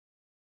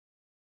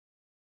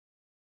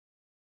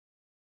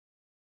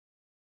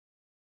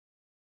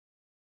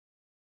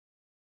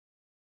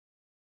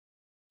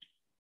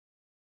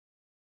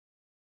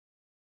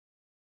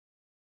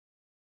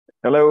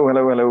Hello,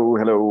 hello, hello,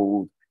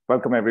 hello.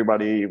 Welcome,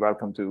 everybody.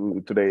 Welcome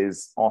to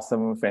today's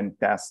awesome,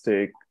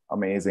 fantastic,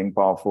 amazing,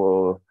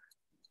 powerful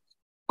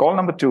call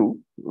number two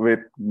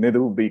with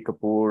Nidhu B.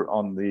 Kapoor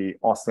on the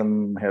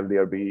awesome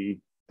Healthier Bee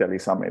Tele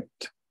Summit.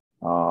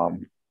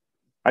 Um,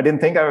 I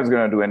didn't think I was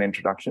going to do an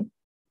introduction,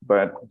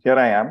 but here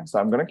I am. So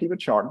I'm going to keep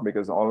it short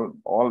because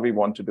all we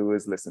want to do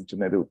is listen to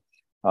Nidhu.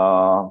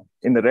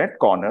 In the red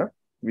corner,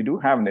 we do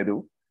have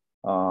Nidhu,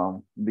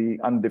 the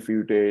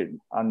undisputed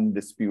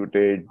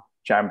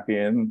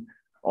champion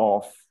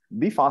of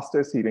the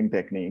fastest healing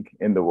technique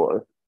in the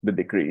world, the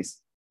decrease.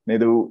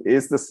 Nidhu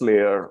is the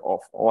slayer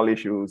of all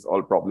issues,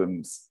 all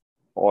problems,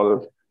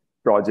 all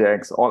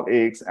projects, all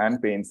aches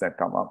and pains that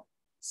come up.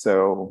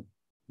 So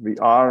we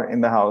are in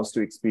the house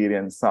to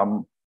experience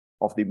some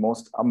of the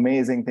most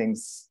amazing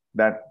things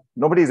that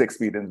nobody's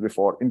experienced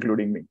before,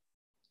 including me.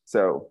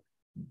 So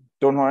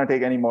don't want to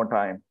take any more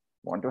time.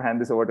 Want to hand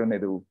this over to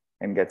Nidhu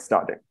and get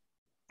started.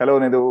 Hello,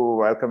 Nidhu.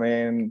 Welcome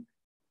in.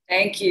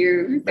 Thank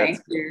you.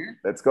 Thank you.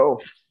 Let's go.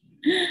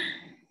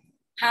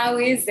 How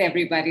is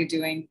everybody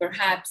doing?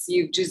 Perhaps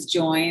you've just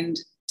joined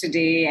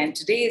today and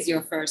today is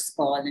your first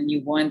call and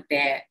you weren't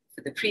there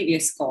for the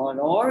previous call,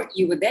 or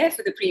you were there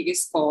for the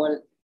previous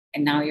call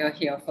and now you're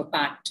here for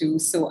part two.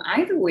 So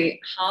either way,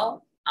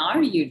 how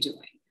are you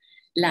doing?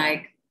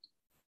 Like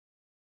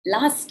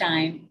last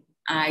time,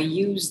 I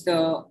used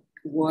the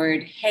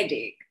word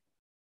headache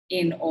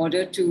in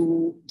order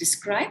to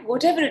describe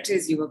whatever it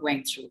is you were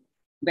going through,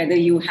 whether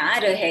you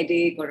had a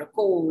headache or a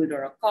cold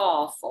or a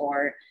cough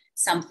or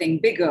something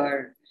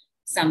bigger,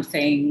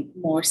 something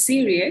more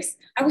serious.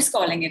 I was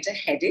calling it a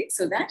headache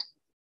so that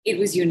it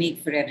was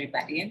unique for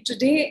everybody. And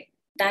today,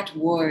 that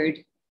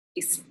word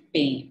is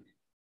pain.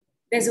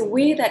 There's a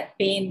way that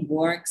pain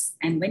works.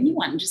 And when you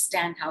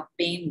understand how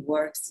pain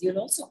works, you'll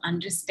also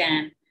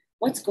understand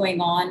what's going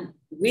on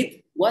with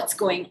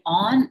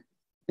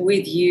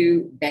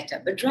you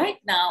better. But right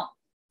now,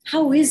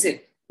 how is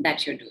it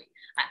that you're doing?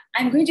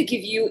 I'm going to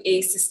give you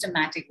a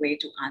systematic way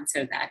to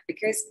answer that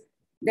because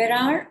there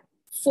are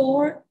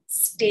 4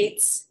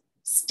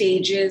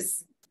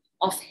 stages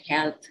of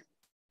health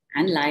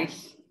and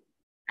life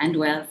and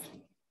wealth.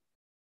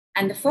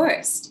 And the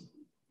first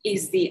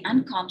is the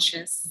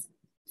unconscious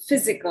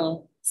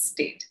physical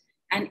state.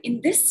 And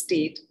in this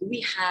state,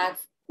 we have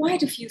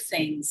quite a few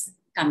things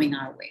coming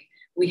our way.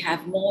 We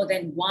have more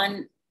than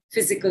one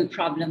physical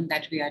problem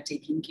that we are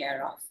taking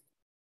care of.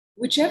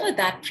 Whichever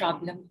that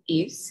problem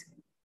is,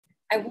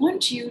 I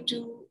want you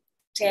to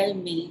tell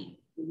me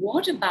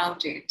what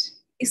about it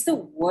is the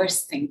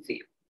worst thing for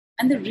you.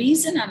 And the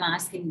reason I'm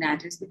asking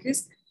that is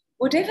because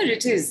whatever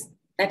it is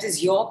that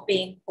is your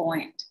pain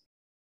point,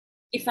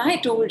 if I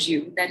told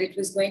you that it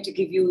was going to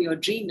give you your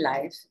dream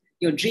life,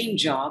 your dream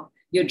job,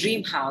 your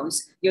dream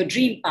house, your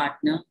dream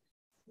partner,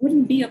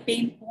 wouldn't be a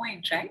pain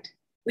point, right?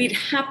 We'd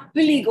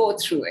happily go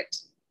through it.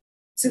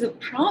 So the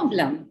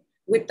problem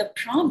with the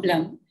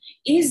problem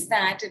is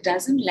that it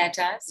doesn't let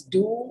us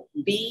do,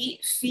 be,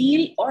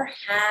 feel, or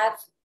have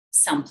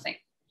something.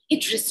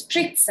 It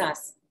restricts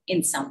us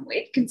in some way.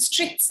 It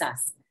constricts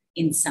us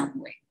in some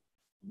way.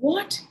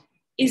 What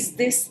is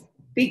this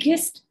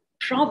biggest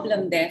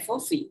problem,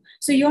 therefore, for you?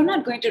 So you're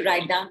not going to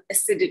write down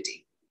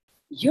acidity.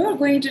 You're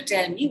going to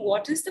tell me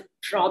what is the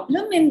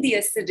problem in the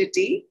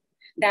acidity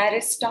that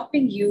is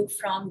stopping you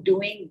from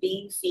doing,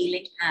 being,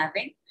 feeling,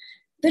 having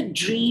the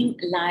dream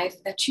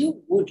life that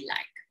you would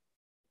like.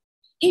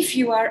 If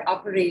you are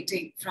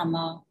operating from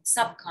a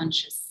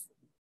subconscious,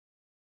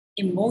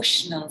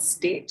 emotional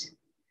state,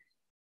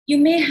 you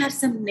may have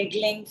some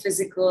niggling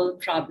physical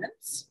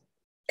problems.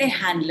 They're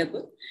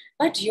handleable,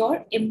 but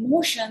your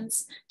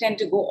emotions tend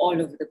to go all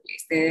over the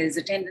place. There's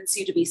a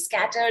tendency to be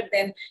scattered.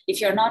 Then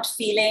if you're not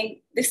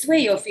feeling this way,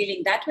 you're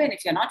feeling that way. And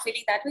if you're not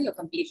feeling that way, you're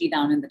completely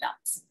down in the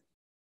dumps.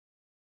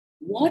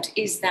 What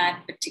is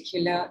that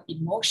particular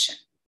emotion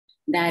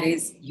that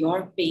is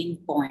your pain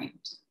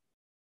point?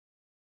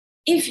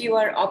 If you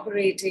are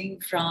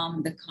operating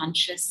from the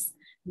conscious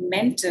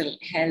mental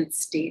health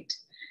state,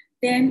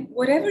 then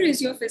whatever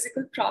is your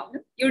physical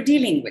problem, you're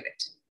dealing with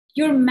it.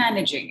 You're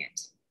managing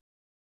it.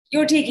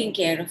 You're taking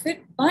care of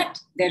it, but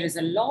there is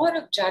a lot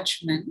of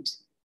judgment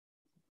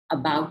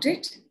about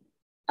it,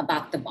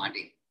 about the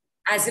body,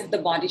 as if the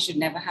body should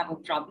never have a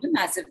problem,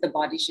 as if the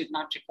body should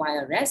not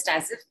require rest,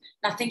 as if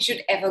nothing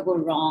should ever go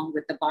wrong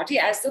with the body,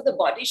 as though the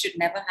body should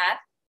never have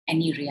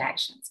any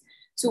reactions.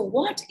 So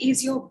what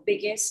is your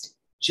biggest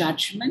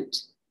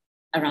judgment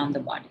around the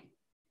body?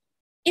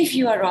 If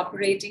you are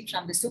operating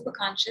from the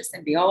superconscious,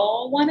 and we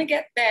all want to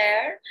get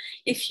there,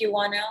 if you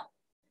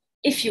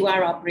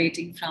are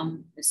operating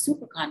from the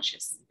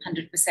superconscious,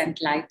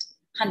 100% light,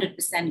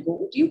 100%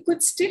 gold, you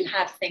could still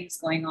have things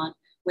going on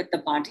with the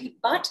body,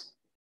 but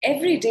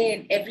every day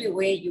in every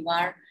way, you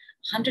are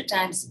 100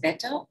 times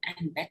better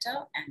and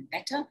better and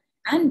better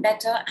and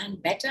better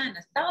and better and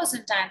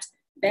 1,000 times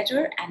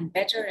better and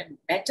better and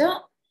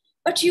better,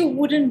 but you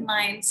wouldn't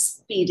mind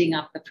speeding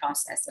up the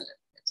process a little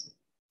bit.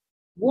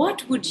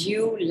 What would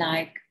you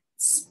like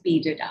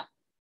speeded up?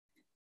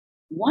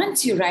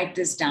 Once you write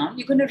this down,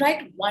 you're going to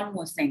write one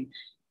more thing.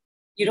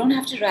 You don't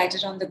have to write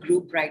it on the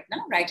group right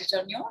now. Write it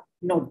on your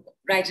notebook.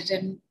 Write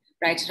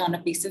it on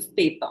a piece of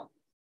paper.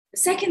 The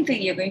second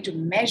thing you're going to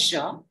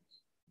measure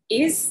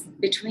is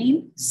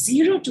between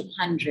 0 to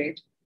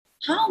 100.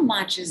 How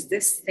much is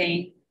this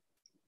thing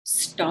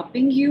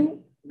stopping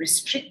you,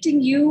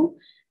 restricting you,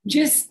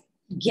 just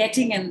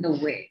getting in the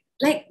way,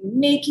 like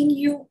making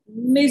you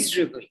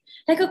miserable?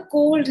 Like a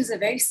cold is a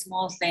very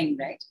small thing,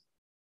 right?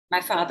 My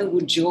father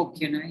would joke,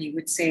 he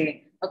would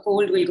say, a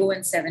cold will go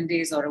in 7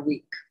 days or a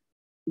week.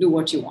 Do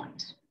what you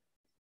want.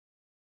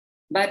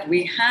 But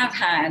we have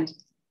had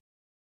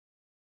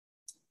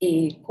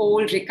a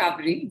cold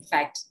recovery. In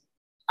fact,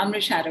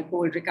 Amrish had a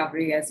cold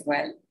recovery as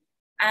well.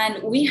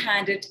 And we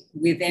had it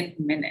within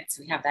minutes.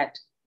 We have that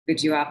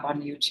video up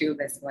on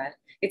YouTube as well.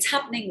 It's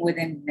happening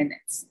within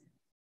minutes.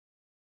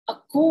 A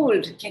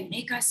cold can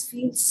make us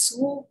feel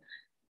so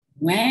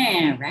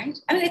wah, right?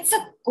 I mean, it's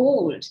a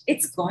cold.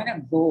 It's going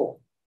to go.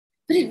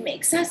 But it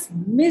makes us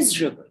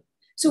miserable.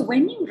 So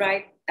when you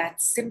write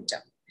that symptom,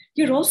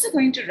 you're also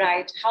going to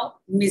write how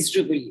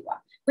miserable you are.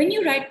 When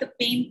you write the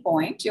pain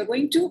point, you're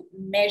going to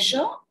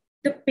measure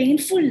the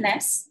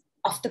painfulness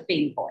of the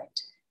pain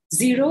point.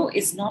 0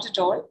 is not at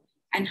all,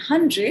 and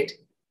 100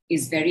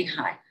 is very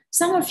high.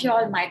 Some of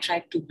y'all might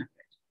write 200.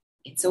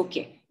 It's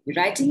okay.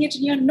 You're writing it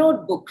in your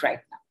notebook right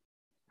now.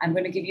 I'm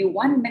going to give you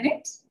 1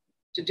 minute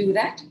to do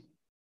that.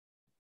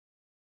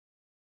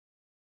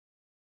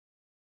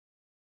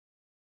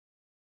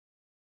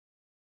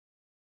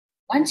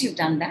 Once you've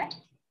done that,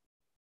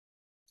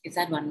 is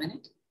that 1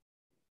 minute?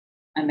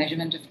 My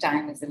measurement of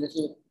time is a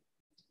little...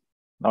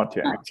 Not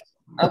yet.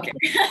 Okay.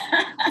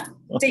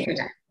 Take your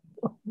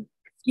time.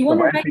 You want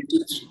to write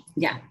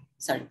Yeah,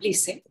 sorry,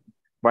 please say.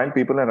 While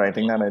people are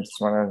writing that, I just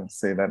want to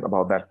say that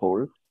about that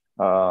cold.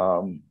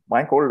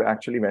 My cold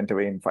actually went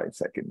away in 5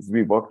 seconds.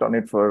 We worked on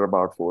it for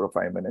about 4 or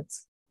 5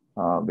 minutes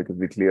because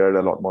we cleared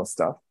a lot more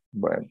stuff,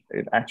 but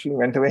it actually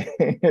went away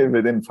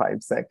within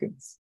 5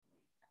 seconds.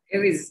 It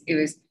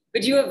was,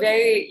 but you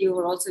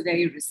were also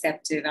very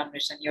receptive,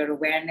 Amrish, and your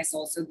awareness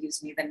also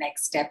gives me the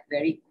next step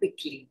very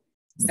quickly.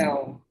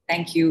 So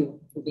thank you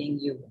for being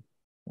you.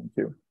 Thank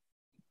you.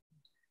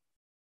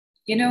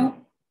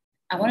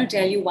 I want to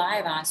tell you why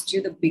I've asked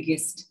you the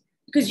biggest,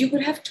 because you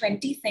could have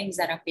 20 things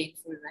that are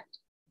painful, right?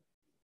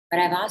 But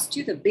I've asked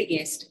you the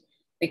biggest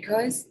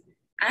because,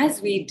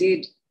 as we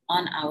did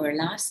on our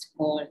last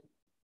call,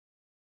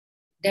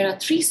 there are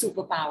 3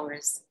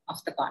 superpowers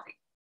of the body.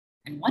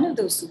 And one of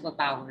those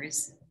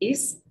superpowers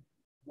is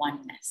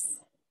oneness.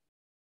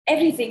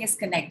 Everything is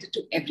connected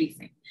to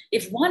everything.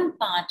 If one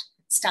part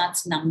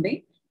starts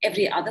numbing,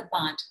 every other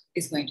part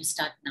is going to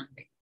start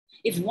numbing.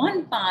 If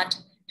one part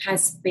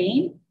has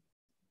pain,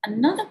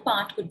 another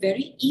part could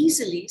very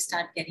easily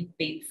start getting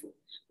painful.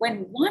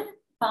 When one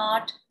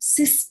part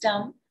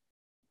system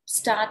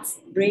starts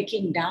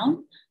breaking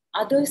down,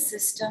 other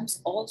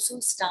systems also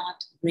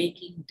start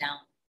breaking down.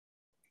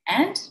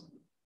 And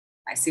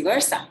vice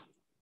versa.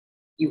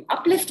 You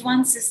uplift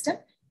one system,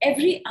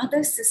 every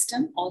other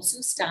system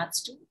also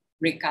starts to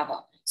recover.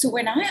 So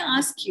when I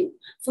ask you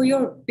for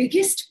your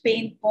biggest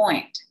pain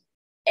point,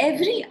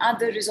 every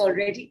other is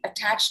already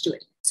attached to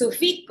it. So if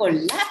we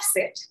collapse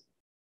it,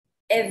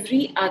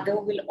 every other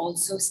will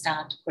also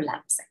start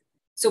collapsing.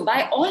 So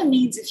by all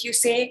means, if you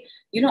say,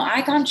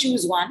 I can't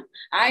choose one,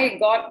 I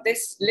got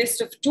this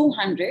list of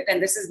 200,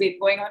 and this has been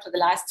going on for the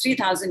last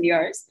 3,000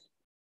 years,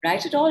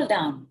 write it all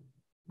down,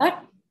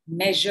 but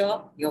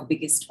measure your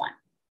biggest one.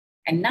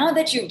 And now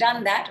that you've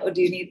done that, or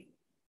do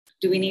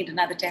we need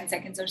another 10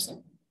 seconds or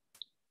so?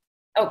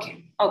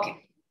 Okay.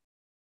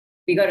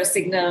 We got a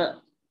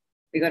signal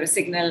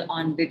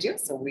on video,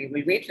 so we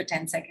will wait for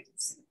 10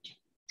 seconds.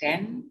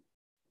 10,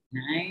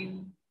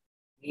 9,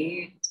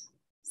 8,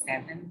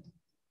 7,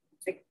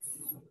 6,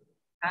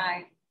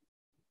 5,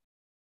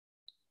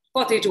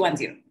 4, 3, 2, 1,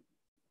 0.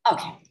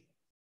 Okay.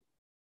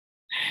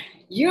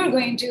 You're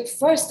going to,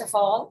 first of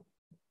all,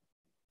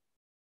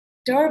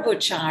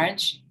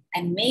 turbocharge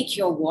and make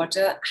your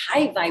water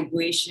high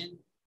vibration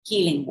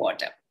healing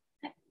water.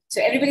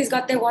 So everybody's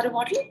got their water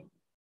bottle?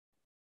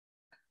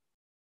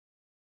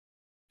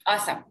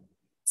 Awesome.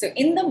 So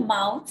in the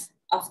mouth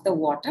of the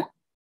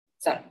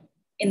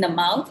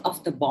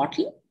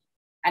bottle,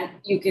 and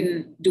you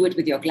can do it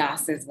with your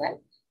glass as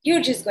well,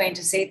 you're just going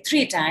to say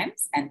 3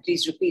 times, and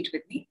please repeat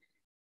with me.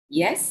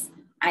 Yes,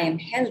 I am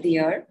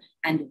healthier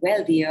and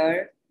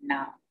wealthier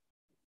now.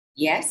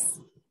 Yes,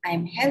 I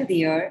am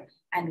healthier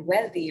and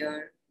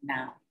wealthier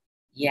now.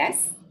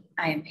 Yes,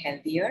 I am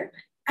healthier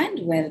and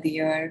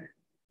wealthier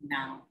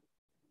now.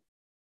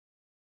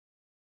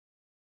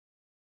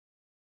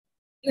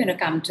 You're going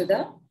to come to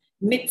the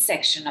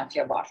midsection of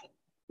your bottle.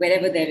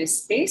 Wherever there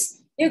is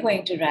space, you're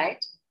going to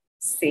write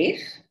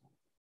safe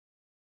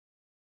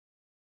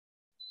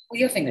with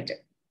your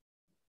fingertip.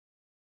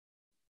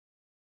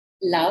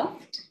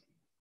 Loved,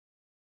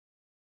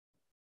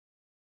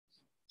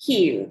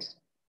 healed.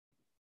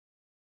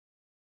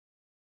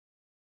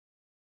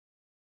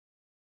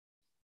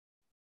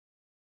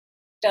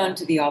 Turn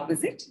to the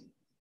opposite.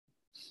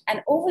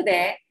 And over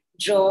there,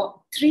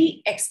 draw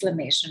 3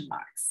 exclamation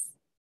marks.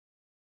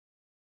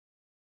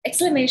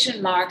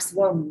 Exclamation marks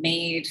were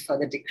made for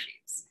the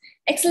decrees.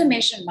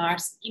 Exclamation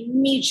marks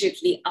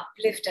immediately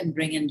uplift and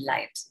bring in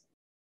light.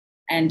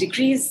 And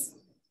decrees,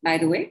 by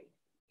the way,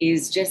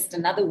 is just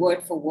another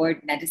word for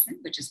word medicine,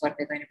 which is what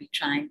we're going to be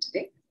trying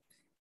today.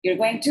 You're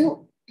going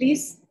to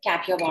please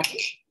cap your bottle,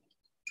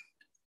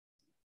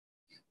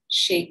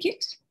 shake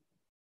it.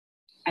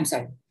 I'm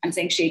sorry, I'm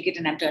saying shake it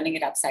and I'm turning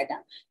it upside down.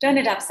 Turn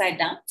it upside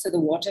down so the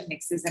water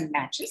mixes and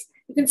matches.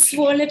 You can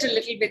swirl it a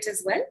little bit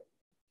as well.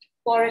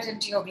 Pour it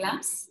into your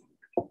glass.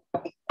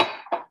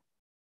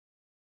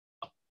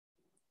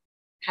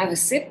 Have a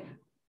sip.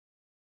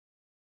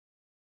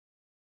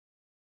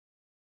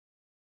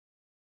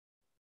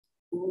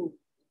 Ooh.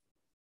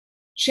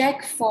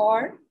 Check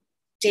for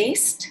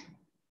taste,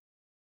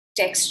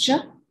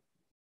 texture,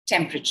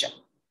 temperature.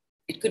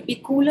 It could be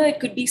cooler, it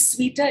could be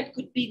sweeter, it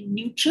could be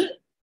neutral,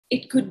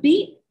 it could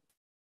be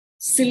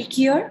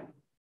silkier.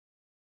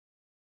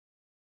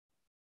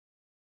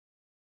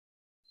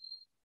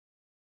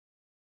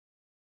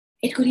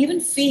 It could even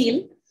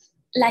feel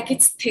like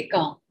it's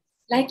thicker,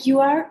 like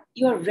you're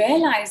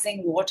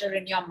realizing water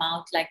in your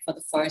mouth like for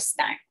the first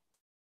time.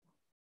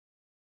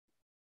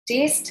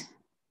 Taste,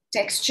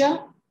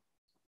 texture,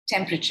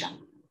 temperature.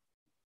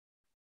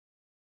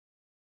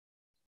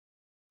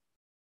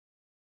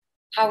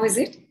 How is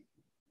it?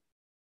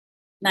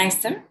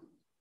 Nicer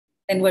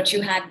than what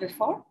you had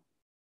before?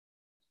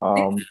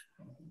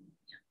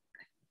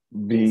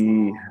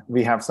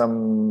 We have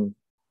some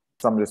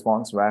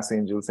response. Vas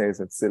Angel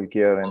says it's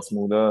silkier and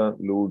smoother.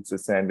 Ludes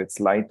said it's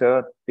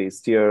lighter,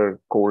 tastier,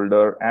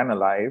 colder, and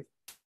alive.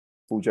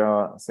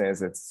 Pooja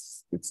says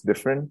it's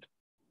different.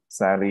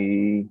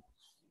 Sally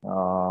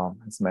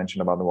has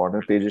mentioned about the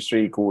water.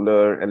 Tejashree,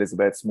 cooler.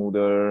 Elizabeth,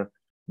 smoother.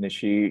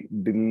 Nishi,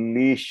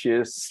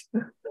 delicious.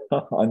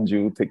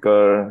 Anju,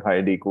 thicker.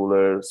 Heidi,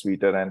 cooler,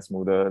 sweeter, and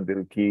smoother.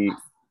 Dilki,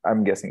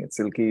 I'm guessing it's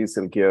silky,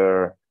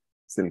 silkier,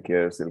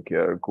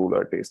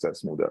 cooler, tastier,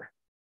 smoother.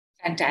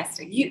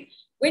 Fantastic.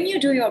 When you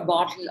do your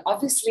bottle,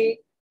 obviously,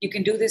 you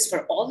can do this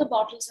for all the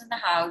bottles in the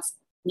house.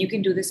 You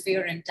can do this for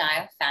your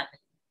entire family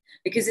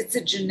because it's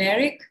a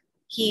generic,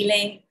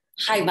 healing,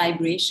 high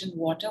vibration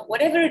water.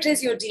 Whatever it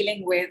is you're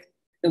dealing with,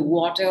 the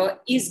water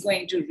is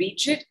going to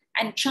reach it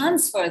and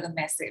transfer the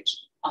message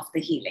of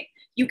the healing.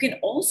 You can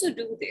also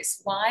do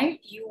this while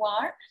you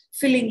are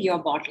filling your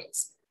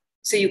bottles.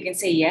 So you can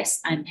say, yes,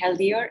 I'm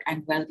healthier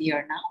and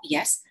wealthier now.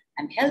 Yes,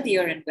 I'm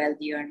healthier and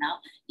wealthier now.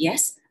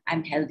 Yes,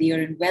 I'm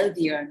healthier and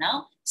wealthier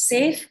now.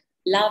 Safe,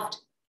 loved,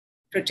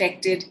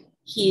 protected,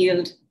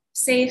 healed.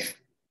 Safe,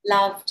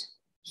 loved,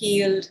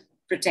 healed,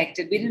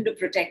 protected. We didn't do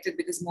protected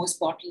because most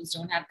bottles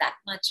don't have that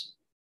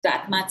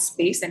much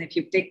space. And if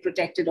you take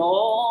protected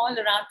all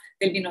around,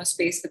 there'll be no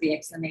space for the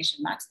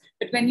exclamation marks.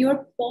 But when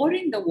you're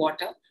pouring the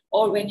water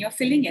or when you're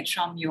filling it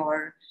from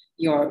your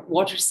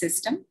water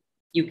system,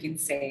 you can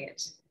say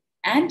it.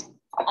 And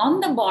on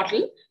the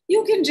bottle,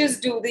 you can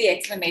just do the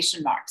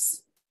exclamation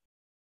marks.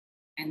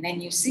 And then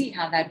you see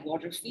how that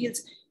water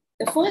feels.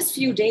 The first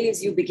few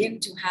days, you begin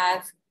to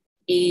have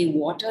a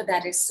water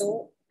that is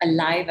so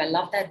alive. I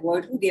love that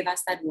word. Who gave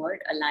us that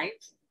word, alive?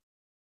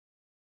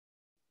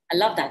 I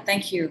love that.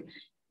 Thank you.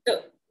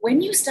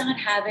 When you start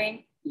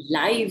having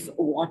alive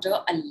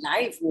water,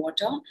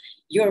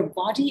 your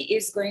body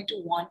is going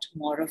to want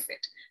more of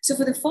it. So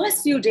for the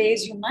first few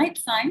days, you might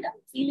find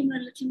I'm feeling a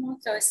little more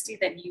thirsty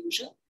than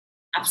usual.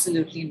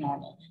 Absolutely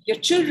normal. Your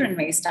children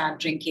may start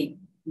drinking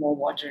more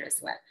water as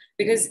well.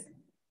 Because,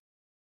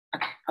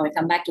 okay, I will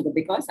come back to the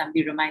because.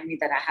 Somebody remind me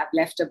that I have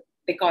left a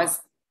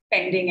because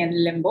pending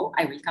in limbo.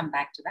 I will come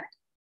back to that.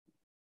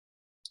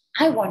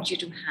 I want you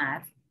to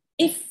have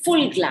a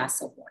full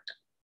glass of water.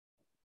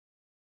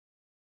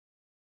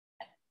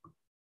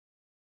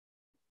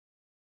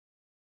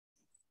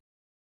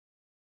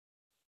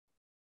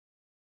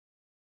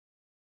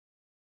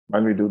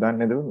 While we do that,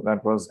 Nidhu,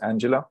 that was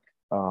Angela.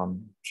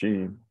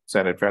 She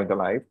said it felt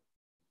alive.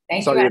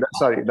 Thank you.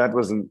 Sorry, that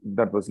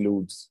was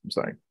Ludes. I'm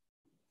sorry.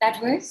 That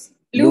was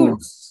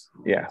Ludes.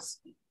 Yes.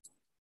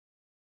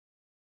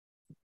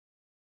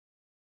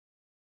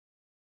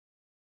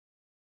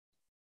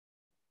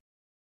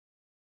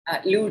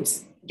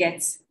 Ludes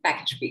gets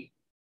package B.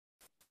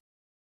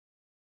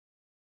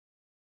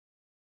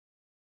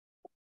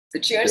 So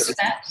cheers to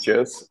that.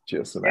 Cheers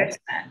to that.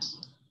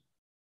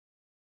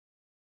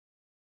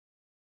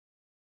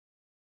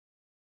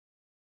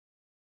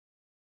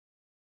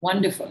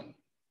 Wonderful.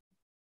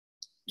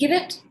 Give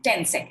it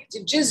 10 seconds.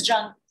 You've just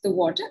drunk the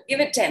water.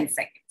 Give it 10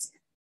 seconds.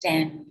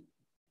 10,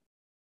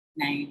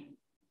 9,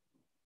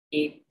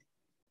 8,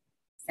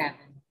 7,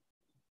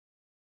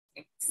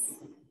 6,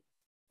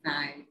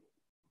 5,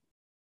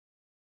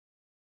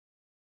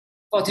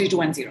 4, 3, 2,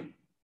 1, 0.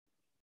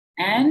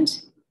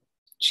 And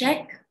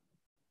check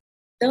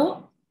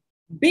the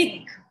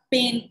big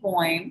pain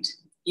point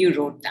you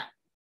wrote down.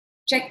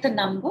 Check the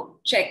number,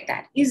 check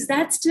that. Is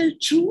that still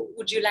true?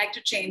 Would you like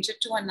to change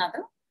it to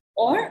another?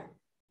 Or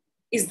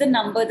is the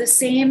number the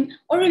same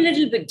or a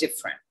little bit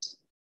different?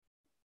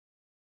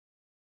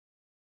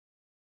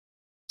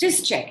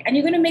 Just check. And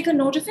you're going to make a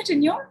note of it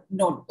in your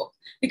notebook,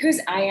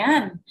 because I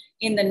am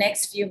in the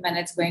next few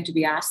minutes going to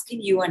be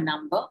asking you a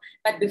number.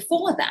 But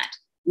before that,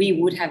 we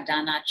would have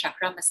done our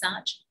chakra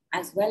massage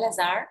as well as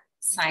our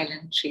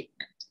silent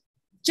treatment.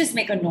 Just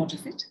make a note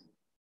of it.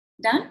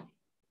 Done?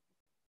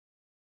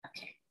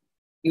 Okay.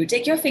 You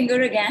take your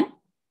finger again,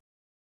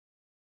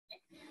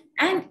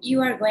 and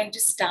you are going to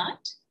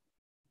start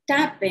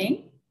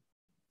tapping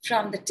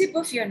from the tip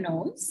of your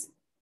nose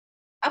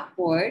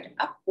upward,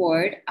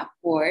 upward,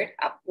 upward,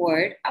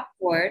 upward,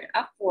 upward,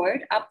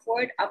 upward,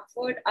 upward,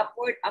 upward,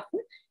 upward,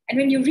 upward. And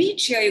when you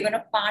reach here, you're going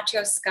to part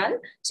your skull.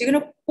 So you're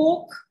going to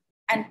poke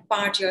and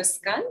part your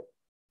skull.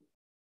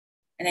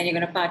 And then you're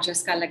going to part your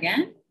skull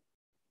again.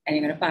 And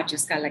you're going to part your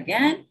skull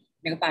again.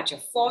 You're going to part your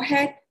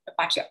forehead. You're going to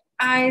part your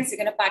eyes. You're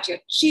going to part your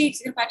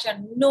cheeks. You're going to part your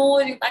nose.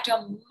 You're going to part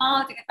your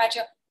mouth. You're going to part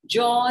your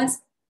jaws.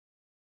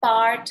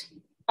 Part,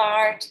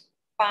 part,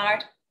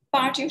 part.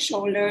 Part your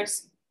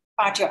shoulders.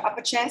 Part your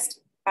upper chest.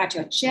 Part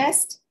your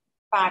chest.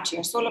 Part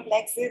your solar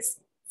plexus.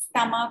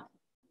 Stomach.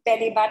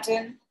 Belly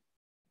button.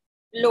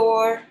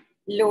 Lower,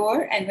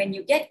 lower. And when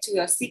you get to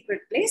your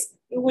secret place,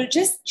 you will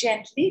just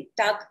gently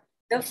tug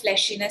the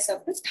fleshiness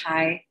of the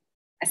thigh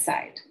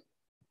aside.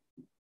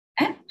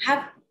 And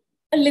have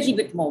a little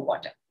bit more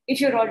water. If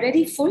you're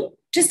already full,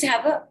 just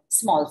have a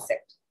small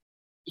sip.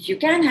 If you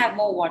can have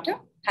more water,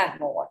 have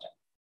more water.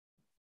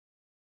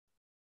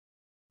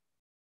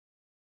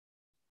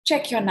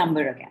 Check your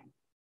number again.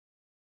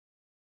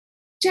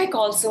 Check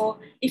also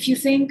if you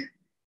think,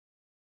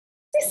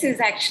 this is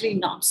actually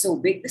not so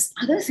big, this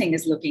other thing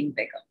is looking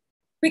bigger.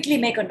 Quickly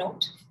make a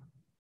note.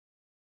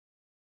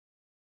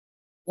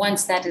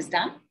 Once that is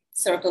done,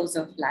 circles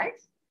of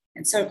life.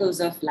 And circles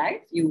of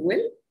life, you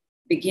will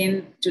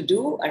begin to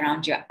do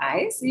around your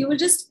eyes. You will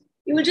just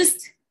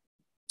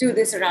do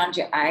this around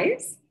your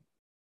eyes,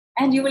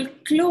 and you will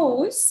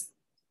close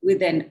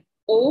with an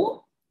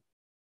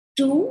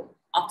O2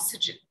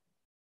 oxygen.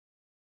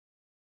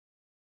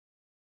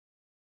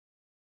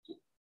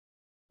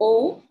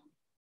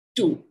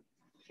 O2.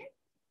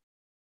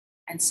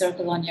 And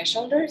circle on your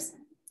shoulders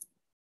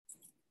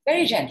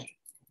very gently.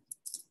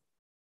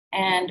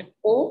 And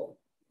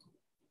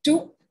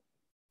O2,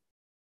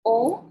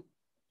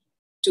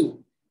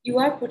 O2. You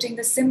are putting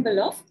the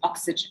symbol of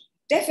oxygen.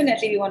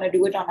 Definitely we want to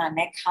do it on our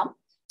neck hump.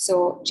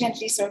 So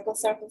gently circle,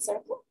 circle,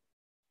 circle.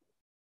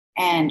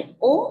 And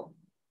O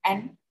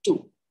and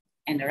 2.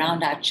 And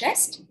around our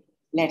chest,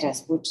 let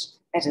us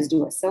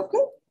do a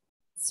circle,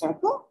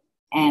 circle,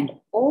 and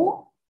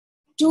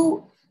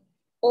O2,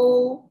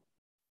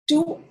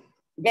 O2.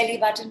 Belly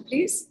button,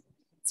 please.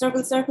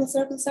 Circle, circle,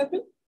 circle,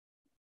 circle.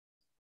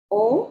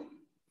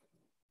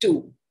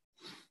 O2.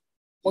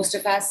 Most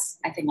of us,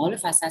 I think all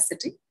of us are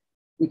sitting.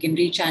 We can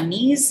reach our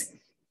knees.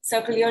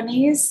 Circle your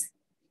knees.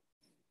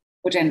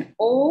 Put an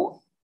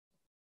O2.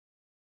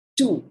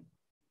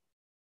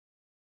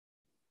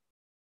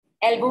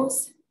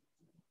 Elbows.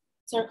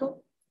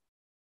 Circle.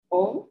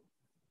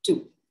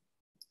 O2.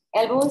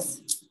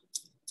 Elbows.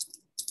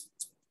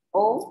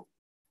 O2.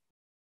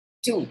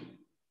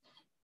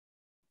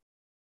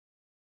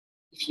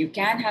 If you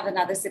can have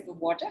another sip of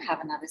water, have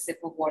another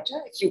sip of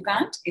water. If you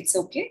can't, it's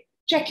okay.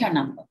 Check your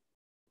number.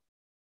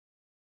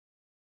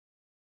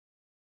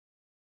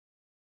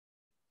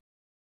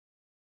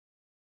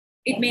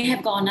 It may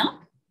have gone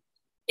up.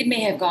 It may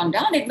have gone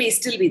down. It may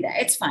still be there.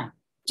 It's fine.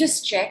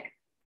 Just check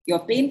your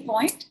pain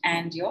point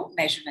and your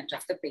measurement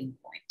of the pain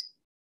point.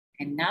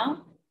 And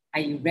now, are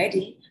you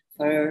ready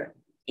for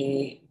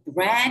a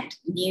brand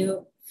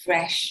new,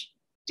 fresh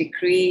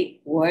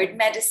decree word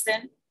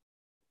medicine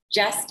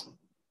just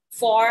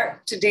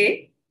for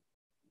today,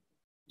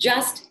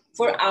 just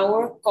for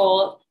our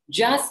call,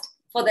 just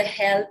for the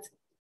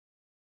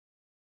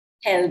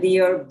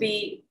Healthier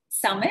Bee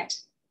Summit?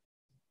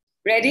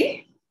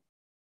 Ready?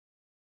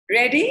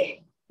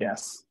 Ready?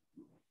 Yes.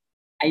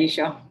 Are you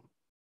sure?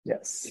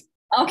 Yes.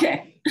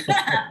 Okay.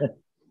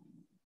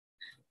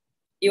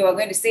 You are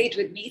going to say it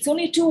with me. It's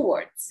only 2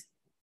 words.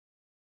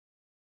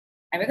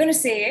 And we're going to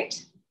say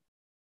it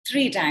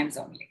 3 times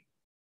only.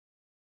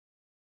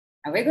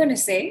 And we're going to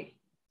say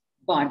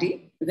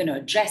body. We're going to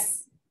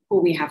address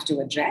who we have to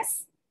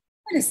address.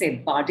 I'm going to say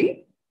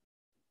body.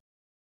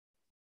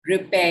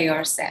 Repair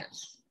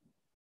yourself.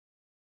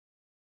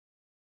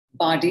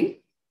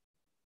 Body.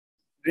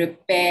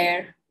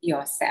 Repair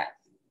yourself.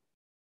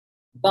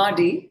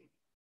 Body.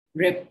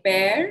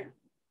 Repair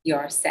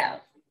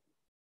yourself.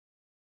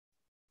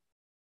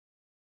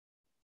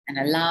 And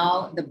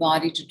allow the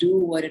body to do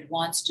what it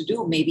wants to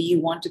do. Maybe you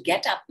want to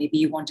get up. Maybe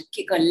you want to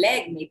kick a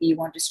leg. Maybe you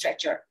want to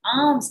stretch your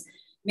arms.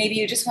 Maybe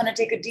you just want to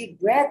take a deep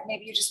breath.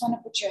 Maybe you just want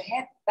to put your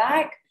head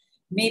back.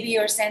 Maybe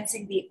you're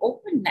sensing the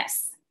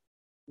openness.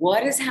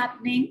 What is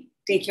happening?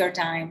 Take your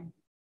time.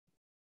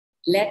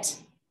 Let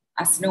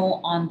us know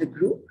on the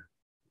group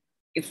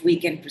if we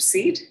can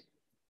proceed.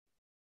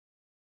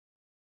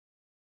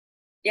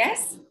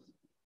 Yes?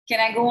 Can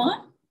I go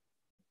on?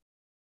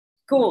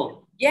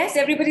 Cool. Yes,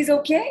 everybody's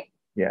okay?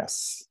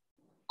 Yes.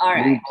 All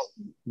right.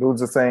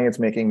 Dudes are saying it's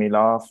making me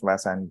laugh.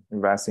 Vas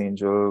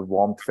Angel,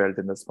 warmth felt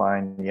in the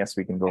spine. Yes,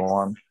 we can go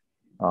on.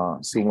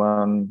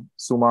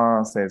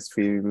 Suma says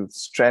feels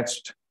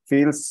stretched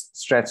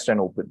and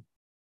open.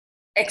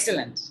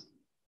 Excellent.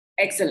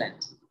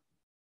 Excellent.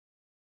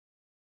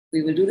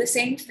 We will do the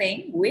same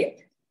thing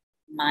with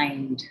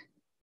mind.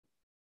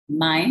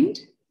 Mind,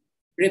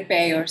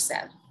 repair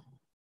yourself.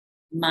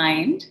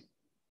 Mind,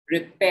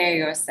 repair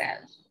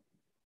yourself.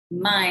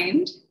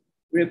 Mind,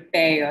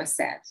 repair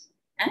yourself.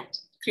 And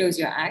close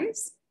your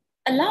eyes.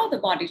 Allow the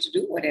body to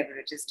do whatever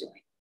it is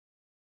doing.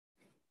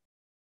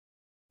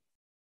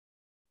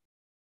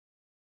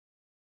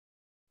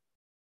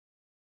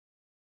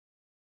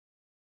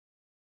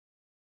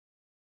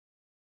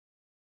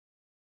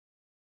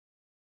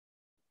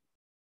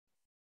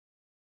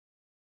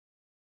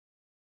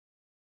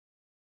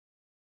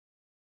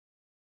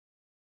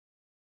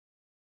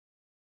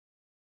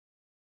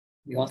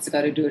 We also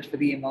got to do it for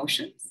the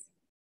emotions.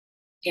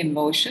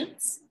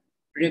 Emotions,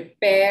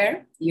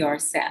 repair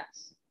yourself.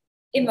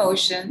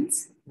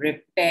 Emotions,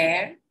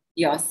 repair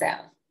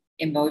yourself.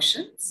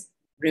 Emotions,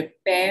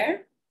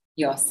 repair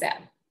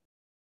yourself.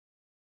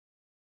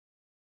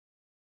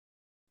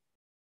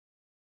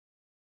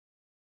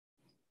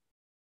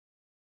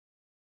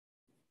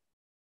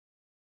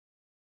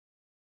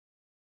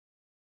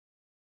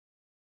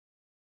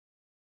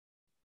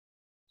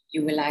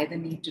 You will either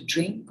need to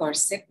drink or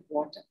sip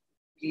water.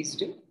 Please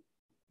do.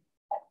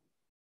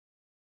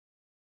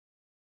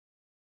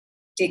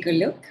 Take a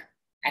look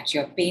at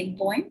your pain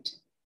point,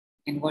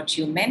 and what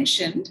you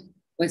mentioned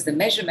was the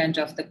measurement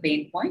of the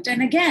pain point.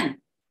 And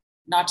again,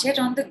 not yet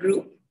on the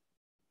group.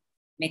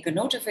 Make a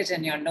note of it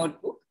in your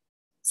notebook.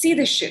 See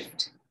the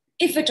shift,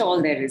 if at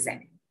all there is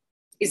any.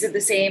 Is it the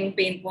same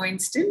pain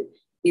point still?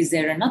 Is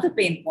there another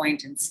pain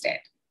point instead?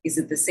 Is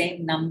it the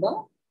same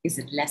number? Is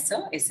it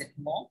lesser? Is it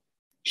more?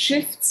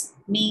 Shifts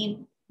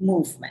mean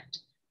movement.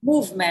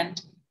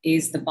 Movement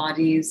is the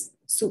body's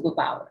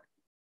superpower.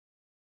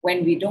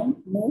 When we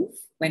don't move,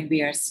 when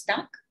we are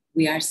stuck,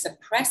 we are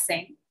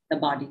suppressing the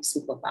body's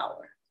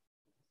superpower.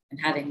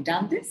 And having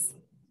done this,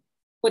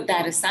 put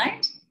that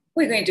aside,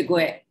 we're going to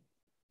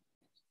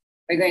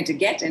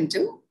get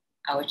into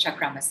our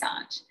chakra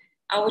massage.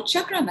 Our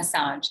chakra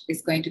massage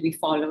is going to be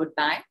followed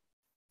by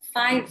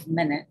 5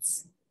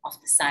 minutes of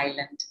the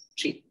silent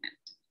treatment.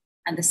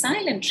 And the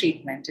silent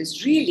treatment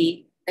is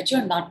really that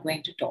you're not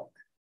going to talk.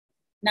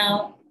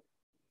 Now,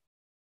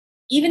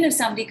 even if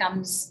somebody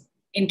comes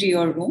into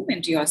your room,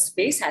 into your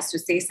space, has to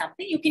say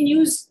something, you can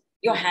use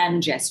your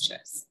hand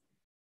gestures.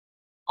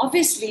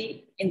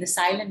 Obviously, in the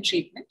silent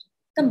treatment,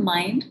 the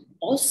mind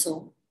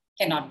also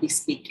cannot be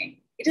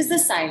speaking. It is the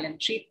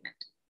silent treatment.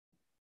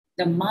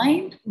 The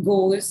mind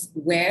goes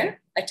where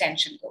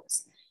attention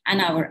goes.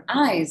 And our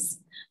eyes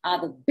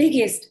are the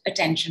biggest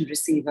attention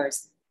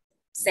receivers.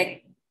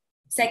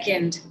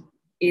 Second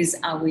is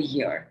our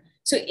ear.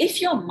 So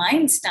if your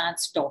mind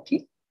starts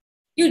talking,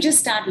 you just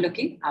start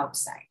looking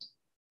outside.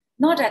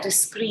 Not at a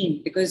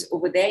screen, because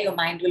over there your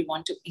mind will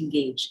want to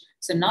engage.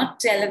 So not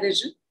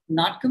television,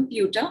 not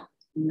computer,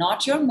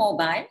 not your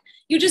mobile.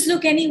 You just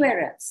look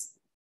anywhere else.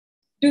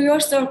 Do your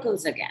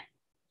circles again.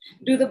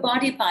 Do the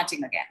body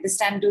parting again. This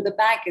time do the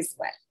back as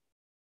well.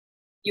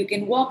 You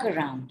can walk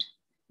around.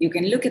 You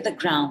can look at the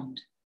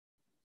ground.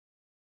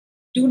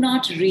 Do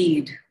not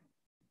read.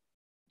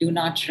 Do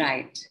not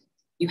write.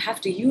 You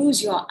have to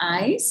use your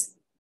eyes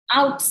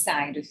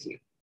outside of you.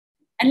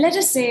 And let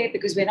us say,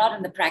 because we're not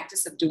in the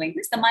practice of doing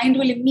this, the mind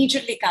will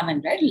immediately come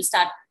in, right? It'll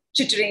start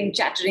chittering,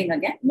 chattering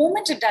again. The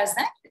moment it does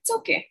that, it's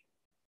okay.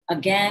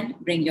 Again,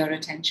 bring your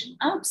attention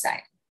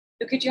outside.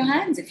 Look at your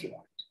hands if you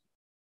want.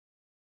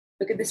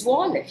 Look at this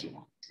wall if you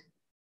want.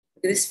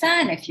 Look at this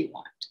fan if you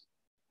want.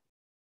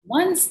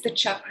 Once the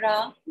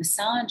chakra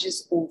massage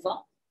is over,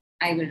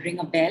 I will ring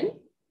a bell.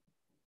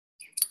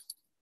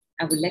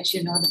 I will let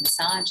you know the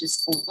massage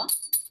is over.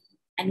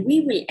 And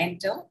we will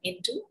enter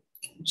into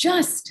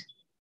just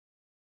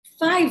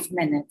 5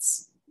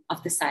 minutes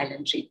of the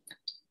silent treatment.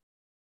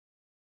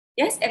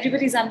 Yes,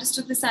 everybody's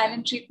understood the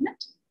silent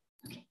treatment?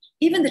 Okay.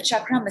 Even the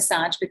chakra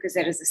massage, because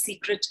there is a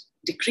secret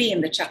decree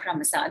in the chakra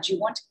massage, you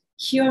won't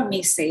hear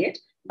me say it,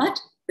 but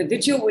the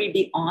video will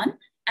be on.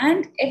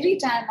 And every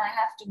time I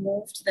have to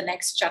move to the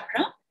next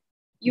chakra,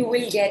 you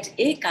will get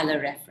a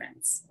color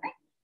reference.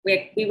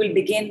 Right? We will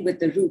begin with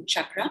the root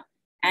chakra.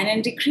 And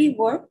in decree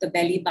work, the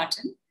belly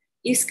button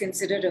is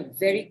considered a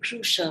very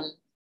crucial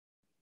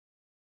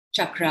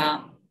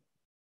chakra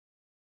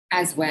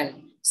as well.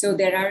 So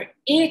there are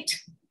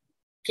 8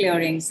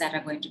 clearings that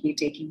are going to be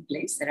taking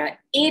place. There are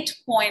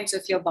 8 points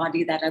of your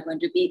body that are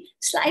going to be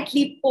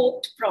slightly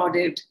poked,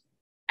 prodded,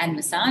 and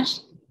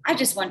massaged. I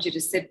just want you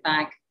to sit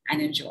back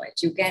and enjoy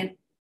it. You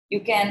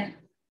can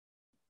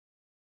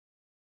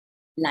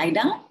lie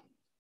down.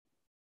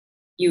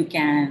 You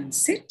can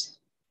sit.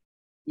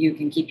 You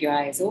can keep your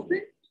eyes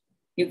open.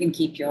 You can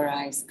keep your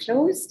eyes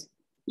closed.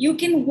 You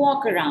can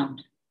walk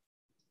around.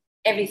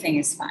 Everything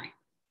is fine.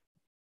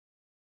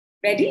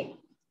 Ready?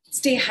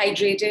 Stay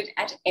hydrated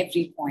at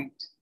every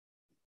point.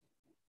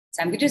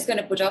 So I'm just going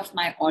to put off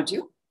my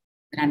audio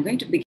But I'm going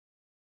to begin.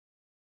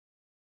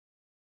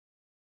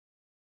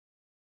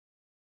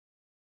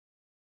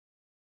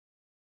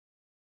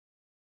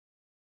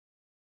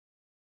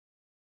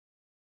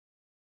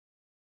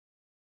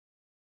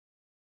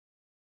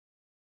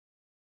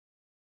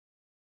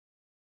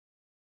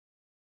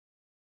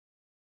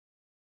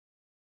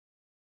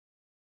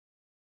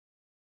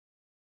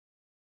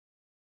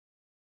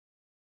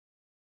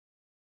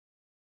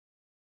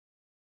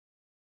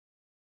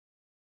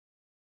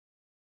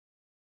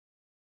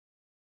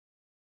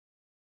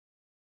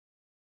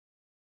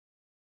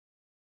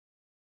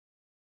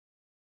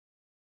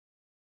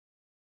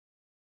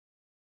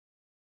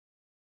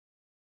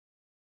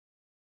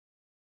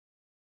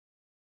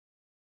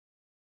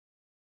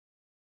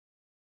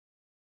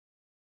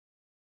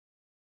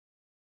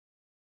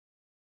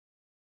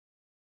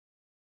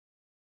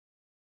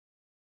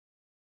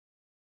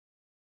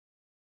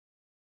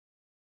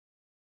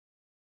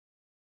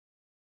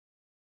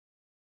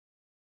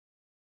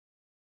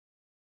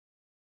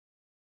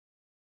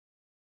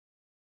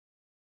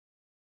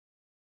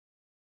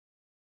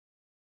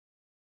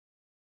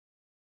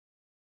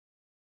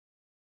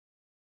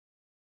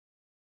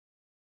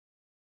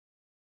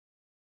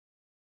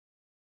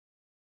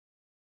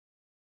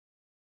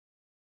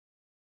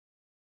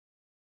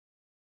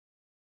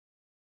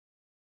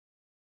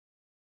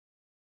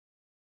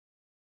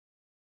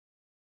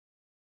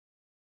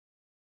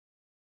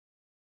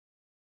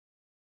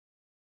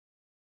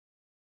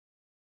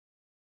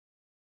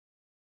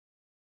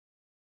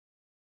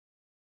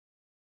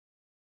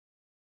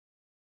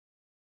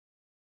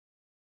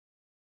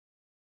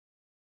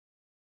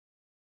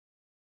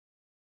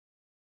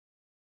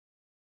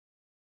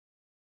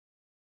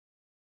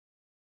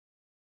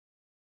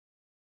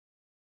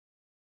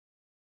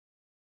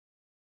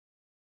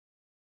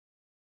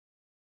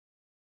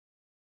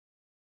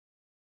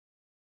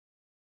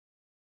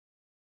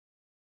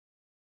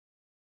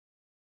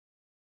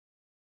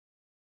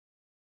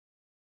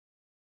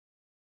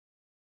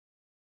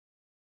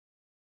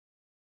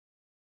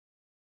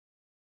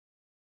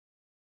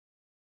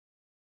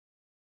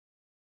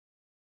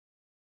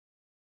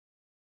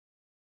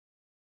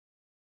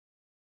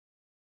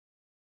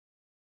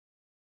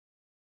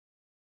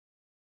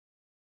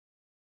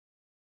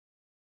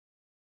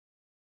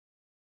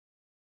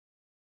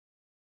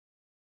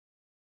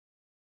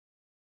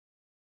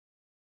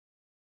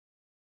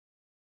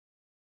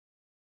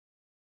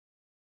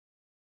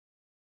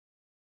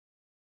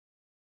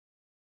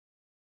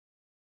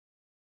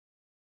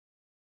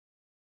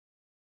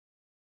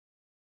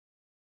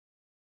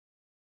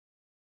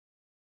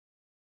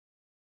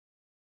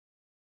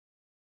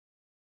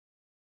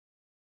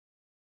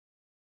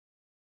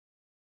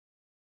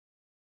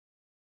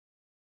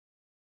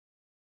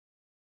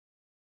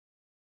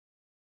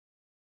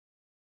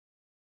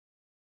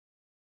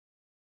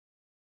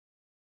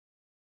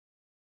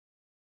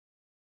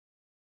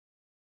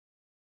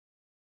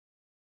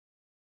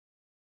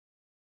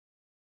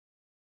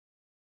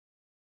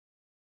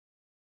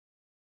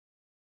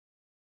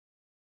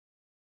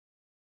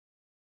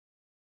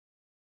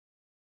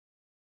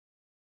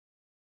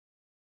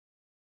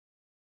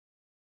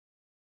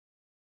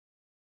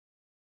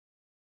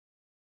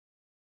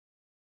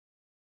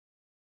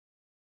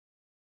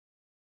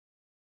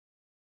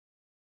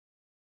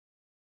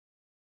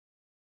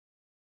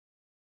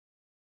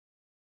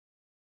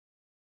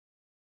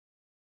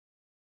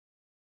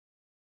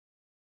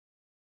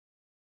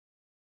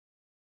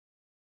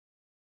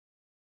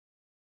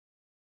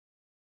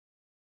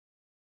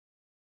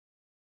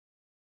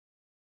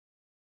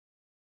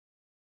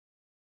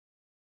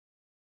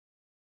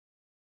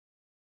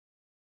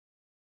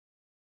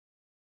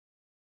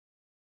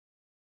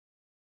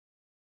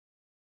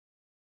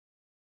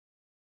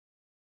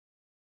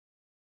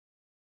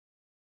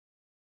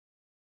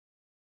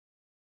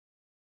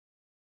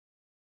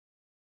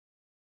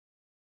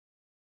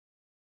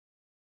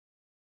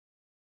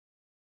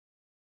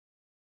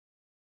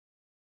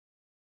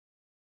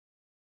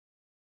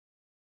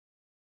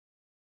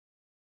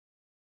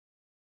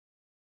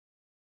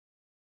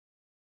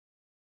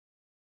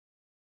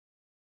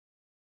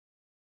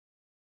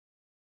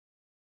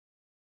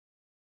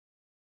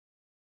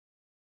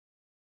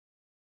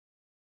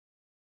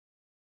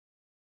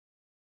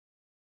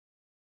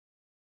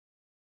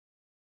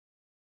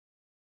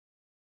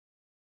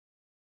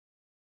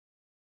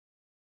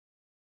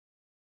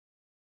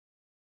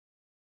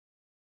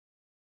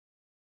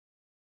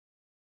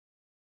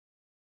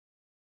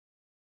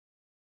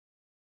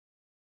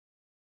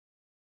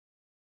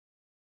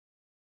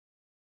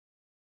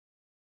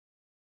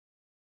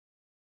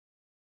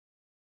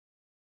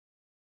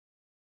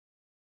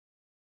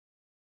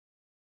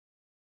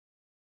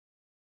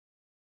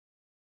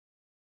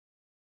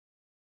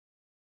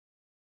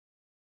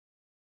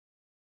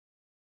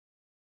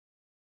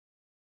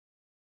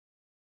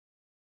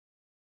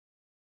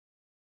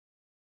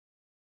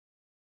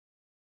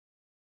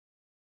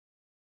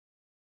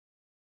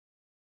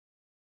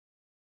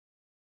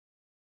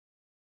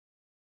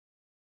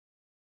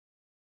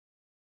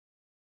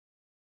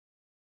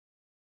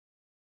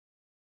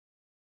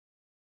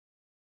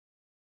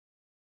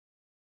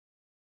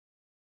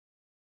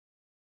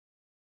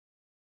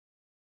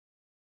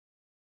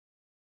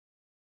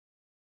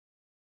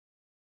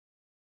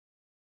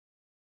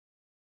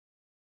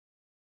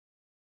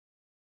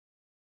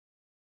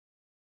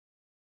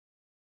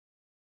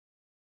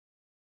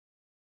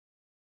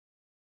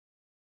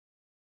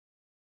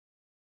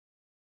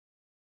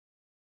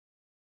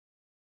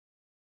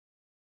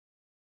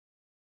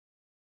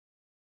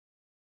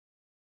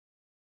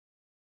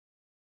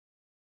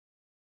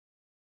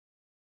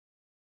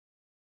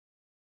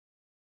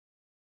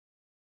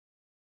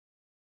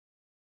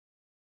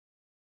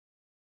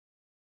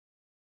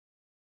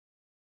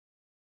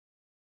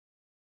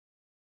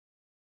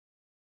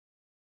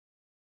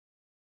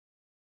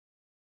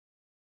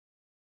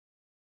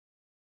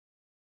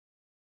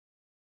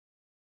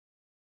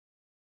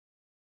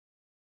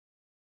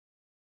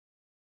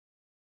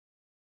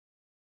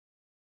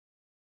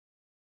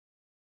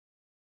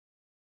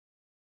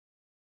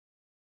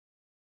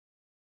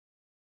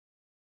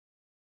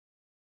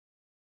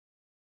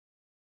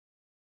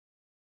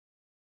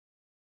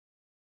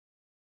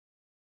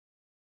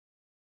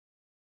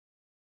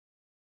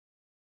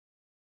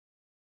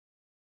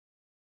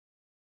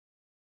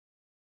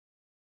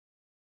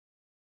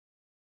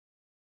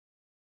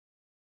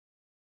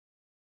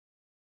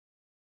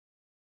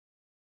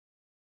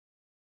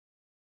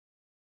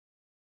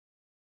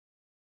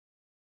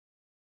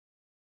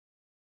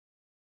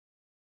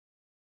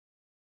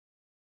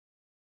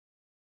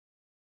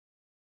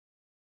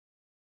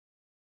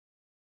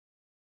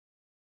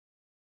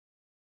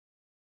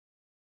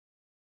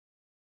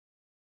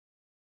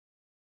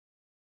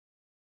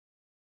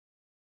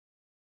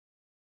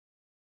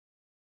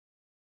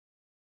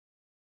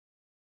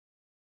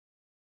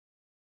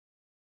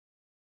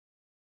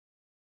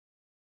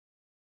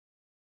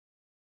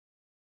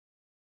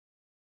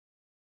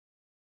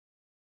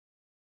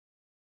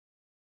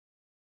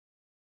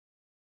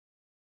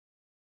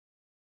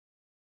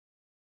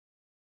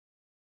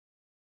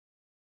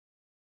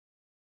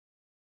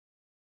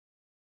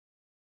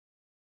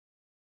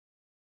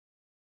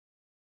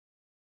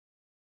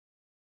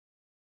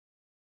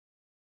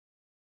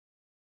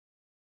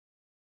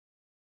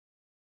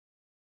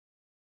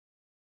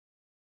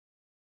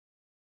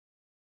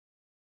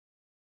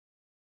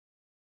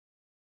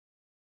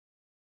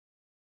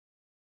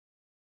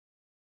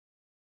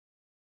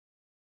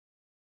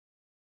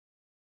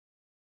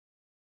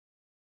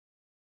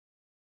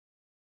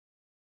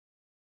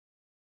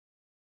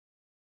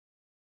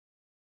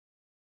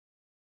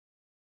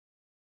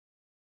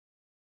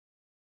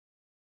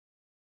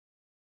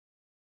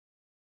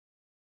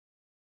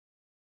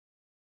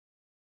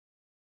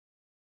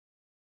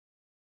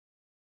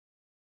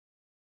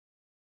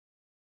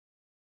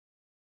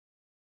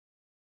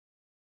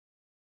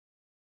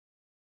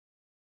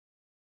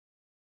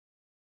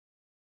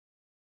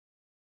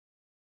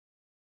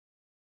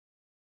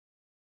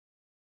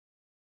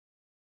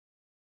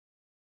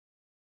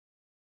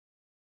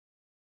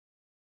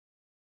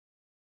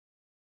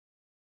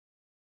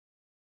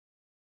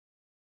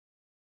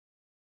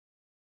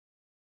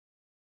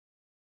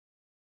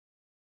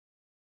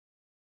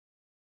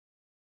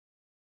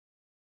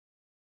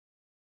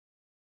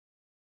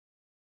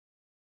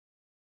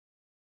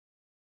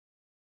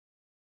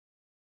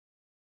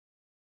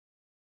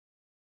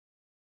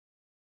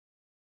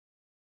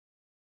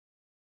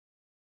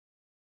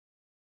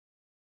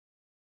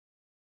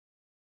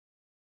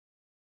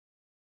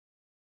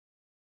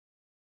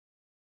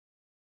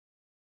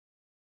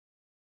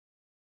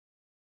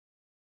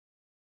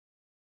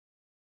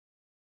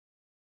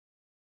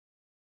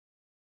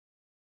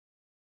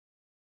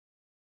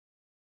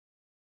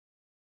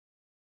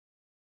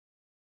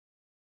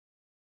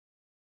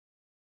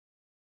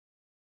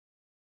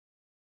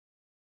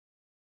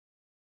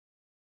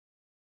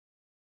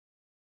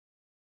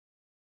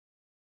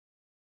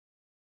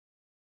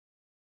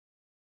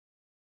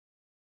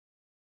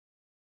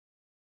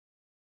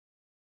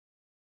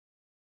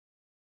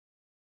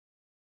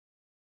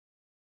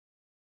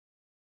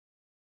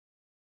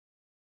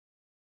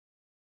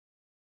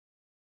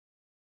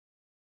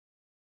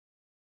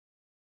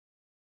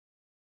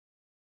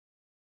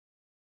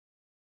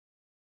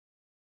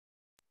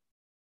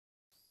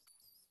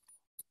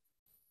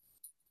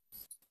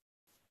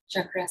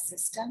 Chakra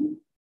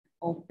system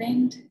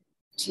opened,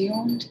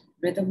 tuned,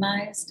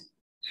 rhythmized,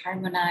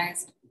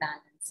 harmonized,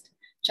 balanced.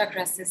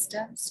 Chakra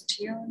systems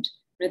tuned,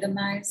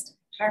 rhythmized,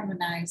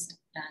 harmonized,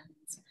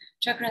 balanced.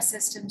 Chakra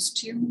systems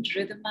tuned,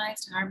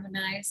 rhythmized,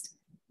 harmonized,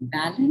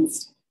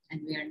 balanced. And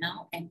we are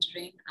now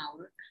entering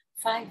our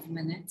 5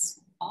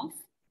 minutes of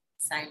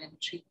silent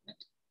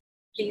treatment.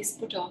 Please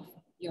put off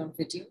your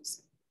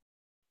videos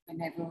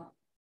whenever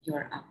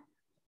you're up.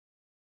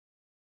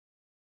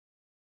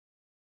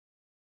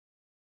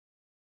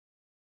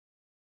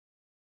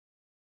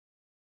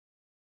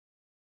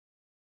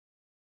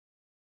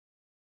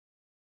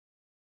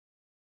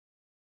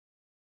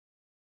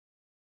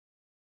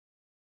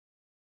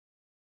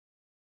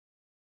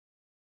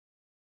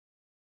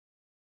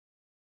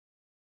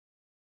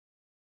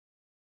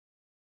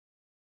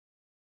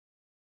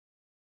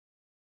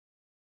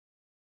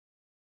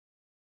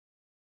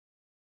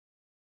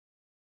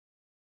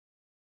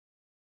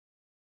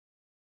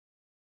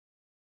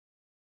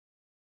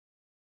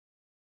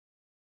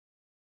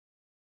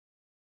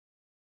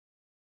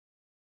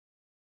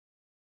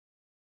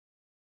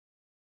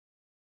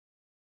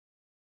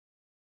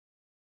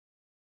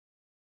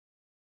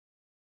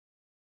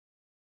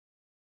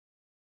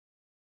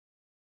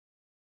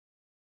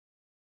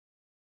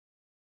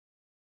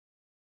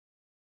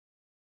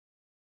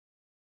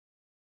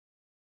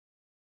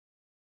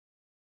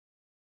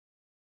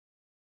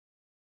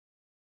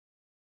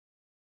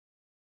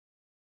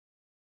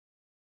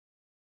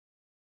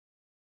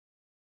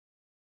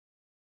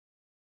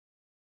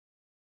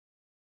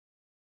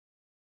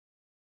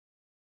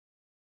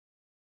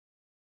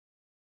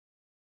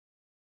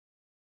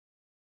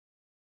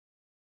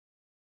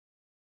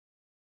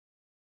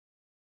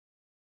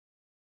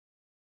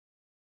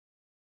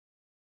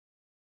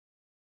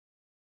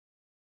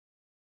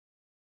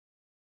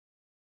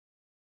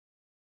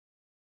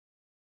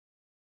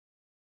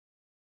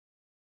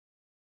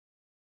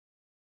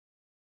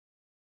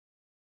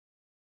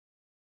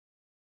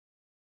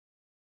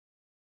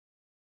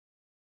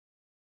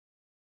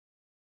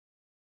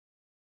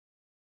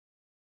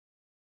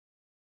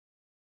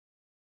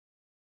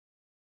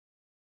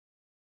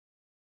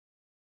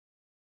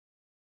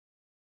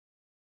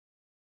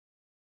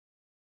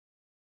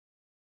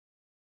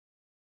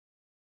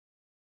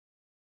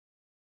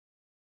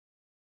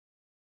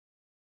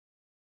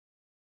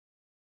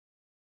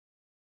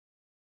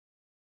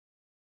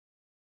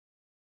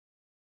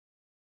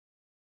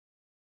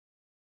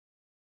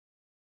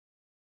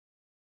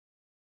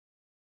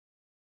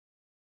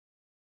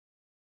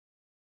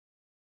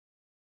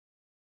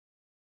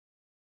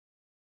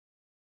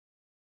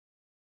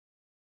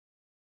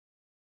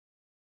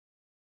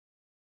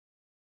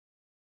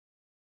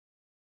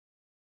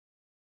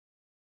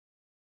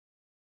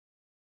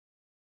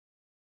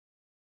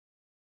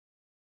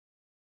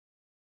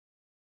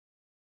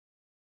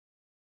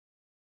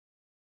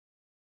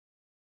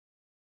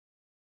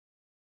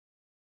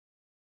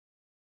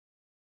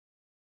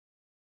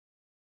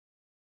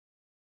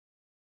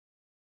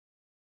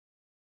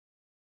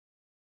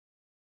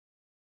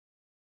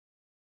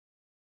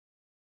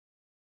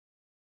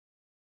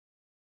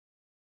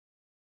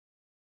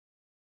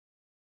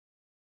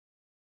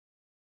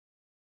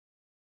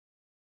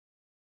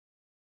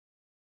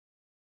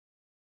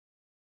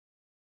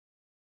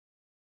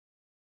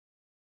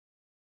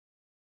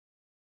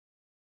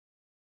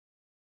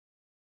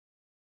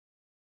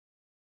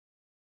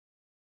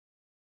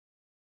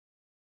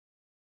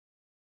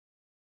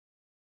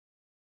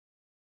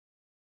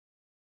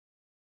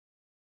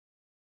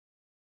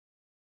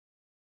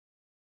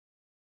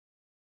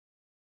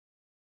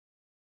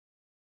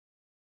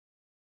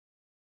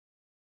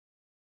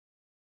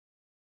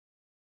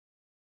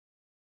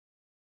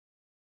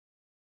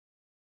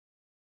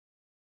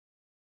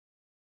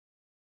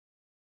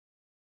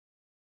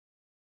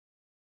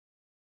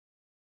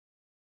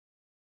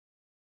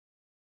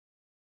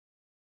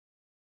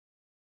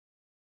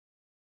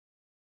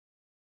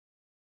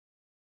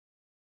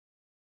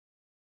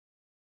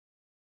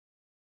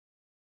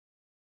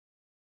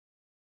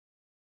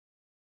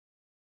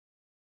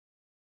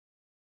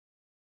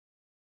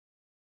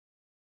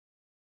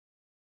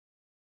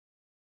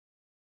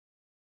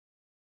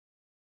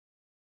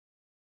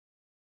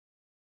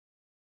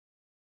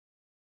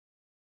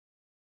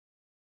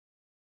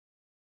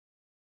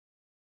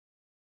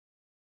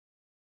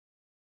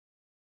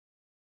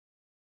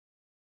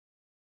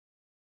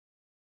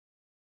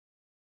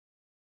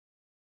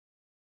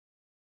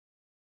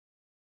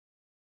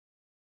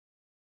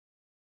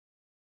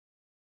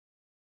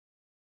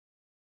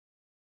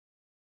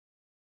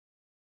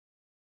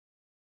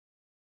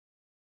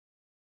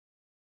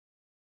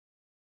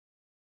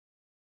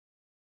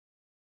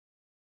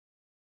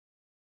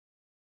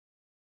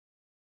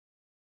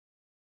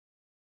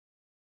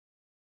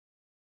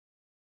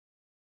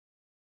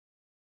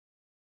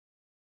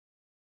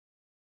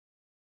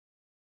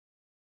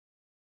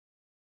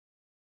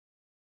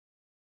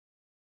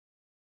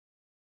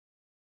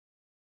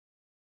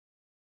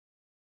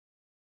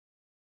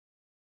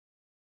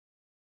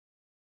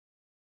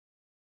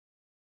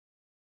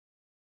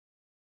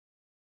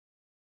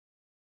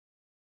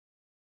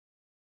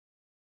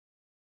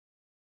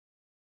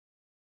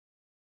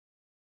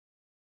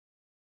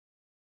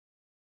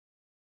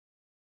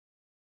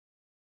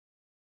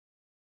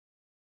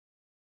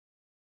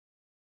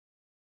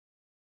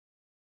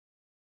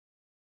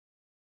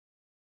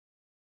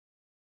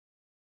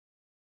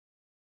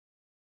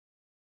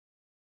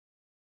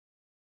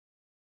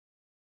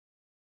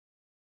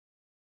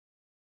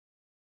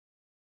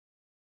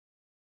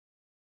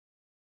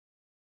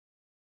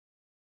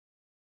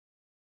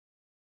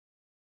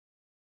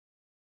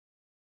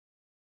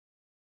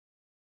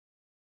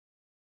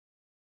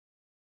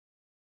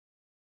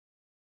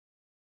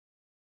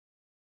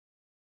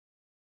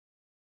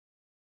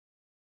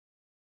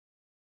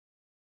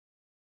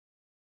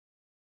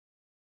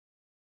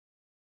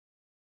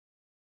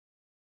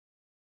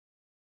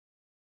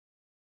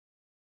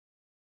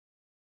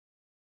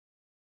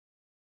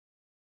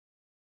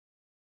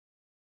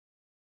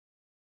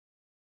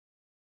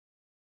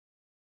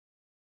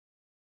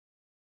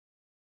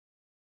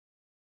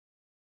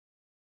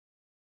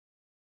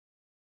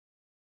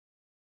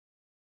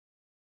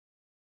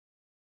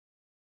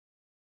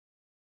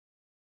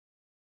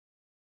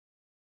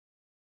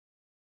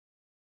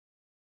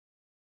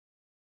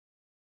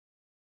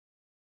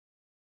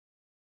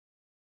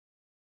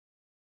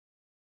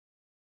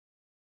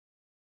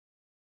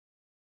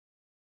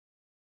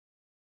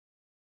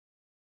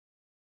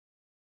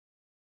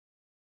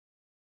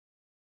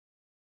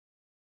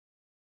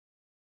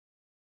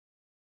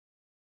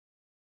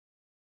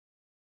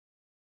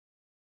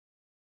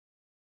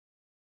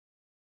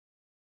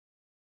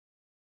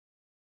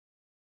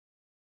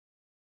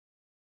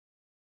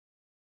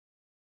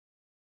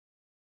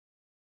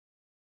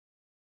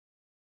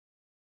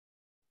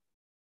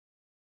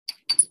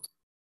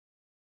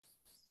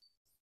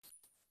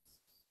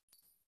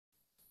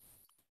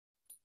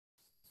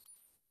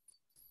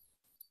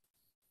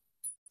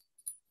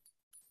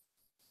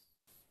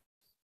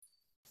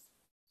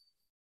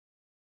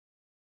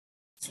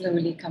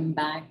 Slowly come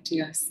back to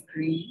your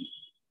screen.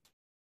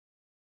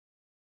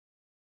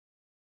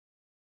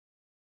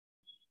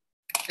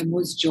 The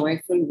most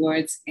joyful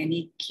words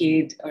any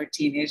kid or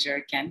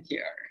teenager can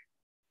hear.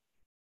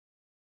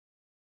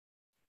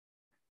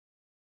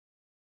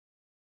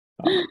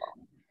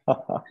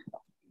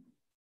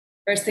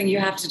 First thing you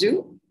have to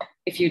do,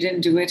 if you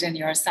didn't do it in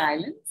your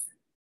silence,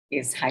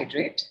 is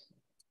hydrate.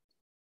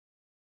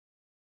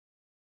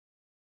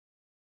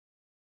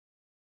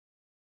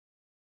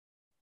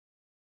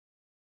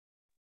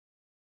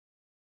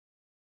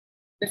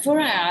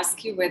 Before I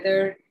ask you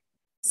whether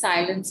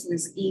silence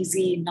was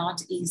easy,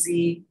 not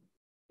easy,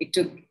 it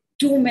took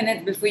 2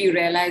 minutes before you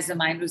realized the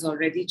mind was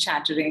already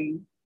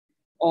chattering,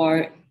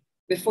 or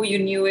before you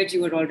knew it,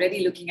 you were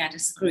already looking at a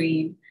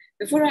screen.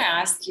 Before I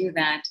ask you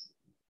that,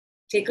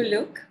 take a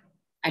look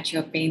at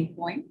your pain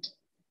point.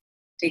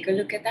 Take a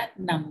look at that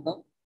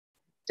number.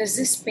 Does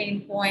this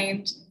pain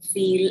point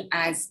feel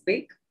as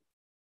big?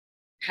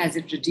 Has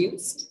it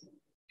reduced?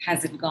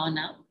 Has it gone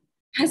up?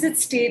 Has it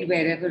stayed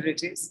wherever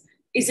it is?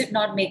 Is it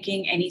not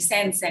making any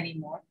sense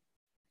anymore?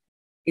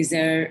 Is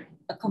there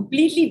a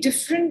completely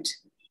different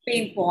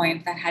pain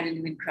point that hadn't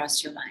even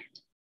crossed your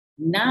mind?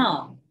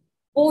 Now,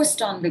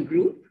 post on the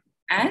group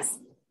as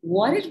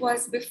what it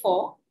was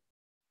before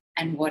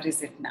and what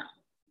is it now.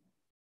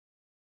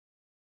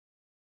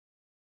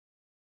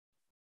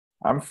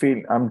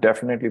 I'm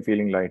definitely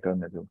feeling lighter,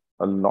 Nidhu.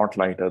 A lot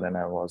lighter than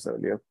I was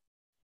earlier.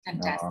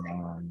 Fantastic.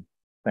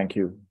 Thank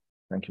you.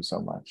 Thank you so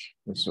much.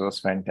 This was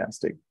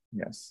fantastic.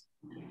 Yes.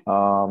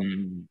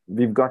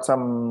 We've got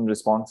some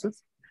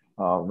responses.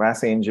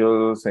 Vas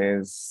Angel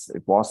says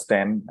it was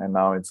 10 and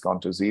now it's gone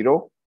to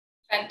 0.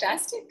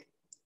 Fantastic.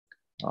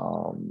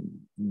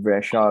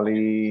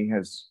 Vaishali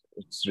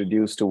it's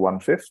reduced to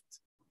 1/5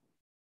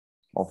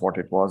 of what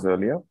it was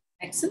earlier.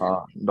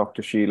 Excellent.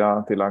 Dr.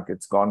 Sheila Tilak,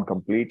 it's gone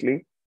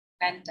completely.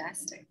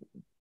 Fantastic.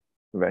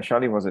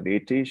 Vaishali was at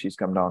 80. She's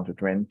come down to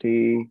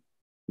 20.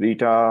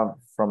 Rita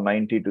from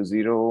 90 to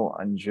 0.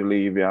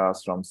 Anjali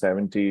Vyas from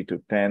 70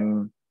 to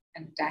 10.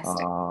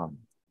 Fantastic.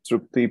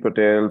 Trupti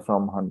Patel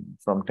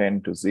from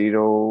 10 to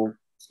 0.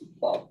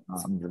 Superb.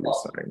 I'm really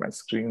sorry. My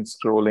screen's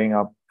scrolling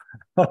up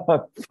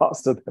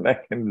faster than I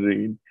can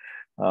read.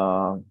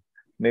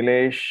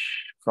 Nilesh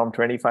from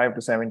 25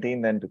 to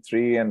 17, then to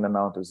 3, and then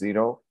now to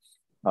 0.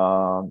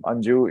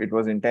 Anju, it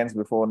was intense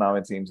before. Now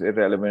it seems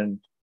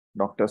irrelevant.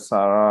 Dr.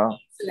 Sarah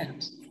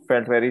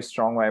felt very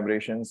strong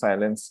vibration.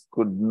 Silence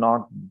could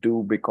not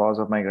do because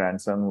of my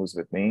grandson who's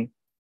with me.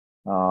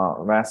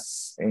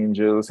 Vas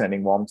Angel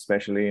sending warmth,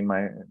 especially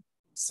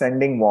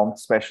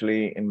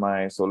in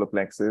my solar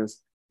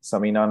plexus.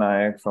 Samina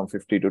Nayak from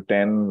 50 to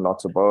 10,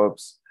 lots of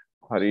burps.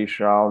 Harish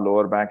Rao,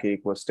 lower back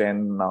ache was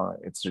 10, now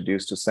it's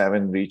reduced to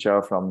 7.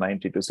 Richa from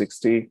 90 to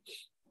 60.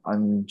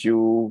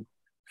 Anju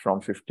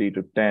from 50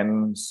 to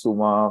 10.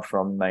 Suma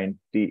from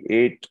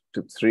 98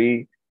 to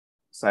 3.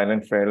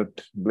 Silent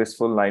felt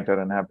blissful, lighter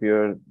and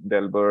happier.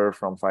 Delber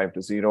from 5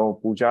 to 0.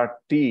 Pooja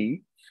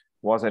T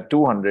was at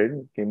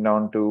 200, came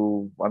down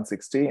to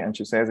 160. And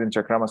she says, in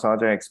chakra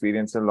massage, I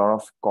experienced a lot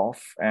of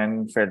cough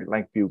and felt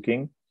like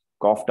puking.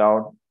 Coughed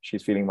out.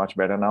 She's feeling much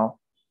better now.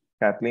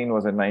 Kathleen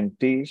was at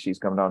 90. She's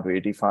come down to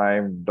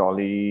 85.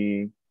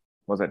 Dolly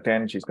was at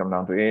 10. She's come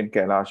down to 8.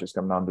 Kailash has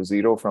come down to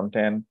 0 from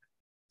 10.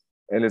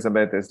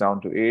 Elizabeth is down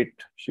to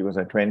 8. She was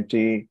at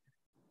 20.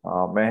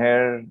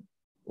 Meher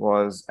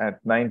was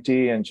at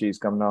 90 and she's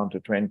come down to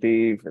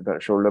 20 with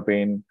her shoulder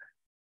pain.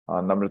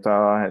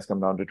 Namrata has come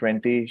down to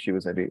 20. She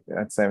was at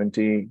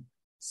 70.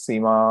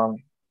 Seema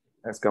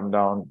has come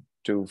down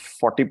to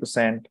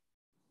 40%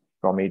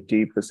 from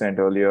 80%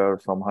 earlier,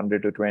 from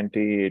 100 to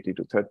 20, 80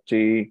 to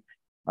 30.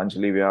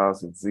 Anjali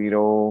Vyas at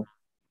 0.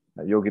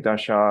 Yogita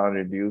Shah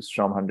reduced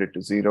from 100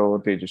 to 0.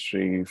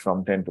 Tejashree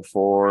from 10 to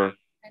 4.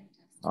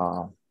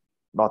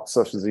 Lots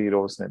of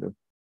zeros, Nidhu.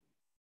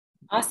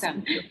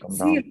 Awesome.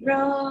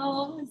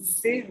 0,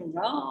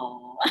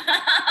 0.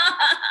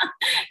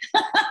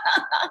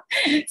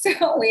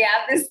 So we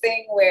have this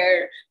thing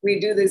where we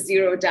do the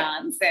 0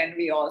 dance and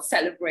we all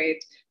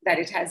celebrate that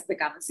it has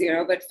become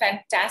 0, but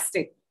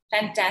fantastic,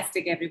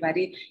 fantastic,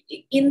 everybody.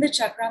 In the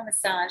chakra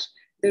massage,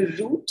 the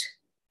root,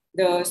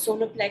 the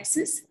solar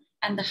plexus,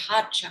 and the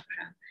heart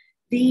chakra,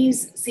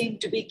 these seem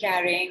to be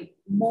carrying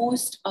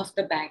most of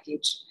the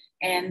baggage.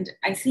 And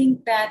I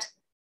think that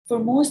for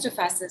most of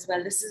us as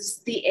well, this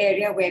is the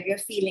area where we're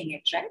feeling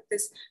it, right?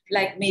 This,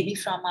 like maybe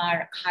from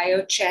our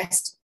higher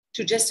chest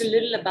to just a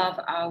little above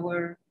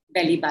our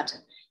belly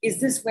button. Is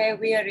this where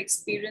we are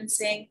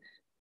experiencing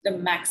the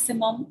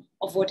maximum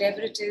of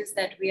whatever it is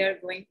that we are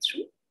going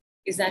through?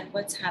 Is that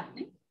what's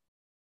happening?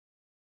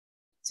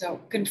 So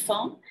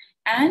confirm.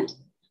 And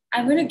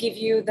I'm going to give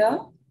you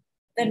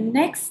the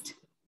next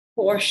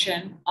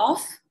portion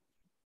of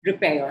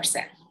repair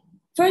yourself.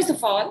 First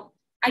of all,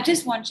 I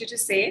just want you to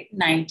say it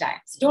 9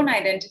 times. Don't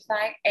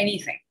identify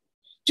anything.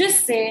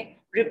 Just say,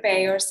 repair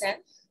yourself,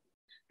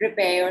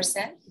 repair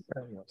yourself,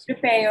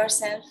 repair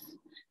yourself,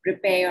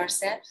 repair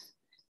yourself,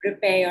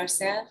 repair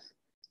yourself,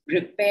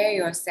 repair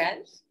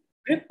yourself,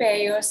 repair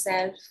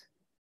yourself,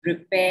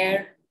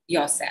 repair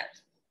yourself.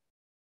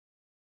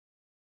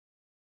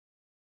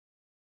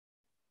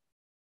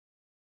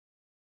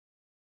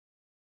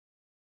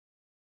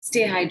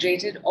 Stay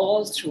hydrated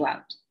all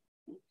throughout.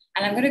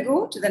 And I'm going to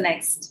go to the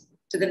next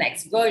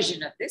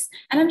version of this,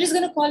 and I'm just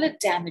going to call it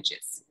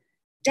damages.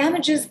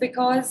 Damages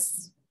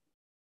because,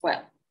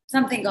 well,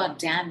 something got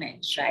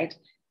damaged, right?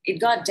 It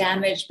got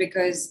damaged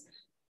because,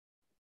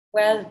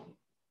 well,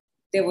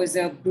 there was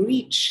a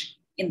breach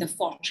in the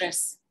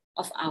fortress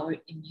of our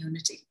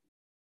immunity.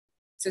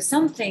 So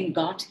something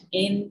got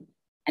in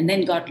and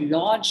then got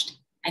lodged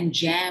and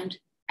jammed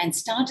and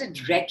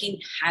started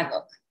wreaking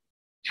havoc.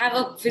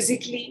 Havoc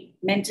physically,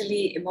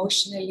 mentally,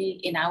 emotionally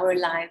in our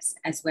lives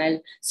as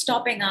well,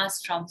 stopping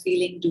us from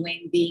feeling,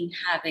 doing, being,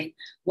 having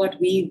what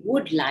we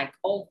would like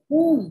or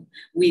whom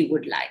we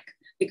would like.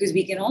 Because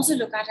we can also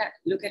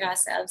look at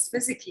ourselves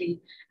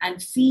physically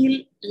and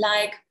feel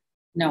like,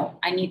 no,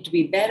 I need to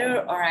be better,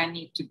 or I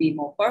need to be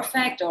more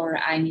perfect, or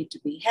I need to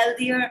be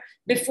healthier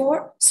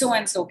before so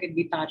and so can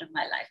be part of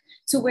my life.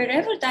 So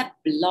wherever that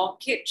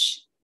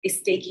blockage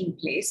is taking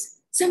place,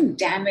 some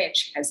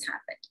damage has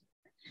happened.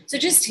 So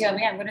just hear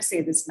me. I'm going to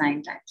say this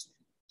 9 times.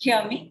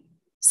 Hear me.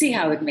 See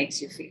how it makes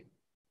you feel.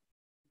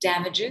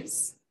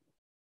 Damages,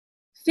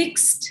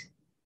 fixed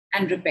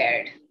and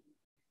repaired.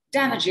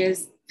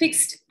 Damages,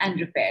 fixed and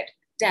repaired.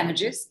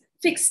 Damages,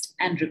 fixed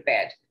and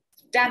repaired.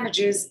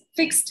 Damages,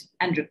 fixed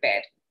and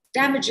repaired.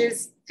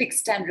 Damages,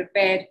 fixed and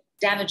repaired.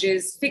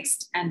 Damages,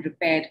 fixed and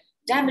repaired.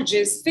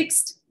 Damages,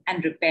 fixed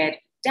and repaired.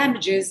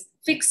 Damages,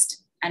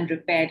 fixed and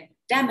repaired.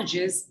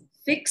 Damages,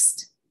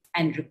 fixed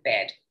and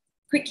repaired.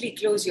 Quickly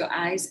close your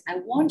eyes. I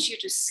want you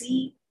to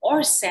see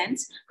or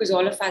sense, because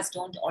all of us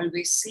don't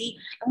always see.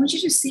 I want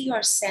you to see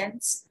or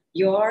sense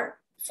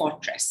your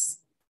fortress.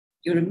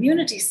 Your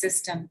immunity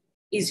system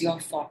is your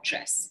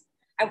fortress.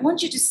 I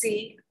want you to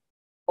see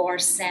or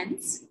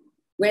sense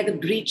where the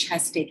breach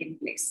has taken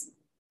place.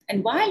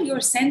 And while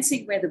you're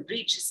sensing where the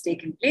breach has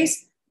taken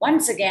place,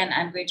 once again,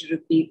 I'm going to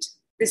repeat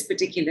this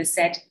particular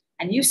set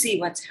and you see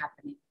what's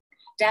happening.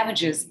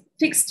 Damages,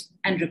 fixed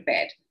and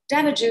repaired.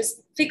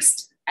 Damages,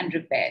 fixed and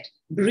repaired.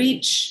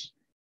 Breach,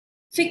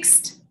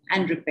 fixed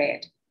and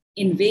repaired.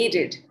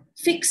 Invaded,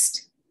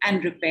 fixed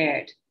and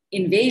repaired.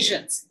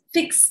 Invasions,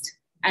 fixed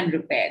and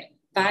repaired.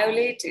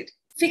 Violated,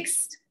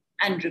 fixed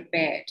and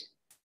repaired.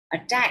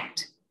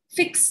 Attacked,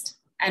 fixed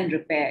and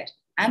repaired.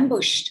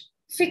 Ambushed,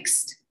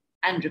 fixed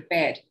and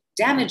repaired.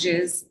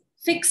 Damages,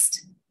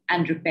 fixed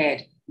and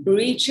repaired.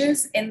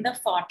 Breaches in the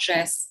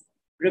fortress,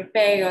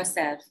 repair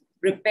yourself,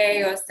 repair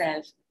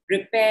yourself,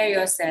 repair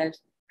yourself,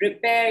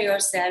 repair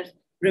yourself,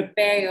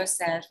 repair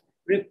yourself,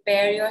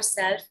 repair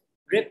yourself,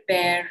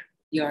 repair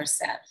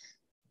yourself.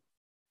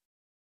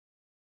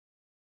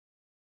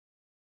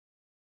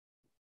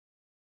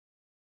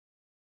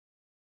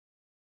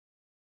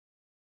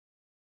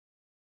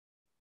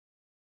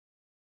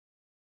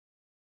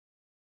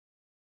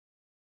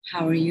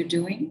 How are you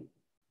doing?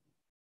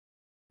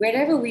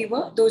 Wherever we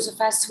were, those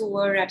of us who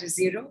were at a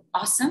 0,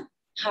 awesome.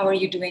 How are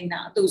you doing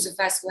now? Those of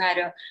us who had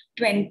a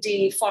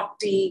 20,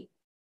 40,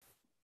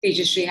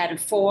 Tejashree had a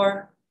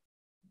 4.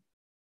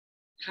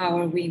 How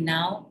are we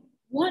now?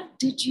 What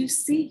did you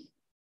see?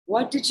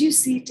 What did you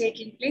see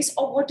taking place,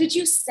 or what did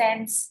you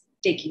sense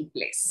taking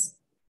place?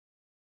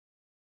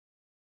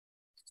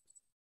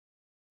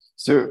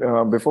 So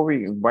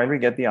while we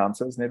get the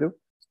answers, Nidhu,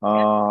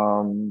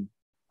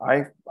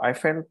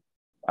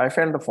 I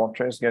felt the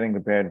fortress getting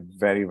repaired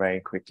very, very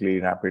quickly,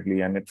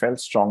 rapidly, and it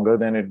felt stronger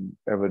than it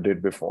ever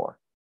did before.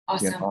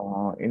 Awesome.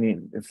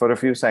 For a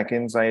few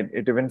seconds,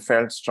 it even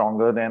felt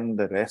stronger than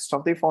the rest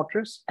of the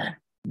fortress.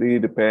 The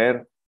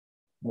repair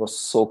was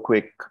so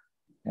quick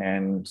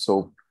and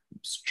so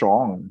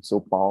strong, so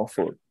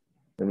powerful.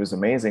 It was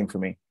amazing for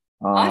me.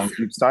 Awesome.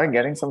 We started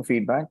getting some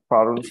feedback.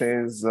 Parul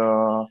says,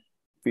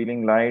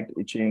 feeling light,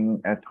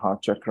 itching at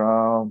heart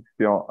chakra,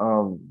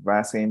 pure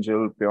Vas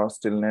angel, pure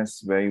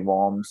stillness, very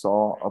warm,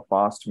 saw a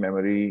past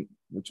memory,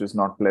 which was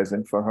not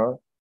pleasant for her.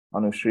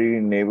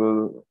 Anushri,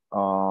 navel,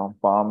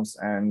 palms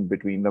and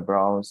between the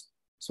brows.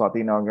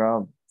 Swati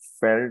Nagra,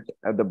 felt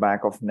at the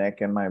back of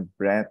neck and my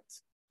breath.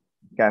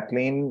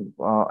 Kathleen,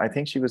 I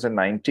think she was at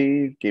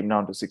 90, came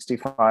down to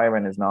 65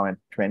 and is now at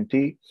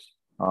 20.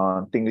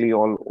 Tingly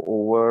all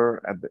over,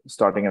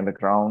 starting at the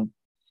crown.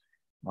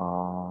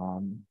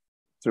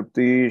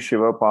 Tripti,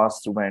 shiver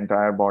passed through my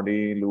entire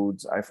body,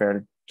 ludes. I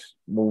felt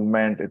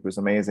movement. It was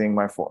amazing.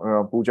 My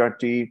Puja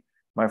T,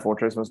 my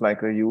fortress was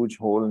like a huge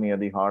hole near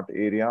the heart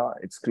area.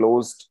 It's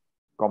closed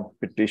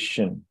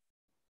competition.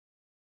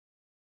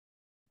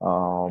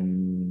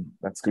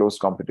 That's closed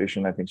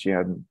competition. I think she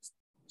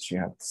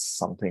had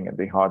something at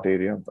the heart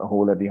area, a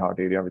hole at the heart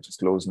area, which is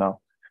closed now.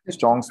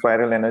 Strong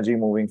spiral energy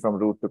moving from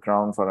root to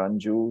crown for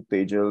Anju,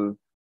 Tejal,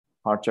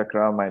 heart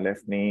chakra, my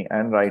left knee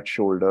and right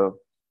shoulder.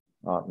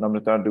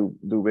 Namrata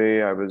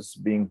Dubey, I was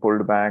being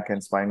pulled back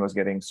and spine was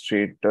getting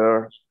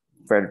straighter.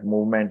 Felt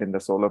movement in the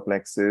solar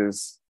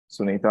plexus.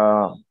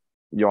 Sunita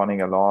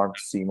yawning a lot.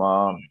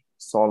 Seema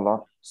saw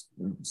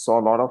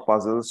a lot of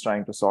puzzles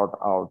trying to sort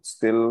out.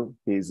 Still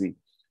hazy.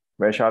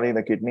 Vaishali,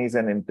 the kidneys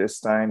and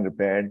intestine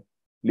repaired.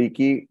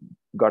 Leaky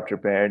gut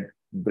repaired.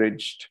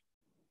 Bridged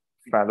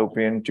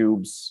fallopian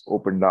tubes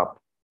opened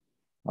up.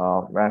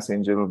 Mass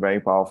Angel, very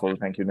powerful.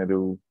 Thank you,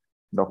 Nidhu.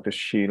 Dr.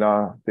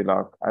 Sheila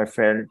Tilak, I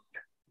felt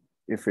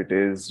if it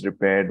is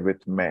repaired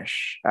with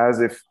mesh, as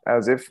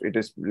if it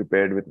is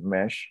repaired with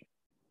mesh.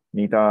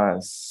 Nita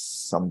has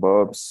some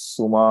burps.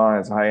 Suma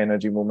has high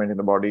energy movement in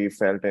the body,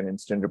 felt an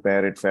instant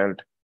repair. It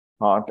felt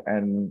heart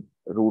and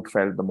root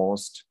felt the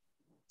most.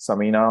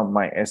 Samina,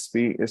 my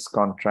SP is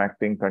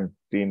contracting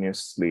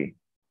continuously.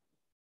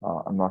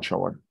 I'm not sure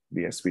what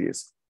the SP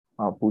is.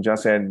 Pooja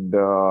said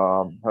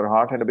her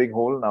heart had a big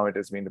hole. Now it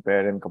has been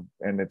repaired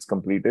and it's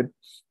completed.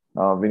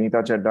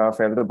 Vinita Chadda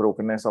felt the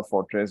brokenness of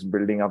fortress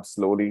building up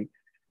slowly.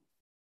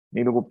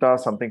 Neelu Gupta,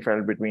 something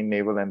felt between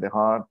navel and the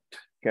heart.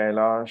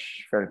 Kailash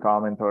felt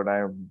calm in third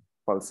eye,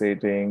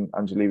 pulsating.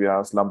 Anjali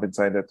Vyas, lump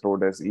inside the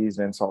throat has eased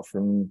and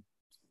softened.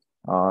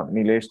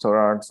 Nilesh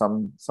Thorat,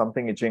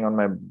 something itching on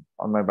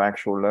my back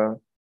shoulder,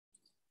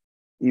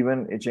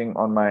 even itching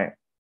on my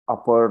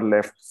upper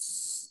left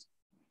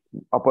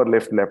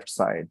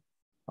side.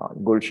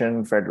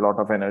 Gulshan felt a lot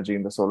of energy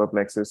in the solar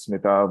plexus.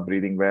 Smita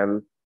breathing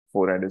well.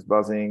 Forehead is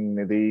buzzing.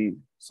 Nidhi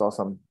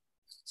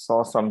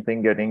saw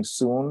something getting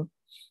soon.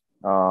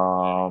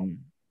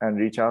 And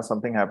Richa,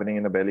 something happening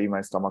in the belly.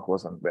 My stomach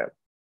was unwell.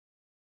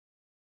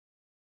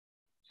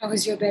 How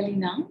is your belly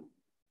now?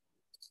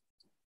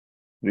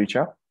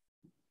 Richa?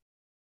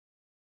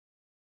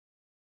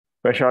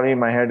 Vaishali,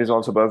 my head is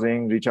also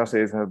buzzing. Richa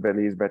says her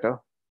belly is better.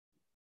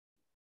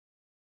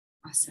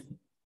 Awesome.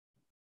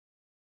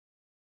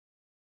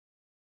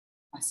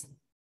 Awesome.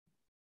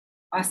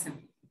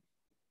 Awesome.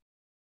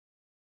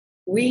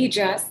 We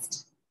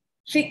just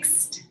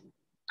fixed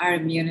our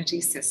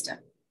immunity system.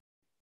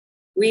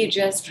 We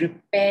just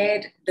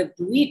repaired the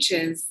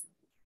breaches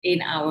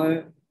in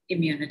our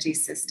immunity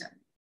system.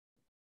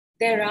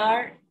 There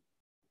are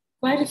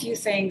quite a few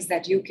things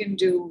that you can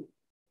do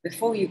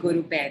before you go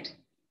to bed.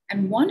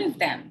 And one of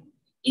them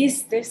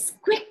is this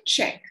quick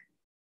check.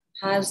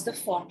 How's the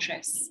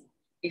fortress?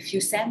 If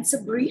you sense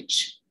a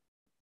breach,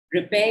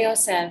 repair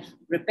yourself,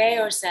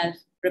 repair yourself,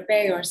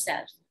 repair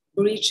yourself.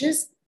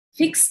 Breaches,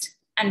 fixed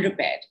and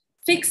repaired,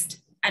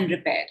 fixed and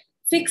repaired,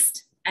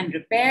 fixed and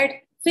repaired,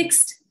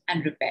 fixed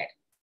and repaired.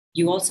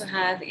 You also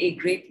have a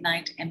Great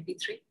Night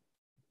MP3,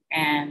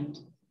 and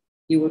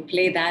you will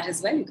play that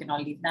as well. You can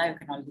all leave now, you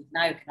can all leave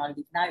now, you can all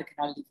leave now, you can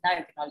all leave now,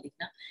 you can all leave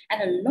now.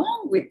 And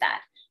along with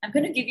that, I'm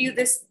going to give you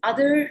this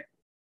other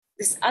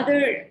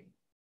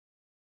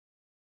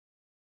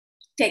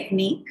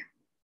technique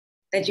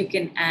that you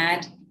can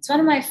add. It's one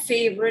of my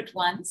favorite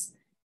ones.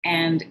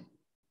 And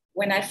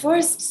when I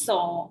first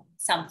saw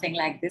something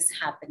like this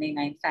happening,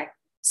 I in fact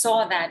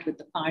saw that with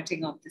the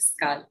parting of the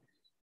skull.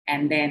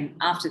 And then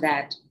after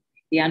that,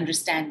 the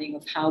understanding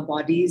of how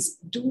bodies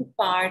do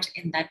part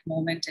in that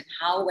moment and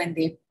how when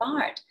they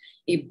part,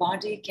 a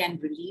body can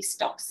release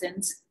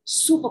toxins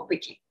super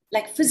quickly,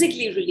 like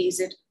physically release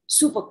it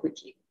super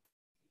quickly.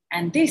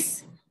 And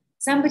this,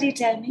 somebody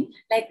tell me,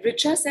 like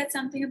Richa said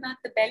something about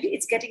the belly,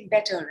 it's getting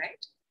better,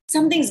 right?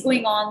 Something's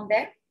going on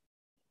there.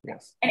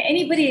 Yes. And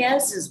anybody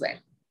else as well,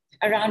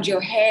 around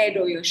your head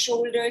or your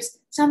shoulders,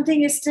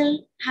 something is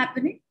still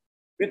happening.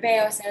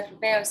 Repair yourself,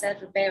 repair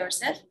yourself, repair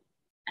yourself.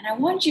 And I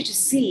want you to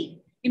see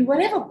in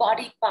whatever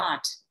body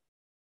part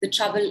the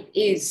trouble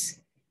is,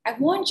 I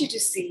want you to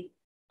see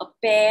a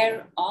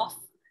pair of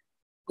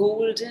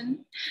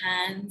golden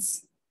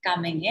hands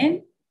coming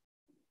in,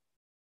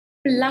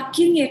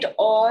 plucking it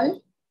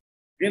all,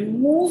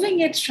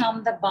 removing it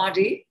from the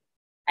body.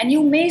 And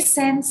you may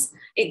sense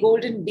a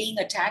golden being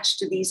attached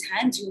to these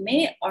hands. You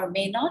may or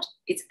may not.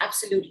 It's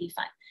absolutely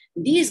fine.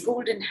 These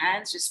golden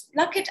hands, just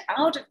pluck it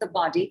out of the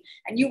body,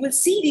 and you will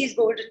see these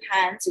golden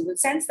hands. You will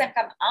sense them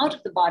come out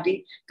of the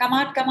body, come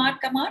out, come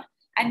out, come out,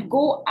 and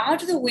go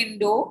out of the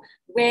window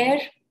where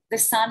the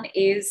sun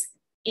is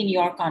in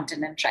your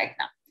continent right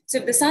now. So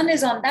if the sun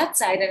is on that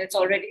side and it's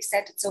already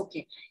set, it's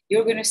okay.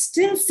 You're going to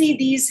still see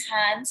these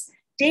hands.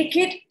 Take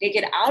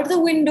it out of the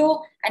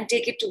window and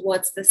take it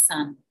towards the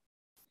sun.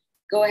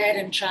 Go ahead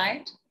and try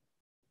it.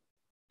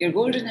 Your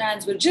golden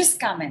hands will just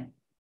come in.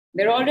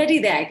 They're already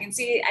there. I can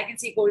see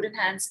golden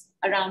hands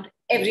around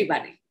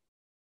everybody.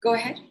 Go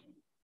ahead.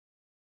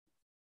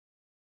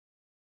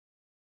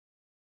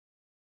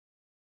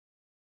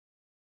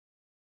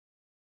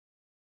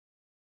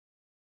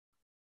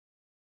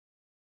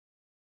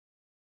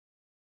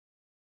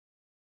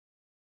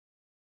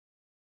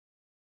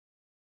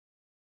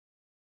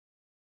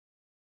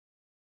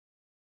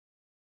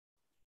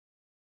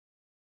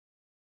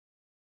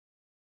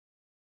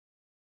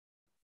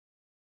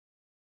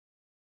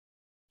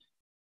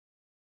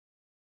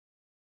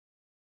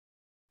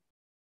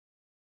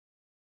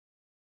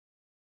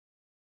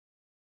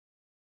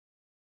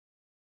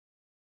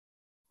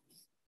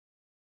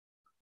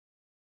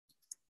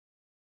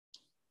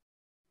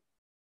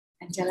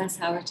 And tell us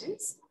how it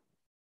is.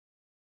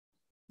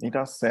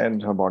 Nita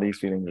said her body is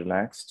feeling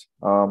relaxed.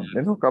 A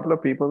couple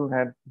of people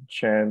had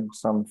shared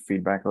some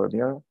feedback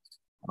earlier.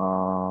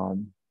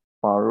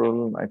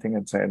 Parul, I think,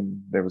 had said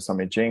there was some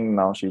itching.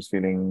 Now she's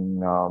feeling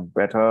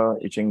better,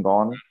 itching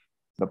gone.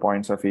 The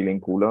points are feeling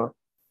cooler.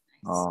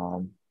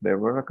 There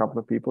were a couple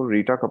of people.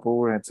 Rita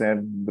Kapoor had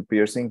said the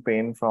piercing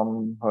pain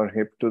from her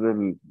hip to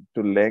the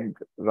to leg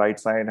right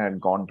side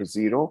had gone to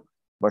zero,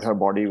 but her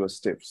body was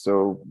stiff.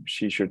 So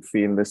she should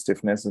feel the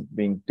stiffness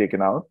being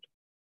taken out.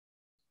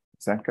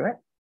 Is that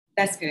correct?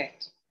 That's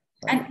correct.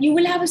 Right. And you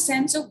will have a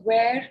sense of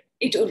where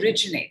it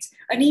originates.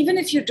 And even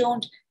if you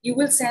don't, you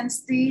will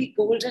sense the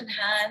golden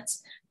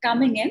hands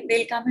coming in.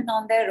 They'll come in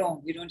on their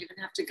own. You don't even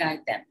have to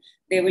guide them.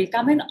 They will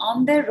come in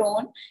on their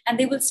own and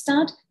they will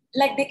start,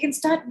 like they can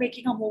start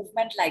making a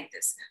movement like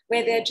this,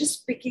 where they're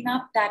just picking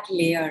up that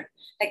layer.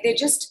 Like they're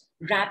just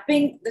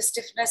wrapping the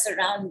stiffness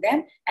around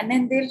them and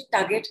then they'll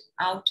tug it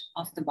out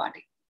of the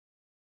body.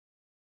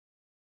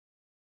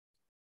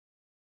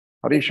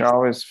 Harish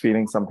Rao is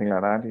feeling something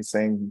like that. He's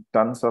saying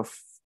tons of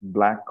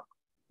black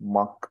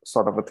muck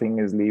sort of a thing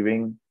is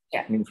leaving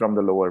me from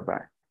the lower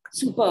back.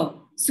 Super,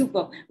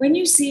 super. When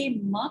you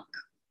see muck,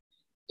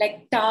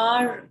 like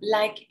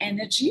tar-like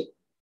energy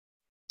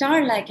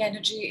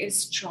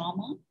is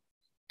trauma.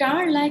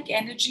 Tar-like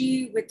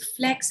energy with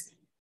flecks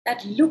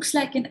that looks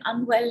like an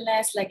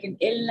unwellness, like an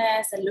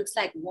illness, that looks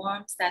like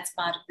worms, that's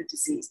part of the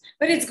disease.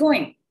 But it's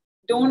going.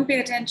 Don't pay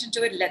attention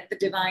to it. Let the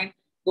divine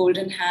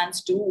golden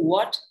hands do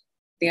what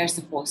they are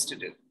supposed to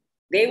do.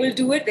 They will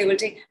do it, they will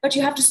take, but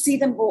you have to see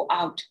them go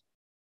out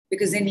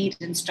because they need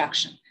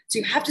instruction. So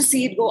you have to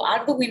see it go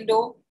out the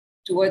window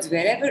towards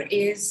wherever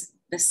is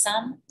the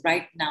sun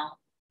right now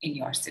in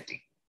your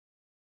city.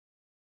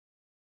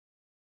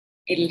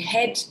 It'll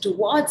head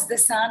towards the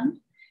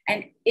sun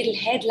and it'll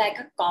head like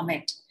a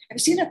comet. Have you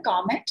seen a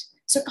comet?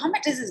 So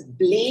comet is this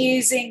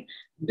blazing,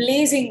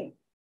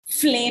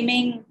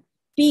 flaming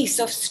piece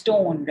of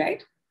stone,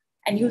 right?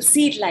 And you'll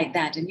see it like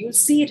that and you'll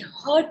see it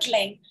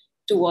hurtling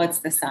towards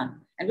the sun.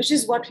 And which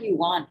is what we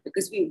want,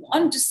 because we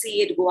want to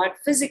see it go out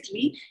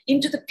physically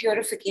into the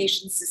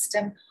purification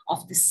system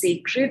of the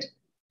sacred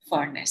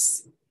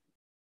furnace.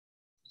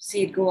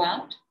 See it go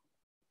out.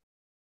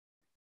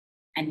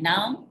 And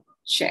now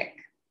check.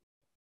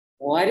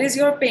 What is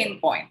your pain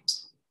point?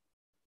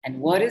 And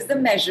what is the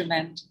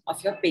measurement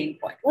of your pain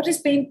point? What is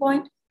pain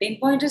point?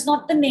 Pain point is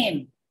not the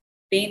name.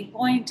 Pain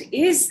point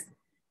is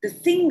the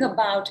thing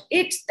about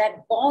it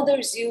that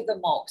bothers you the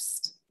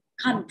most.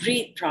 Can't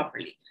breathe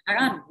properly. I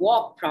can't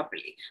walk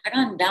properly. I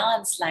can't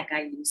dance like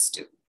I used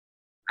to.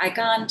 I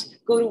can't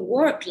go to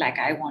work like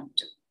I want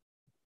to.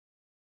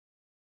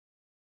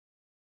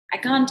 I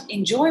can't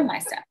enjoy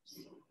myself.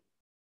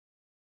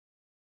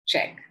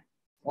 Check.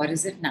 What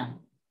is it now?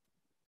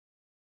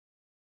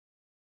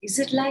 Is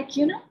it like,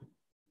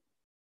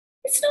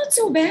 it's not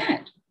so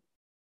bad.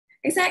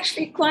 It's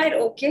actually quite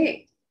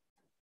okay.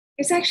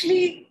 It's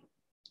actually,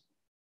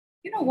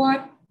 you know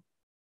what?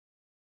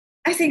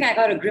 I think I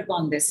got a grip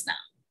on this now.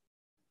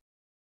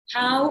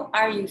 How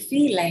are you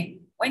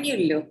feeling when you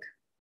look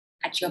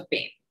at your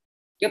pain?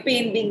 Your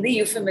pain being the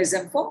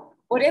euphemism for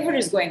whatever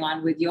is going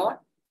on with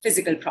your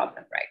physical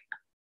problem right now.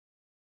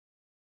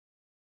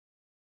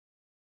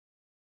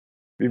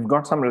 We've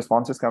got some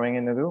responses coming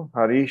in, Nidhu.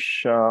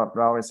 Harish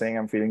Rao is saying,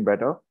 I'm feeling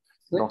better.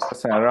 Good. Dr.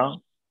 Sarah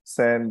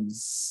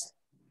says,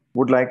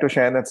 would like to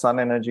share that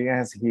sun energy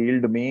has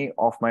healed me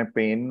of my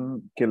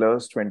pain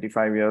killers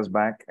 25 years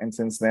back. And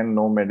since then,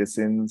 no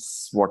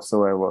medicines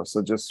whatsoever.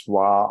 So just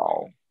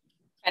wow.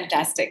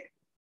 Fantastic.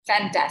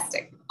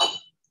 Fantastic.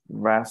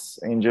 Vas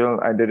Angel,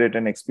 I did it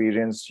and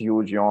experienced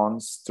huge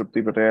yawns.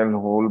 Trupti Patel,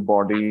 whole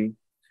body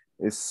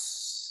is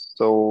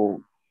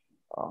so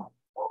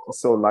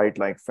light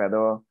like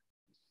feather.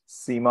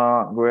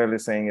 Seema Goel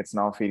is saying it's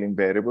now feeling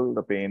bearable.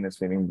 The pain is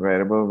feeling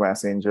bearable.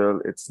 Vas Angel,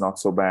 it's not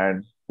so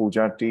bad.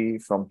 Pooja T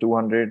from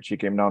 200, she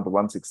came down to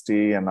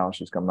 160 and now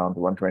she's come down to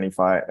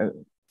 125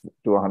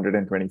 to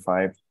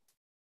 125.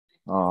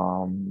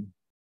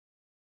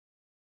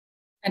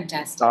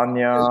 Fantastic.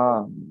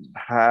 Tanya,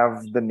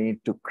 have the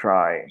need to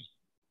cry.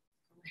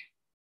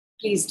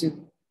 Please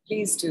do.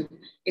 Please do.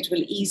 It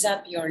will ease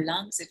up your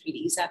lungs. It will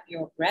ease up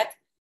your breath.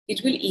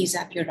 It will ease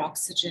up your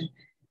oxygen.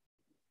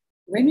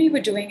 When we were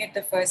doing it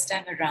the first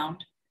time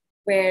around,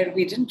 where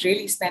we didn't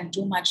really spend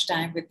too much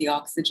time with the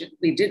oxygen,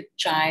 we did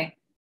try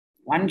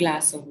 1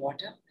 glass of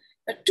water,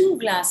 but 2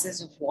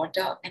 glasses of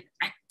water and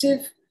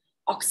active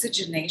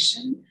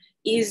oxygenation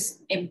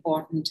is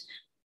important.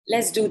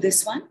 Let's do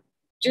this one.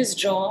 Just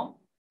draw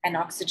an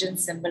oxygen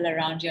symbol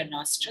around your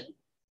nostril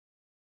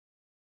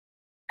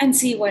and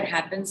see what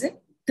happens in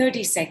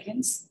 30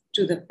 seconds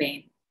to the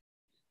pain.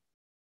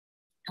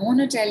 I want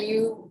to tell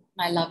you,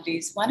 my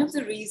lovelies, one of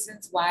the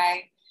reasons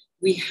why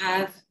we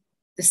have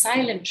the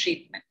silent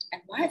treatment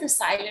and why the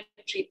silent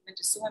treatment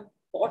is so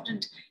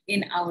important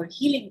in our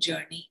healing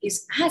journey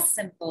is as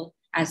simple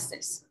as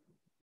this.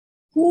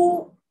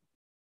 Who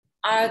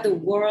are the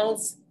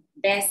world's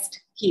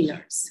best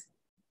healers?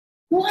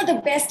 Who are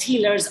the best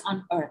healers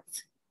on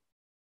earth?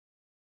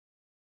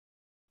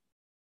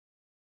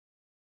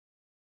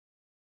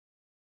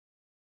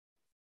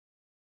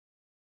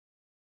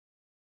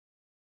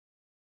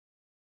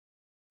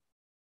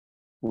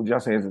 Pooja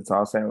says it's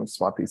ourselves.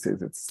 Swati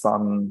says it's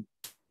sun.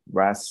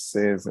 Vas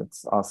says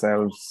it's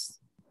ourselves.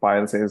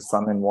 Payal says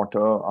sun and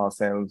water,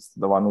 ourselves,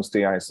 the one who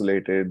stay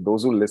isolated,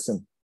 those who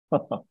listen.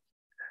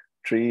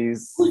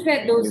 Trees. Who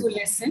said those who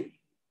listen?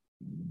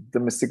 The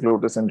mystic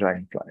lotus and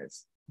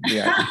dragonflies.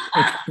 Yeah.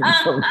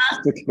 The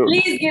mystic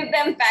lotus. Please give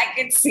them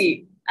packet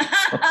C.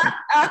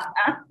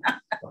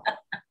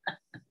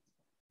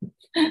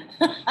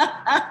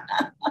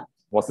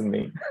 Wasn't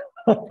me.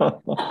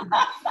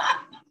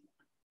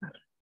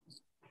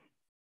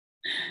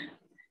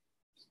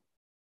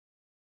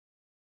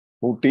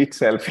 Who teach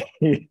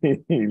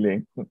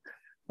self-healing.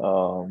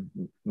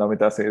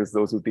 Namita says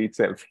those who teach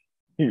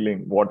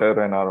self-healing,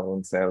 water and our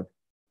own self,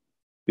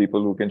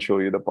 people who can show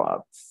you the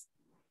paths,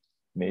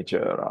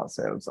 nature,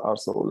 ourselves, our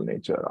soul,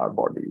 nature, our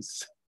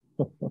bodies.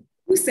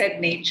 Who said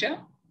nature?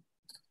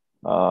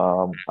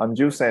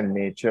 Anju said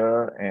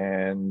nature,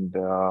 and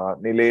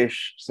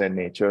Nilesh said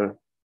nature.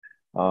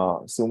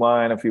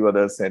 Suma and a few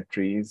others said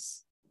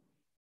trees.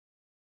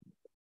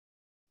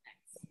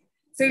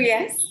 So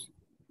yes,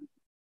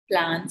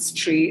 plants,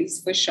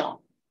 trees for sure,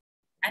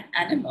 and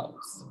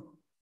animals.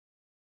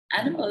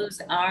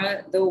 Animals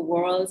are the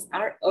world's,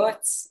 our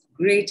Earth's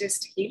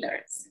greatest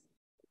healers.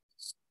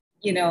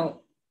 You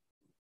know,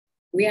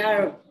 we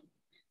are,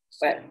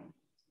 well,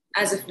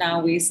 as of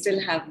now, we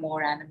still have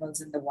more animals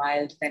in the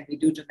wild than we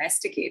do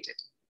domesticated.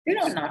 They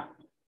are not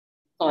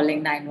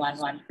calling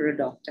 911 for a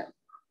doctor.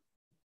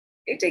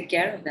 They take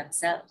care of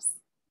themselves.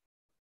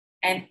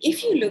 And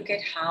if you look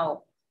at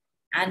how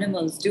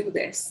animals do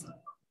this,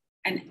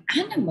 an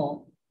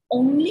animal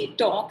only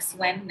talks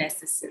when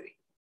necessary.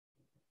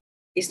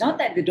 It's not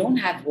that they don't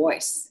have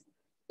voice.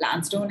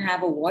 Plants don't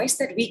have a voice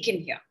that we can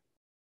hear.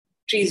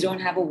 Trees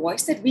don't have a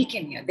voice that we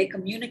can hear. They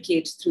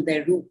communicate through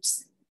their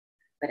roots.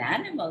 But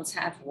animals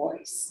have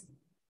voice.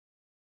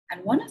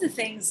 And one of the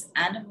things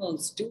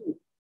animals do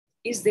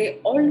is they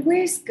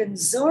always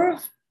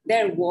conserve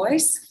their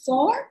voice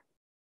for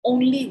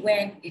only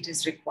when it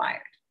is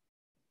required.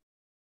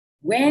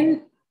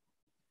 When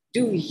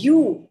do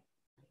you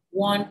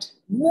want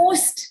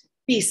most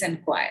peace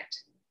and quiet?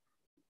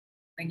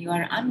 When you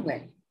are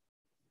unwell.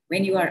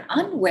 When you are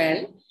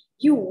unwell,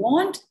 you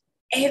want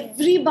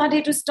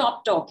everybody to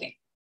stop talking.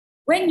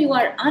 When you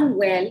are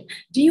unwell,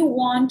 do you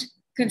want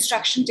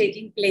construction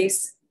taking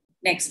place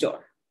next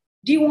door?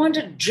 Do you want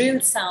a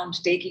drill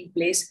sound taking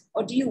place,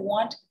 or do you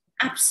want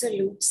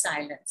absolute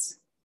silence?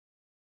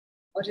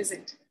 What is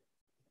it?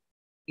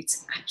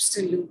 It's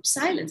absolute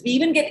silence. We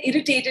even get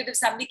irritated if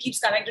somebody keeps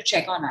coming to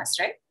check on us,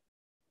 right?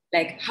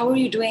 Like, how are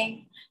you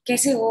doing?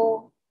 Kaise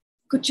ho?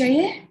 Kuch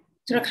chahiye?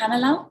 Thoda khana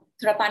lao?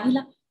 Thoda pani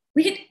lao?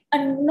 We get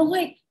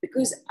annoyed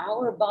because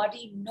our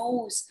body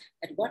knows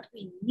that what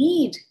we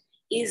need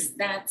is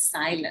that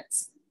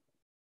silence.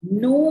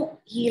 No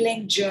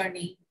healing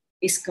journey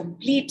is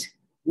complete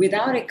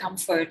without a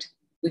comfort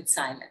with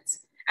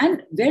silence.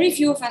 And very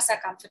few of us are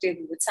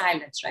comfortable with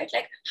silence, right?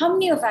 Like, how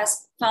many of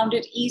us found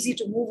it easy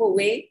to move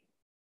away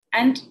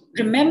and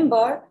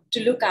remember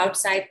to look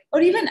outside, or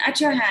even at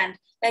your hand,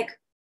 like,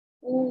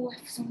 oh,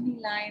 so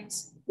many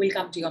lines will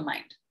come to your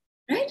mind,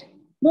 right?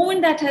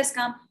 Moment that has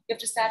come, you have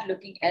to start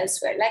looking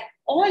elsewhere. Like,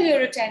 all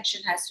your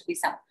attention has to be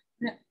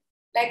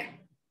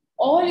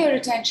all your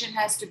attention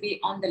has to be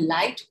on the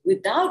light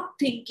without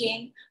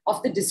thinking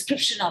of the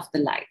description of the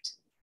light.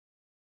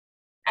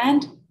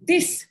 And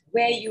this,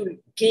 where you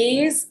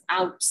gaze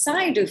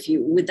outside of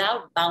you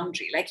without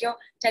boundary, like your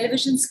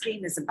television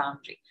screen is a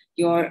boundary,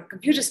 your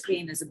computer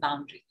screen is a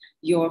boundary,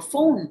 your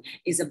phone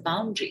is a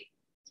boundary.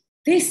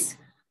 This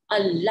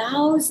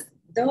allows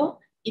the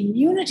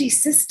immunity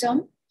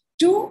system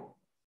to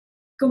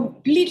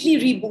completely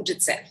reboot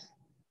itself.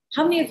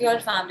 How many of you all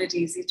found it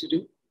easy to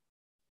do?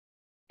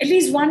 At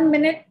least 1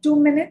 minute, 2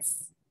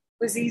 minutes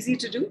was easy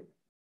to do.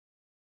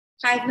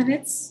 5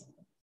 minutes.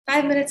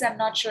 5 minutes, I'm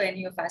not sure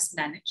any of us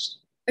managed.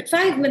 But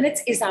 5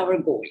 minutes is our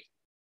goal.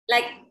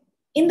 Like,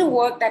 in the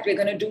work that we're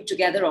going to do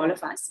together, all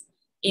of us,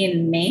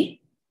 in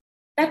May,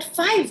 that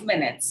 5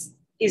 minutes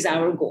is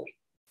our goal.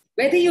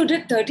 Whether you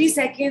did 30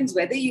 seconds,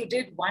 whether you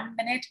did 1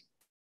 minute,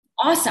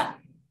 awesome,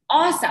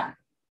 awesome.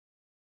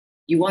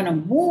 You want to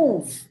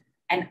move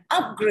and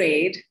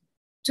upgrade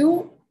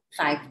to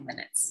 5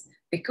 minutes,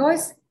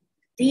 because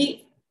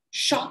the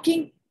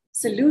shocking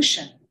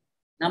solution,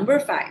 number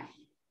 5,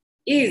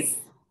 is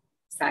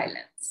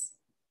silence.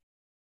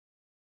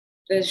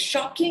 The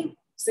shocking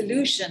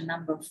solution,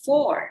 number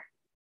 4,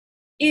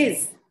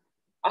 is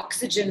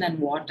oxygen and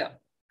water.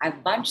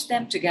 I've bunched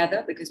them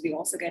together because we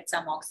also get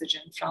some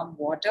oxygen from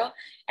water,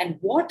 and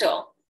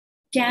water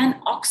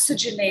can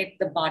oxygenate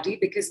the body,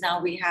 because now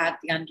we have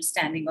the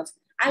understanding of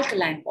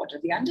alkaline water.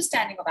 The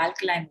understanding of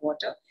alkaline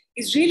water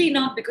is really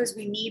not because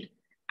we need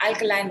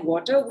alkaline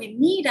water. We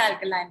need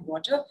alkaline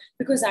water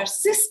because our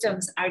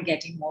systems are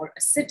getting more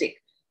acidic.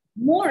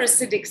 More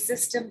acidic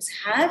systems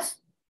have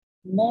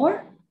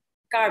more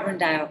carbon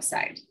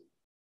dioxide.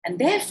 And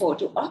therefore,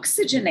 to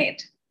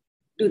oxygenate,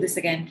 do this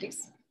again,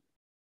 please.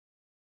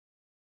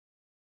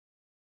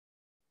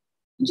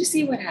 And just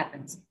see what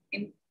happens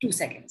in 2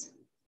 seconds.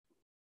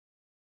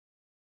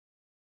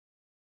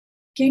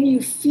 Can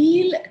you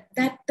feel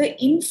that the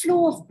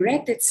inflow of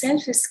breath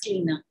itself is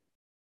cleaner,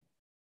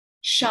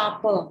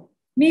 sharper,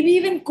 maybe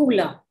even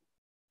cooler?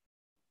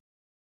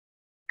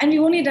 And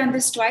you've only done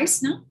this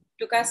twice now.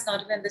 Took us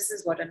not even, this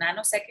is what, a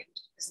nanosecond?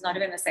 This is not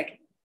even a second.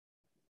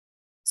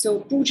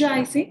 So puja,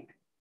 I think,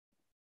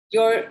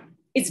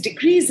 it's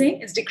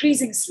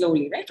decreasing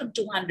slowly, right? From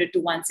 200 to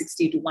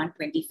 160 to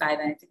 125.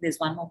 And I think there's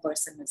one more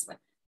person as well.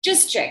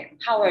 Just check,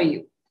 how are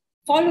you?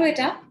 Follow it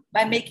up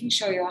by making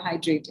sure you're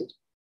hydrated.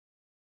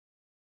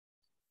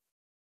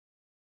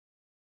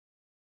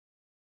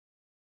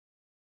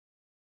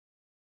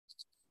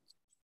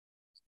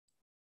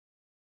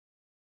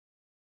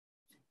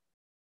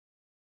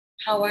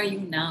 How are you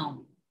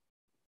now?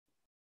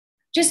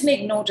 Just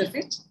make note of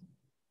it.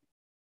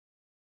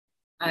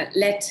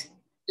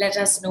 Let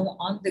us know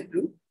on the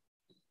group,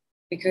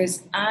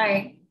 because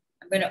I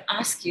am going to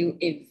ask you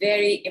a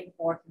very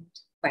important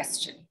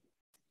question.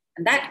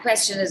 And that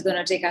question is going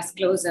to take us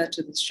closer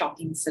to the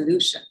shocking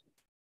solution.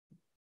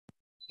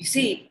 You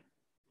see,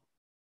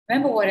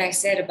 remember what I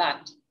said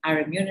about our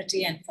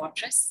immunity and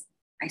fortress?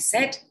 I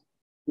said,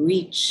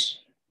 reach.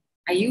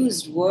 I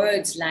used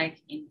words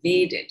like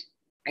invaded.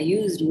 I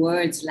used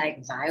words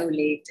like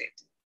violated.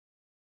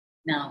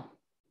 Now,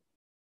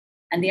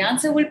 and the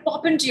answer will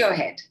pop into your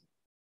head.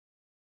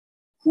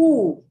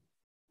 Who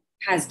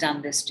has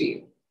done this to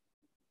you?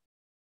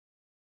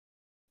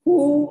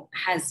 Who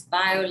has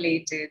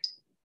violated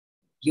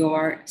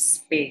your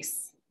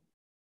space?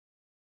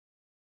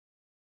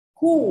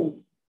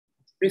 Who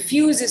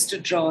refuses to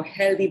draw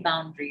healthy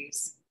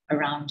boundaries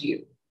around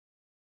you?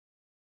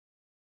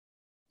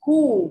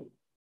 Who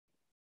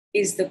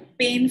is the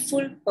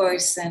painful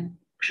person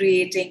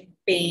creating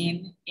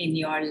pain in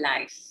your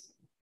life?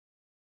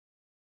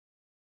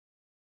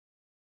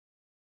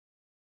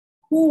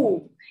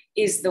 Who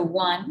is the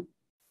one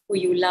who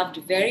you loved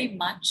very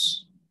much,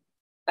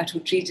 but who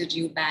treated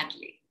you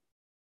badly?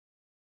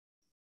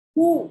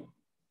 Who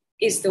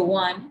is the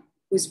one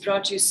who's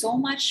brought you so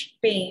much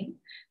pain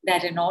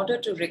that in order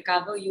to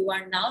recover, you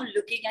are now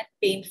looking at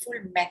painful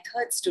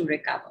methods to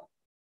recover?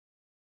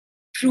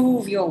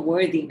 Prove your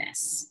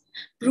worthiness.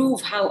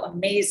 Prove how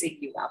amazing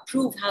you are.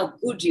 Prove how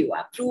good you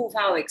are. Prove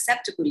how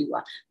acceptable you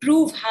are.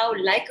 Prove how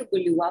likable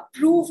you are.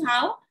 Prove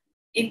how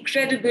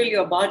incredible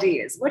your body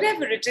is.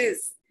 Whatever it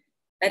is,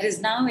 that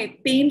is now a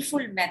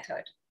painful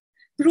method.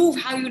 Prove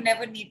how you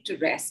never need to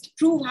rest.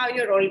 Prove how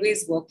you're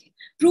always working.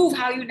 Prove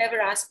how you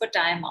never ask for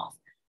time off.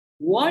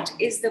 What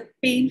is the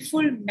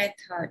painful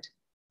method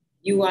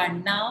you are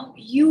now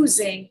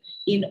using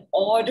in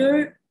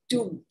order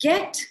to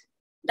get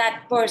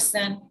that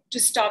person to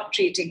stop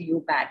treating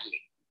you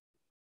badly?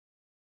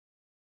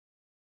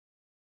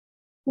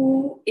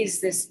 Who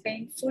is this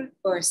painful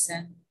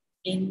person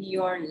in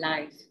your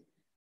life?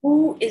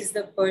 Who is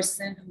the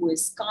person who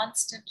is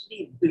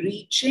constantly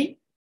breaching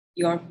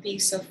your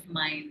peace of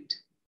mind?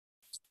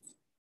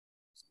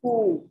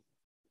 Who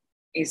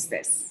is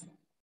this?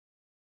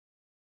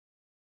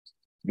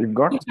 We've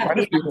got quite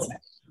a few.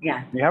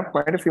 Yeah. We have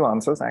quite a few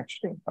answers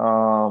actually.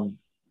 From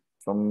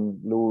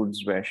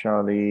Lourdes,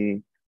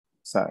 Vaishali,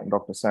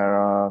 Dr.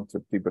 Sarah,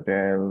 Tripti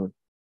Patel,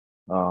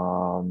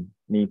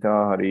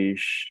 Neeta,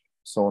 Harish,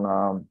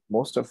 Sona.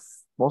 Most of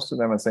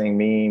them are saying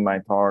me, my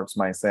thoughts,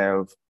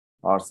 myself,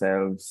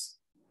 ourselves.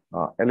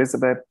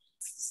 Elizabeth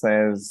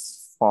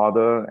says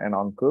father and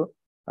uncle.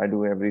 I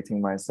do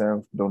everything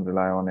myself. Don't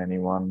rely on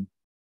anyone.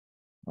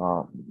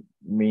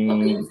 Me. How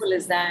painful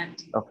is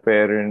that? A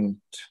parent.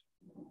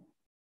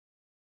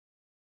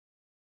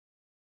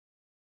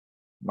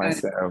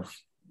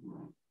 Myself.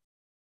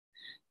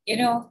 You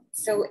know,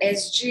 so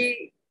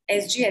SG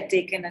had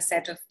taken a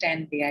set of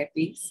 10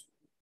 VIPs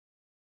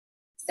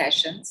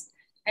sessions.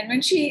 And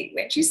when she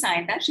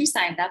signed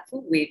up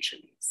for weight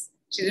release.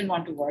 She didn't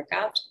want to work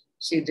out.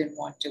 She didn't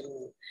want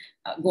to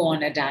go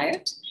on a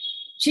diet.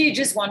 She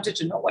just wanted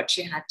to know what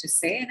she had to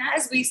say. And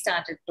as we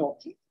started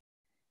talking,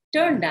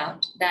 turned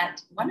out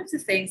that one of the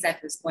things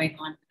that was going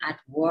on at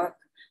work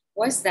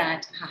was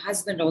that her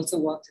husband also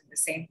worked in the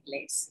same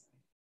place.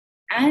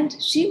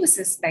 And she was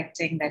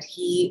suspecting that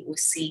he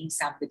was seeing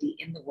somebody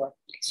in the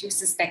workplace. She was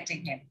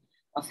suspecting him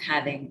of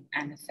having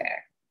an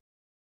affair.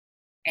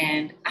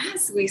 And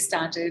as we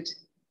started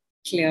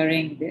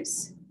clearing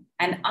this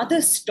and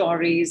other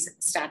stories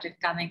started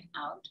coming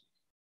out,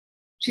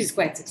 she's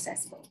quite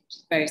successful.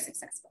 She's very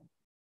successful.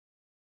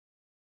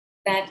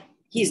 That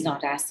he's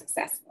not as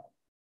successful.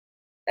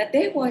 That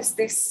there was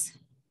this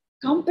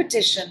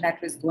competition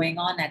that was going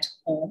on at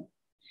home,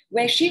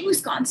 where she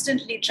was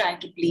constantly trying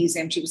to please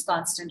him. She was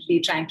constantly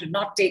trying to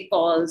not take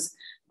calls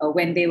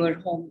when they were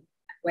home,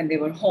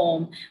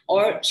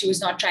 or she was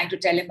not trying to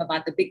tell him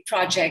about the big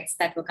projects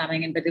that were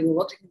coming in, but they were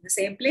working in the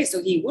same place.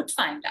 So he would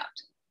find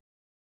out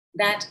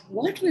that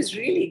what was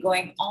really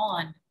going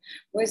on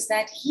was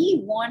that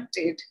he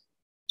wanted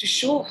to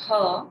show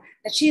her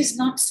that she is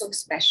not so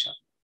special,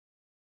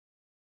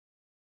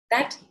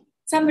 that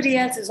somebody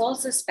else is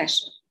also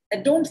special,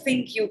 that don't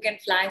think you can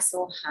fly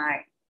so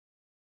high.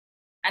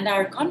 And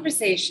our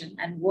conversation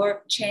and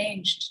work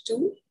changed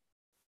to,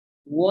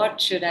 What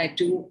should I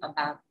do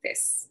about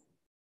this?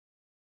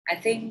 I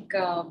think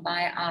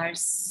by our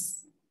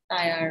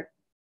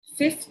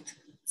fifth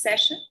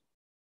session,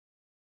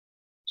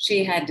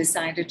 she had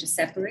decided to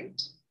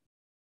separate.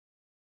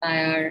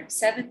 By our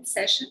seventh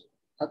session,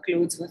 her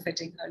clothes were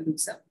fitting her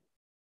looser.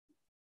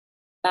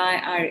 By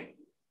our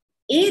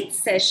eighth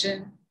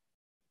session,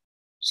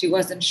 she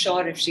wasn't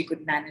sure if she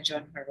could manage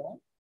on her own.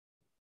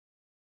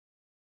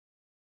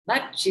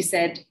 But she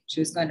said she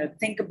was going to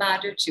think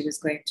about it. She was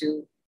going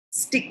to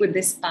stick with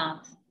this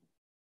path.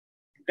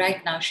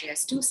 Right now, she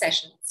has 2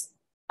 sessions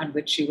on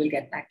which she will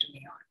get back to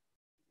me on.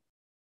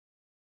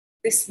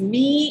 This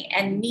me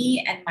and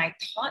my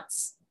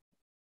thoughts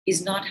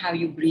is not how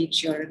you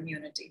breach your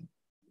immunity.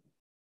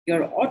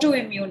 Your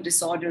autoimmune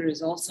disorder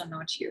is also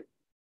not you.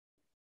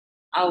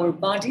 Our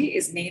body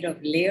is made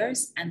of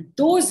layers, and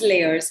those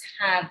layers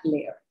have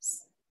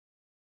layers.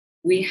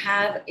 We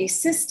have a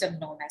system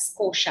known as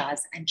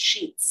koshas and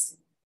sheaths.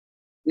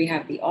 We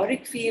have the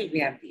auric field, we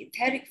have the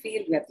etheric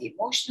field, we have the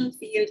emotional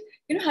field.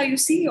 You know how you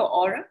see your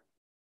aura?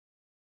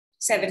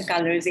 7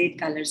 colors, 8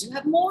 colors. You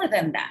have more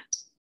than that.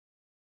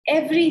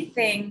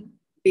 Everything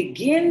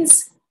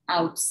begins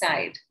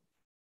outside.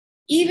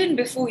 Even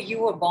before you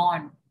were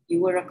born,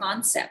 you were a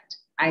concept,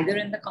 either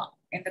in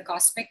the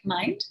cosmic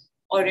mind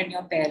or in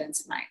your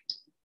parents' mind.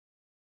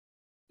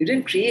 You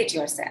didn't create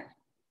yourself.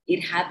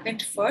 It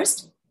happened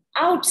first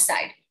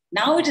outside.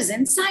 Now it is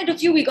inside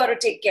of you. We got to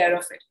take care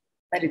of it.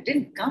 But it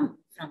didn't come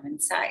from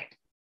inside.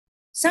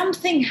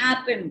 Something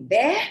happened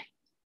there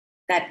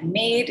that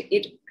made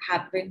it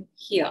happen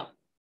here.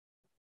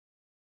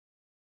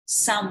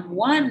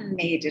 Someone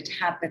made it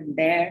happen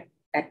there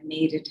that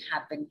made it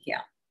happen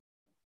here.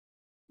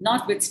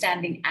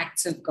 Notwithstanding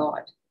acts of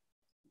God.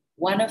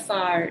 One of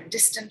our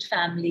distant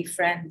family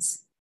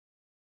friends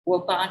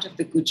were part of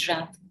the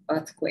Gujarat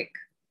earthquake,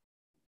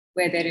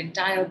 where their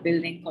entire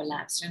building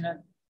collapsed.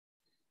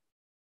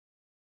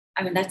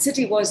 I mean, that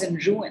city was in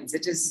ruins.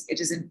 It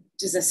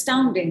is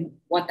astounding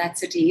what that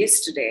city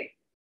is today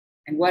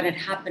and what had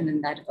happened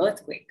in that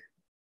earthquake.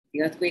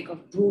 The earthquake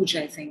of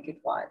Bruges, I think it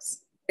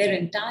was. Their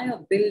entire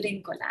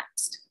building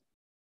collapsed.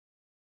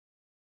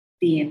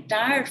 The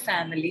entire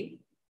family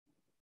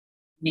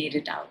made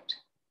it out.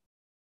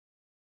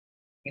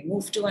 They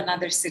moved to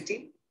another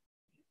city.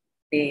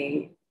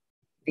 They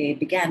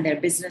began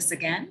their business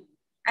again.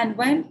 And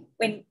when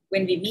we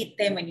meet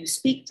them, when you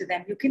speak to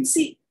them, you can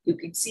see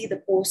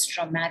the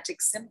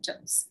post-traumatic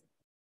symptoms.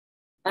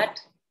 But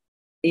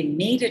they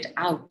made it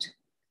out.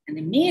 And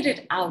they made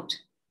it out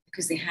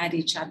because they had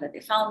each other.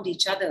 They found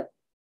each other.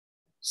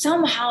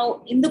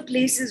 Somehow, in the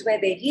places where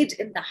they hid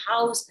in the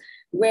house,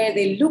 where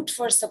they looked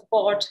for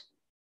support,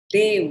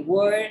 they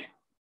were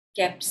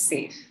kept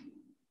safe.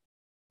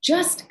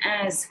 Just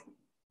as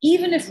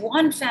even if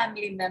one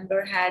family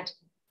member had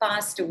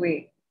passed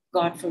away,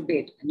 God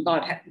forbid, and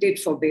God did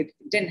forbid,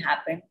 it didn't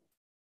happen,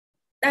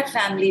 that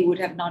family would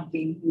have not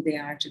been who they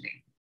are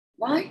today.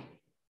 Why?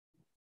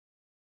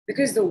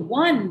 Because the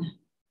one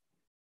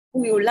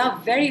who you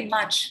love very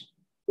much,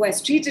 who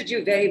has treated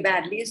you very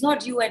badly, is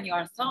not you and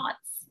your thoughts.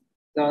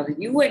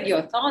 You and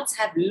your thoughts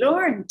have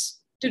learned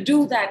to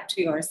do that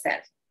to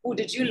yourself. Who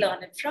did you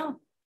learn it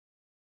from?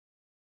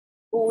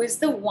 Who is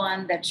the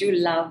one that you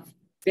love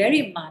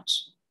very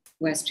much,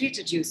 who has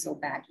treated you so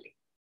badly?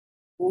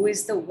 Who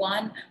is the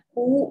one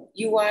who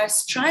you are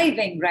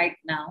striving right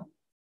now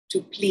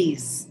to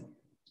please?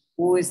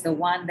 Who is the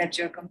one that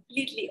you're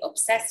completely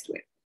obsessed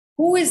with?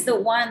 Who is the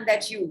one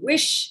that you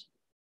wish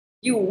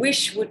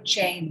would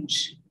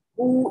change?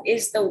 Who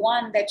is the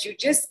one that you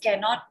just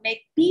cannot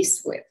make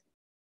peace with?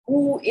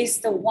 Who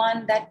is the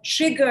one that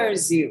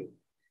triggers you?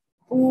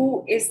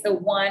 Who is the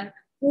one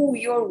who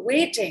you're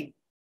waiting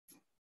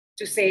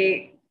to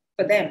say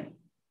for them,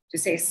 to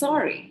say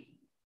sorry,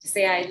 to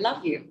say I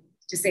love you,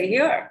 to say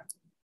here,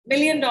 $1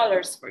 million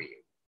for you?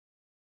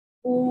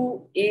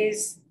 Who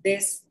is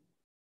this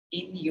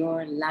in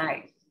your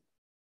life?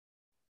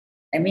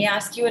 Let me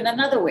ask you in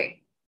another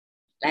way,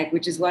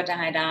 which is what I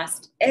had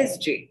asked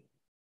SJ.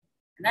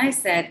 And I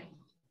said,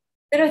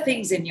 there are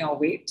things in your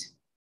weight,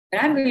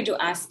 but I'm going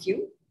to ask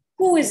you,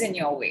 who is in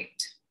your weight?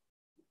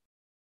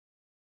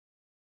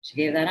 She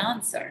gave that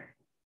answer.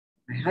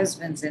 My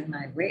husband's in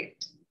my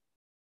weight.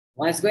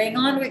 What's going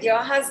on with your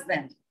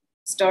husband?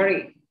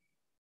 Story.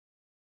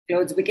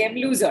 Clothes became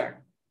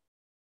looser.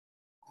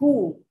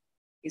 Who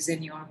is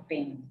in your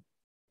pain?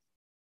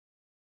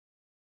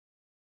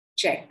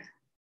 Check.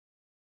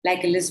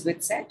 Like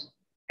Elizabeth said.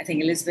 I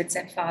think Elizabeth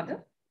said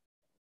father.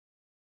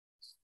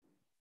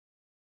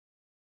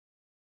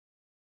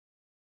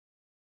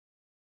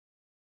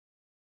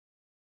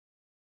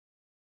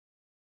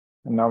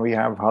 And now we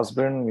have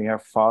husband, we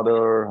have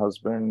father,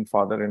 husband,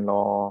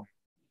 father-in-law,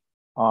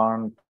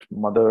 aunt,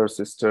 mother,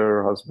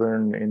 sister,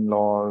 husband,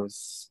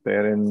 in-laws,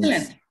 parents.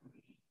 Excellent.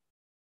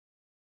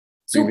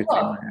 Previously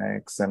Super. my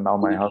ex, and now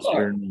my Super.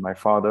 husband, my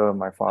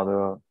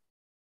father.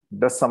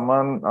 Does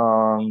someone,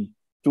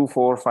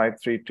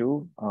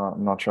 24532,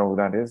 I'm not sure who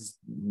that is,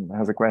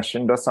 has a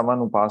question. Does someone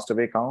who passed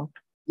away count?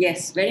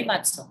 Yes, very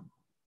much so.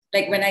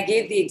 Like when I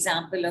gave the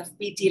example of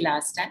PT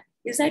last time,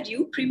 is that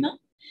you, Prima?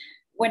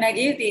 When I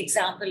gave the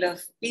example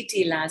of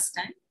PT last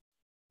time,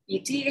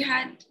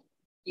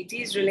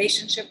 PT's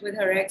relationship with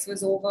her ex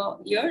was over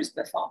years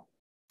before.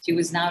 She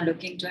was now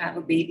looking to have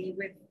a baby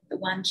with the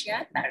one she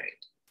had married.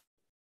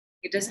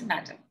 It doesn't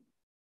matter.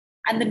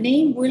 And the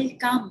name will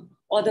come,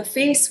 or the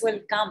face will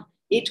come.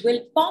 It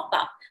will pop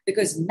up,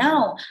 because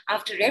now,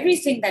 after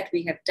everything that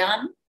we have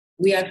done,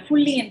 we are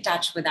fully in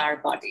touch with our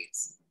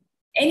bodies.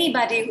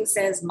 Anybody who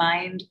says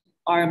mind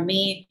or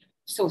me,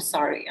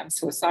 I'm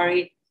so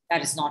sorry,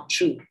 that is not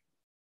true.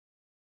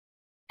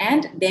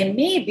 And there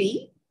may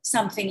be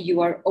something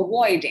you are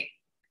avoiding.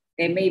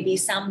 There may be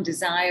some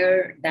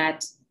desire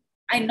that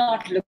I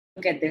not look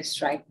at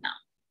this right now,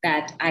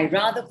 that I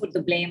rather put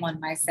the blame on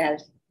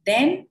myself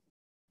than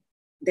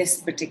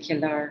this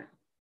particular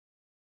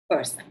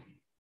person.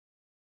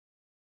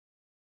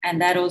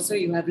 And that also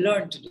you have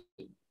learned to do.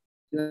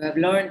 You have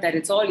learned that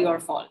it's all your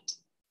fault.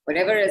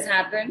 Whatever has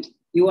happened,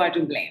 you are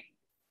to blame.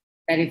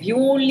 That if you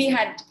only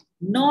had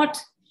not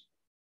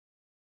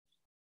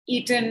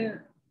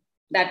eaten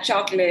that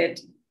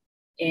chocolate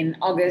in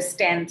August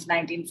 10th,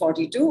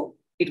 1942,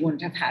 it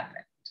wouldn't have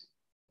happened.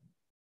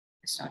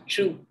 It's not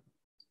true.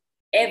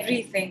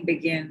 Everything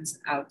begins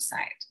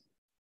outside.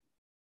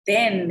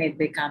 Then it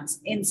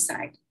becomes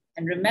inside.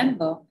 And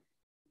remember,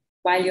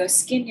 while your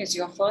skin is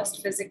your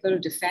first physical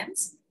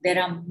defense, there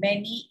are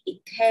many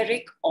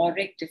etheric,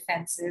 auric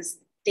defenses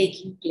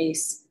taking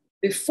place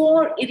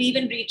before it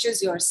even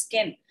reaches your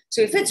skin.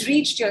 So if it's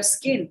reached your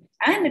skin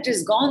and it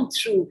has gone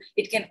through,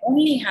 it can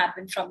only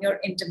happen from your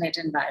intimate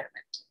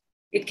environment.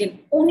 It can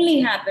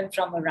only happen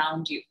from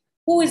around you.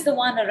 Who is the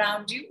one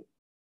around you?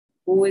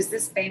 Who is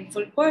this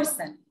painful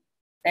person?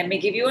 Let me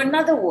give you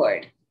another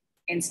word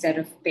instead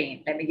of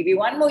pain. Let me give you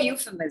one more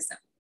euphemism: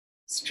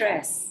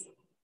 stress.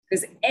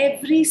 Because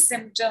every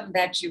symptom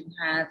that you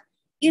have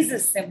is a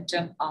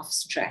symptom of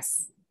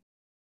stress.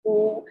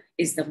 Who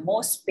is the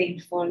most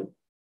painful,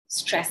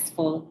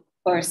 stressful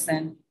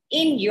person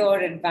in your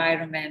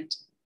environment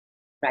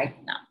right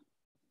now?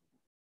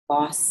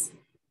 Boss,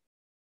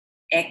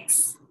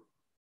 ex.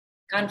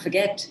 Can't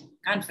forget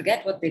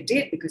what they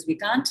did, because we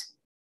can't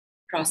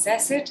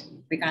process it,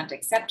 we can't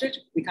accept it,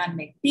 we can't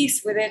make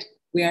peace with it.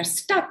 We are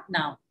stuck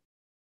now.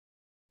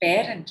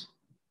 Parents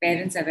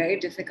are very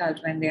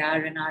difficult when they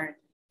are in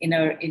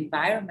our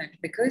environment,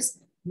 because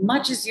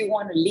much as you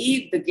want to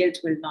leave, the guilt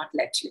will not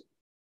let you.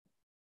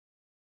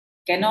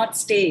 Cannot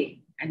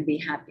stay and be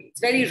happy. It's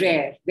very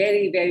rare,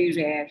 very, very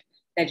rare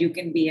that you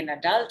can be an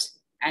adult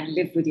and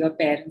live with your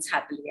parents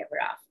happily ever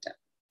after.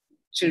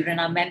 Children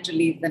are meant to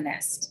leave the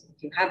nest.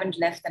 If you haven't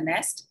left the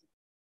nest,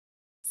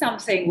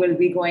 something will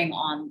be going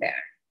on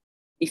there.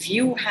 If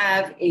you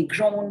have a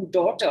grown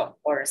daughter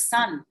or a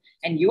son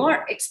and you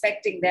are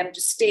expecting them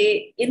to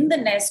stay in the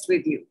nest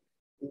with you,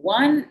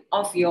 one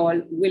of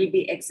y'all will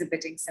be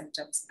exhibiting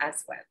symptoms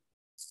as well.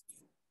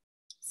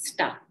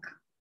 Stuck.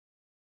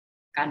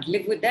 Can't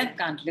live with them,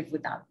 can't live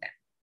without them.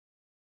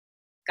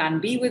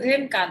 Can't be with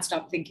him, can't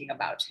stop thinking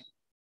about him.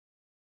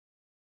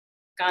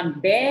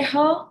 Can't bear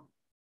her,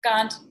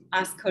 can't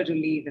ask her to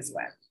leave as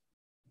well.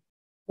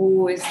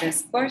 Who is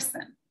this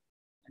person?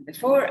 And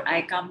before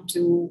I come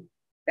to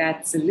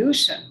that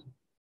solution,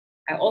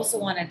 I also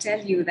want to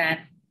tell you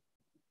that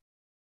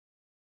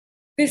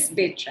this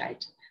bit,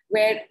 right,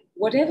 where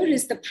whatever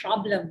is the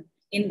problem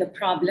in the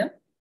problem,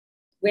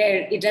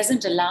 where it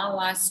doesn't allow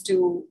us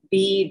to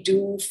be,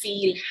 do,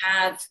 feel,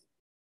 have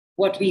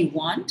what we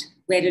want,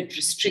 where it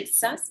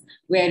restricts us,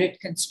 where it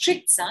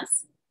constricts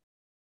us,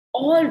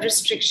 all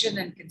restriction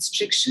and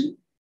constriction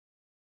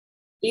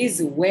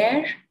is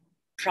where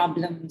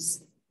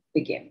problems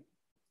begin.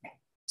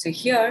 So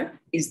here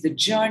is the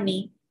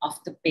journey of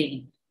the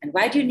pain. And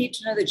why do you need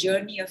to know the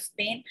journey of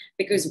pain?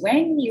 Because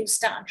when you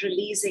start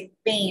releasing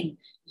pain,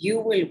 you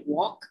will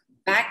walk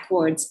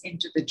backwards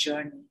into the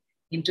journey,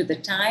 into the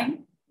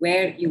time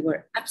where you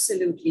were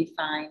absolutely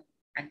fine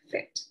and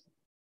fit.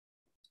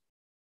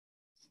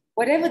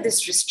 Whatever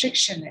this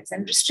restriction is,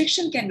 and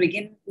restriction can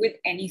begin with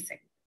anything.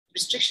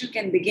 Restriction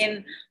can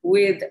begin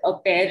with a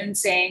parent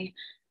saying,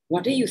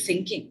 "What are you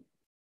thinking?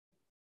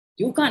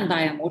 You can't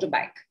buy a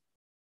motorbike."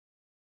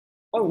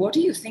 Or, "What are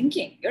you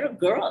thinking? You're a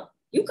girl.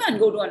 You can't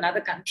go to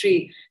another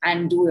country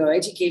and do your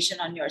education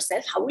on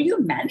yourself. How will you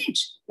manage?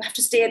 You have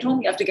to stay at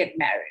home. You have to get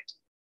married."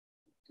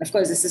 Of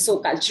course, this is so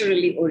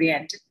culturally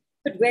oriented.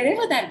 But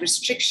wherever that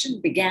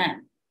restriction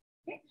began,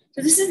 okay?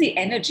 So this is the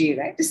energy,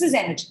 right? This is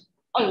energy.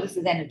 All of this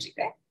is energy,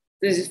 right?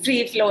 This is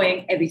free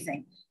flowing,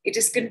 everything. It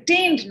is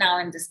contained now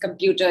in this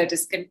computer. It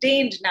is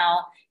contained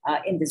now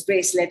in this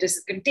bracelet. It is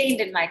contained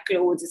in my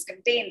clothes. It's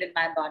contained in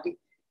my body.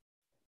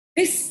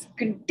 This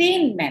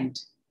containment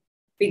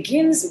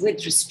begins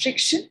with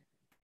restriction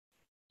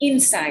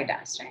inside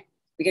us, right?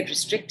 We get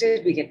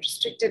restricted, we get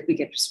restricted, we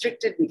get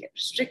restricted, we get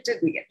restricted,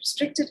 we get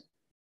restricted.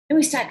 Then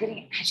we start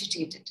getting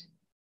agitated.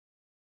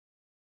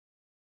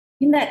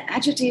 In that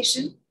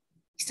agitation,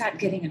 we start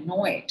getting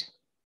annoyed.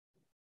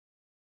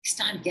 We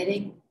start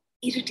getting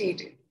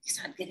irritated. We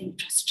start getting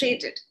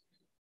frustrated.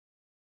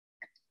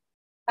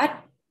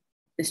 But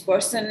This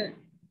person,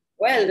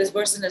 well, this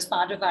person is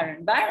part of our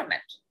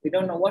environment. We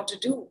don't know what to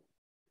do.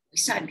 We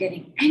start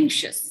getting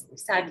anxious. We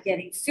start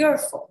getting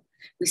fearful.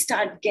 We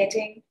start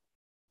getting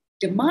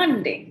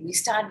demanding. We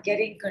start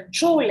getting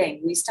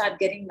controlling. We start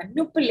getting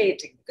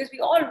manipulating, because we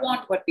all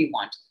want what we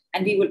want.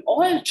 And we will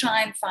all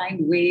try and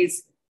find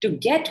ways to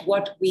get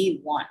what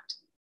we want.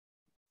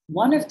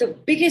 One of the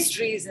biggest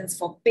reasons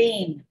for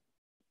pain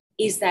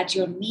is that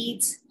your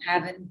needs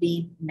haven't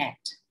been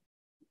met.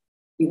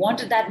 You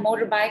wanted that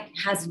motorbike,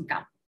 hasn't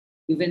come.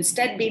 You've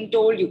instead been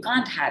told you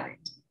can't have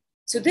it.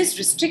 So this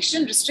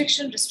restriction,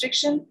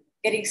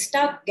 getting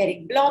stuck,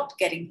 getting blocked,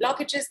 getting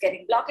blockages,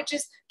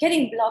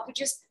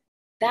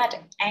 that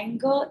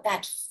anger,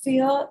 that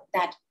fear,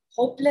 that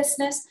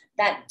hopelessness,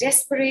 that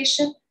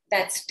desperation,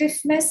 that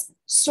stiffness,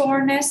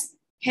 soreness,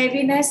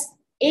 heaviness,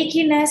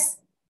 achiness,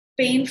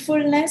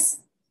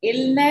 painfulness,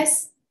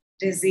 illness,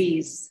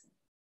 disease.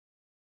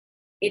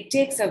 It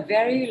takes a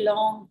very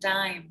long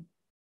time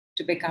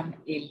to become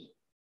ill.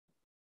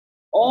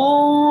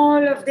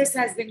 All of this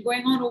has been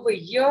going on over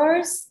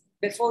years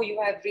before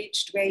you have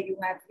reached where you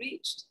have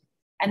reached.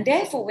 And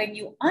therefore, when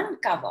you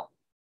uncover,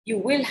 you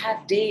will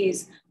have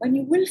days when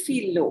you will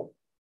feel low,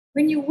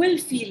 when you will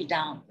feel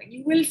down, when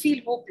you will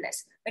feel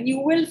hopeless, when you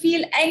will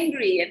feel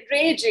angry and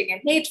raging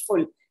and hateful,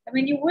 and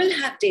when you will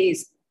have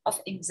days of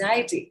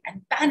anxiety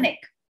and panic.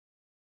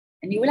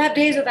 And you will have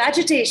days of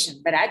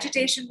agitation, but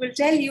agitation will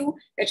tell you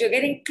that you're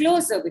getting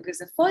closer, because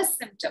the first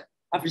symptom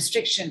of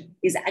restriction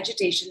is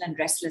agitation and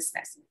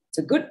restlessness. It's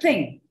a good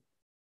thing.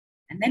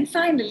 And then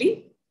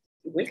finally,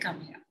 you will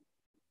come here.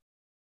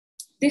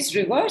 This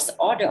reverse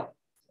order,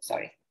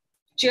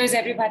 cheers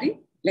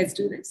everybody, let's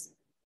do this.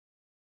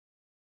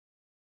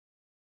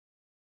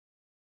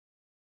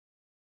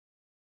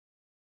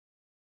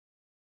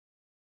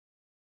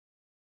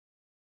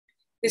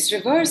 This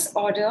reverse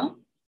order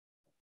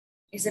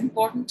is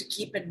important to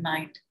keep in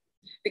mind,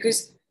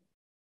 because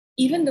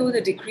even though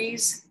the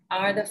decrees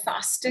are the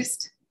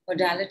fastest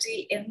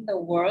modality in the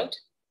world,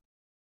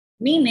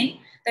 meaning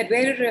that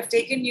where it would have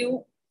taken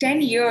you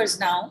 10 years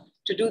now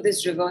to do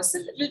this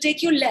reversal, it will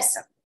take you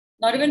lesser,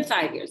 not even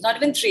 5 years, not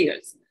even 3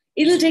 years.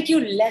 It will take you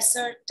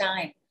lesser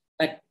time,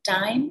 but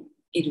time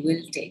it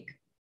will take.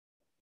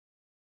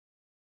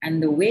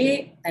 And the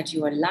way that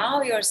you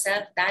allow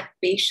yourself that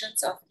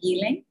patience of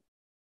healing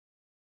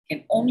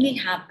can only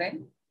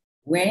happen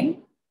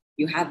when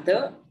you have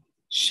the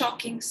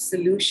shocking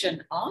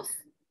solution of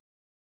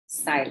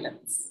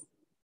silence.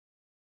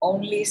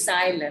 Only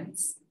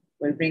silence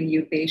will bring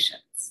you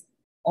patience.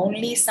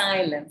 Only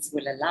silence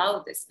will allow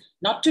this.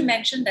 Not to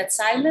mention that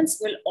silence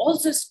will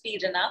also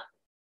speeden up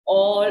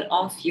all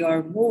of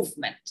your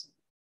movement.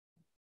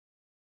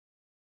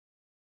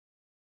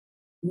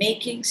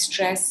 Making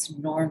stress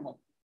normal,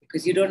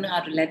 because you don't know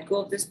how to let go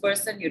of this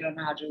person. You don't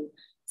know how to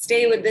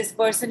stay with this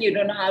person. You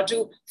don't know how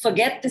to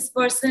forget this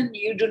person.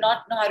 You do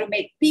not know how to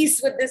make peace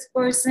with this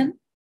person.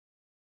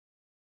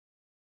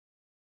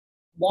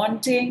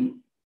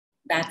 Wanting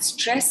that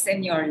stress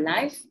in your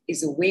life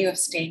is a way of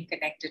staying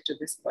connected to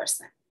this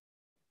person.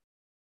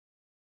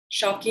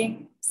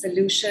 Shocking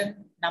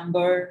solution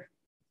number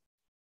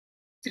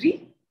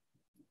 3.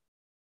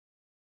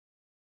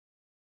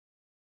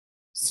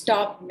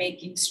 Stop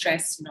making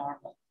stress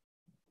normal.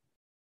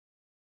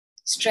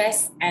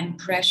 Stress and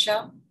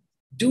pressure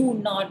do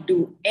not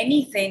do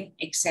anything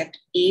except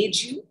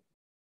age you,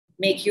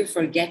 make you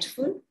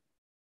forgetful,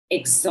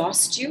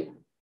 exhaust you,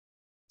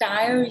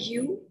 tire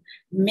you,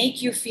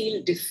 make you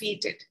feel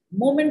defeated.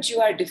 Moment you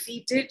are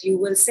defeated, you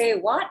will say,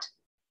 what?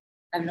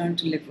 I've learned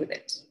to live with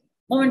it.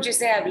 Moment you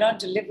say, I've learned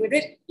to live with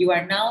it, you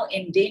are now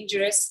in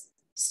dangerous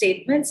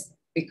statements,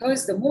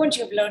 because the moment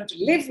you've learned to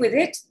live with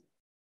it,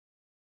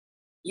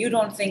 you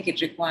don't think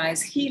it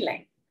requires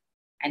healing.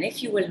 And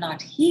if you will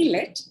not heal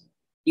it,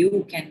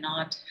 you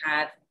cannot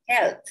have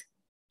health.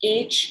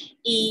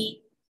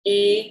 H-E-A-L-T-H.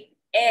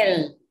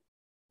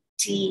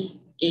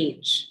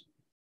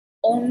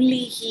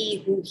 Only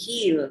he who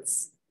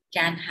heals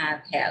can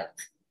have health.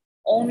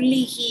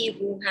 Only he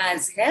who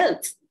has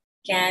health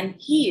can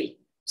heal.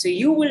 So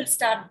you will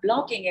start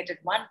blocking it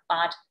at one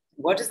part.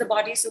 What is the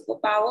body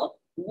superpower?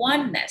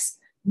 Oneness.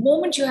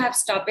 Moment you have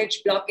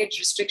stoppage, blockage,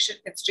 restriction,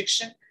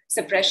 constriction,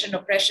 suppression,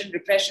 oppression,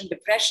 repression,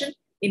 depression,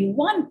 in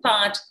one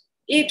part,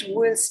 it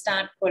will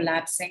start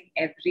collapsing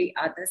every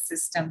other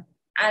system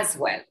as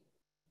well.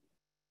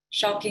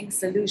 Shocking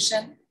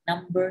solution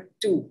number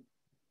 2.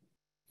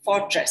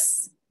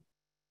 Fortress.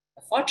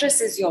 A fortress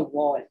is your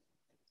wall,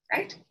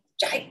 right?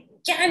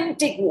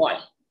 Gigantic wall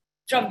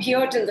from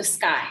here till the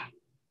sky,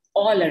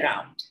 all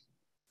around.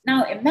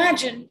 Now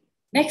imagine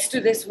next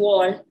to this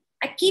wall,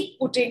 I keep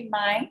putting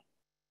my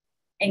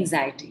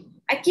anxiety.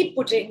 I keep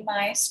putting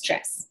my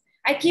stress.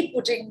 I keep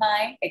putting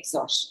my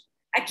exhaustion.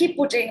 I keep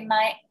putting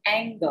my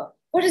anger.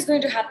 What is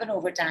going to happen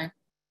over time?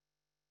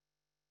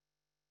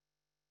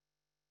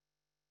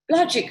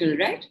 Logical,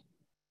 right?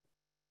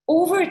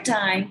 Over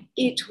time,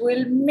 it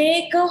will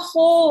make a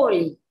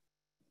hole.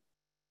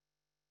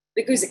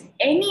 Because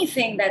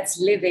anything that's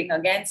living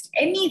against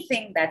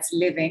anything that's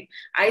living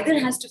either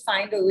has to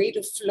find a way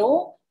to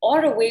flow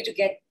or a way to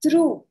get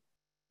through.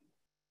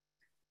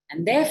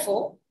 And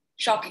therefore,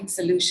 shocking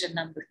solution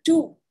number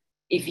 2,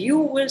 if you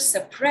will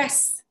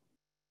suppress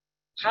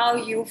how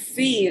you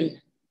feel,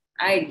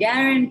 I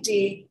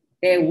guarantee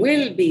there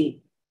will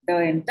be the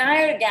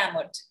entire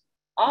gamut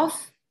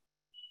of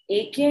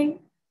aching,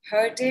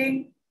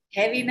 hurting,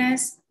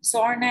 heaviness,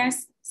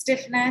 soreness,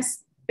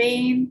 stiffness,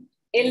 pain,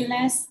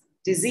 illness,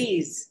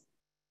 disease.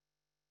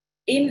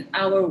 In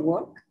our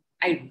work,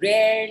 I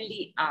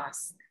rarely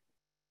ask,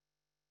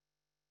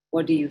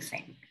 what do you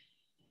think?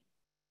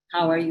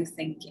 How are you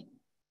thinking?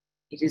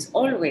 It is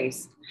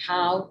always,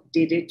 how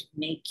did it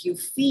make you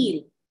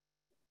feel?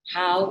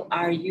 How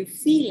are you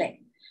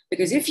feeling?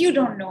 Because if you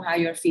don't know how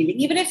you're feeling,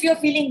 even if you're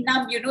feeling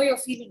numb, you know you're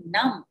feeling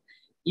numb,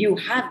 you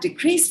have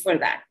decrees for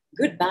that.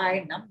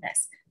 Goodbye,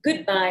 numbness.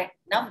 Goodbye,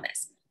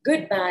 numbness.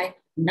 Goodbye,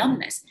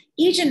 numbness.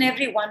 Each and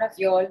every one of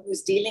y'all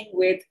who's dealing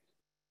with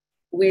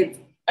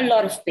a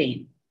lot of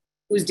pain,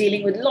 who's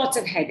dealing with lots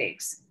of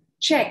headaches,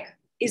 check,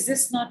 is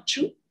this not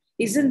true?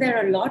 Isn't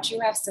there a lot you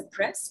have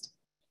suppressed?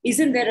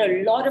 Isn't there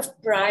a lot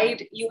of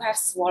pride you have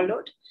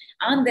swallowed?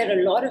 Aren't there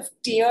a lot of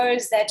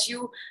tears that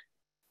you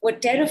were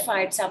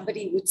terrified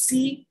somebody would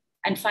see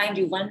and find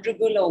you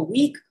vulnerable or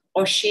weak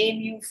or shame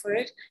you for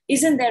it?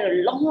 Isn't there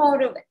a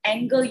lot of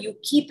anger you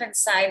keep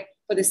inside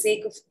for the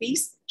sake of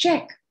peace?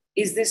 Check,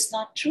 is this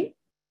not true?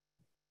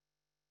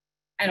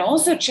 And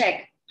also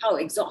check, how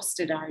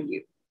exhausted are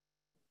you?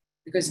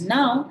 Because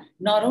now,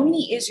 not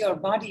only is your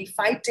body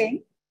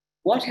fighting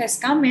what has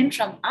come in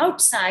from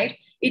outside,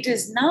 it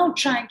is now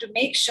trying to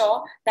make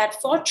sure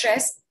that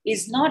fortress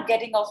is not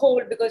getting a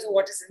hold because of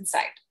what is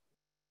inside.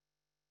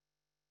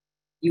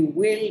 You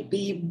will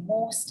be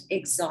most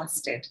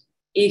exhausted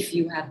if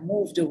you have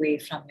moved away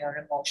from your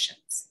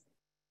emotions.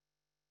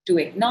 To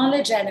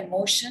acknowledge an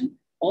emotion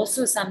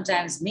also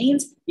sometimes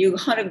means you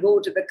gotta go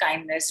to the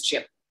kindness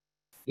gym.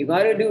 You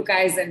gotta do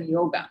Kaizen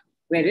yoga,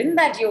 where in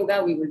that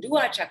yoga, we will do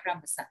our chakra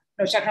massage.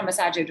 No, chakra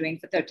massage you're doing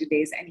for 30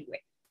 days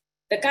anyway.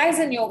 The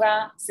Kaizen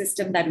yoga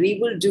system that we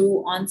will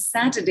do on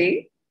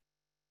Saturday,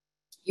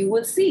 you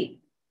will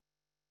see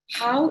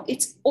how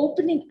it's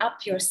opening up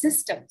your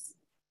systems.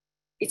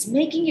 It's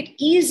making it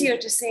easier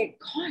to say,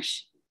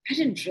 gosh, I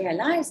didn't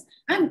realize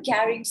I'm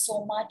carrying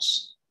so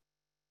much.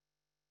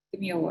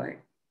 Give me a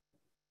word.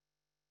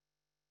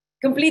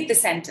 Complete the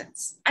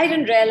sentence. I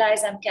didn't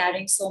realize I'm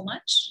carrying so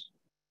much.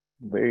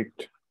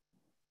 Weight.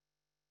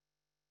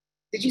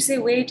 Did you say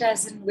weight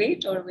as in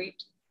weight or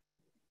weight?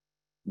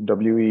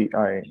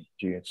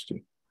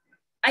 WEIGHT.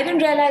 I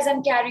didn't realize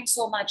I'm carrying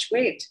so much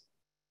weight.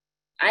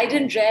 I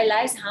didn't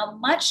realize how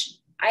much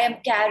I am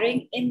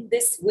carrying in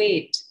this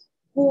weight.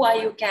 Who are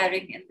you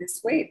carrying in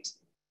this weight?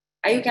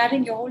 Are you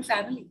carrying your whole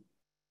family?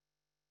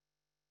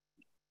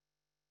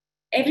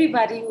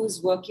 Everybody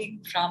who's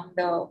working from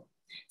the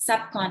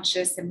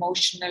subconscious,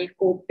 emotional,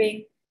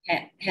 coping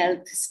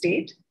health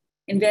state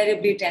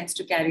invariably tends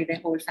to carry their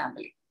whole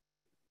family.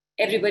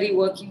 Everybody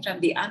working from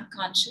the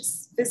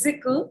unconscious,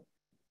 physical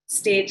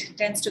state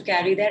tends to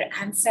carry their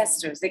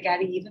ancestors. They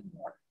carry even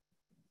more.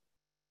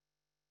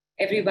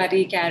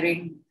 Everybody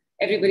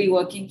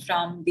working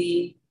from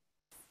the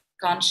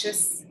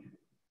conscious,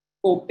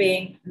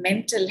 coping,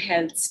 mental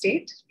health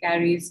state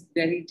carries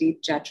very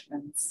deep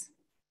judgments.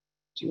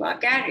 You are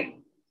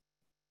carrying.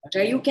 What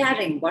are you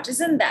carrying? What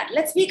is in that?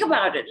 Let's speak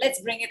about it.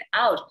 Let's bring it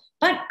out.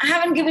 But I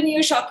haven't given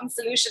you shocking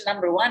solution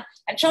number 1.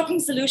 And shocking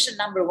solution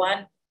number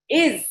 1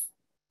 is,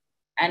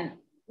 and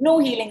no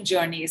healing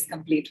journey is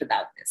complete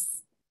without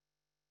this.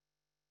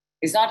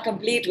 It's not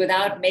complete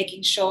without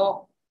making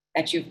sure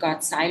that you've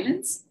got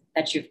silence,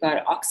 that you've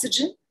got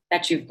oxygen,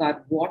 that you've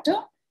got water,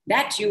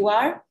 that you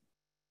are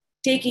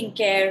taking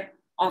care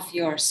of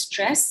your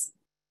stress,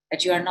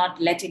 that you are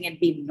not letting it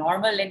be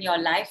normal in your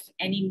life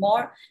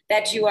anymore,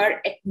 that you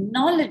are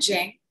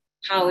acknowledging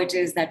how it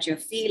is that you're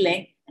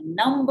feeling. And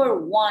number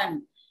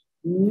 1,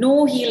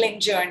 no healing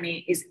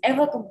journey is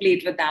ever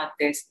complete without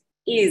this,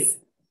 is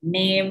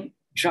name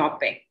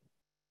dropping.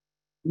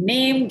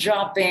 Name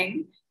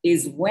dropping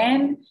is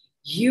when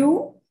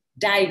you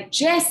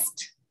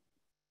digest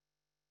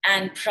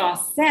and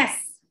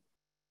process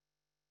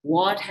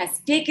what has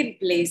taken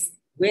place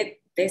with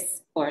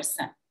this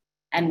person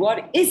and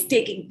what is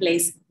taking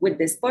place with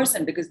this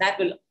person, because that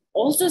will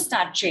also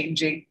start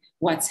changing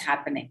what's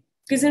happening.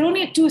 Because there are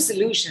only 2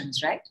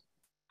 solutions, right?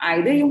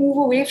 Either you move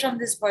away from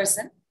this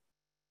person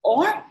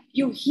or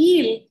you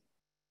heal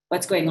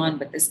what's going on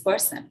with this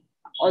person.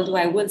 Although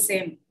I will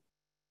say,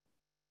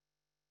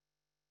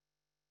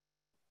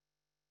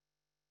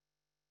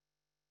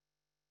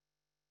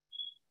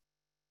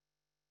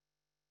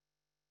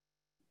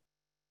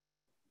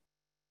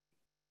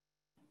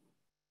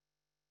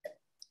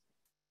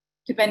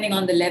 depending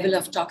on the level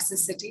of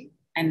toxicity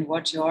and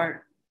what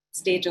your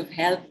state of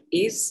health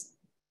is,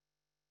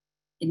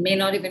 it may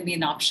not even be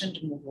an option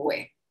to move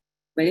away.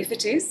 But if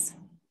it is,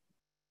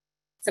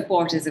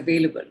 support is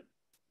available.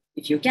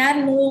 If you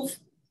can move,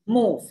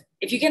 move.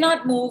 If you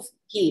cannot move,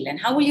 heal.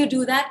 And how will you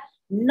do that?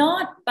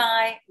 not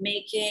by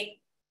making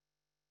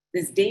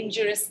this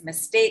dangerous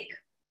mistake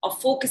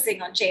of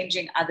focusing on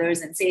changing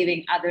others and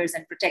saving others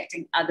and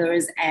protecting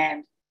others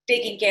and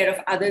taking care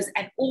of others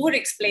and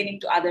over-explaining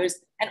to others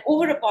and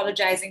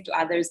over-apologizing to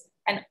others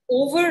and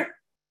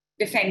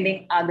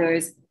over-defending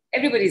others.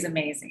 Everybody's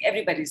amazing.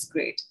 Everybody's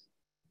great.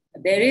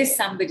 But there is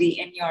somebody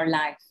in your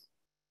life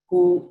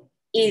who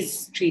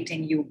is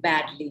treating you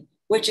badly,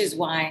 which is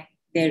why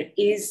there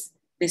is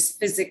this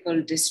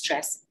physical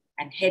distress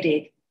and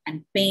headache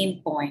and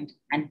pain point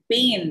and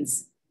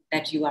pains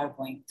that you are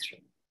going through.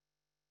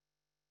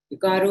 You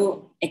got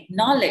to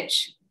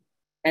acknowledge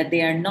that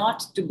they are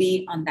not to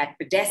be on that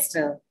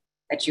pedestal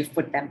that you've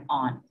put them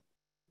on.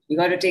 You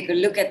got to take a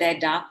look at their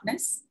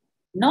darkness,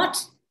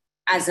 not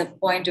as a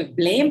point of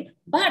blame,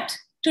 but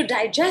to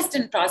digest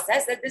and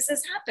process that this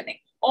is happening.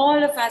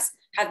 All of us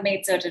have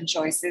made certain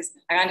choices.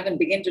 I can't even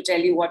begin to tell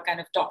you what kind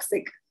of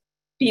toxic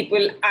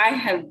people I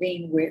have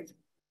been with,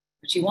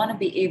 but you want to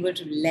be able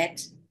to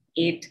let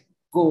it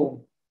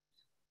go.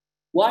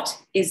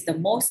 What is the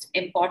most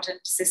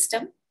important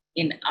system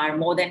in our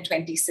more than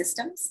 20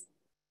 systems?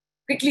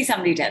 Quickly,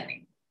 somebody tell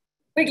me.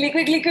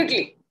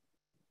 Quickly.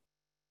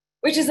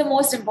 Which is the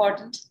most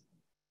important?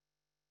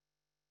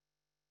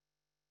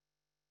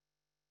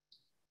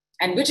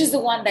 And which is the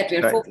one that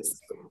we're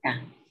focused on? Yeah.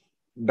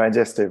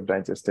 Digestive.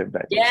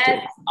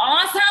 Yes,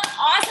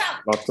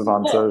 awesome. Lots of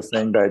answers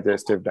saying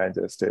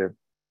digestive.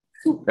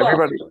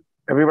 Super.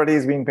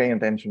 Everybody's been paying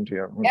attention to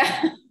your,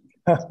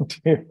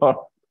 to your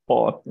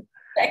thought.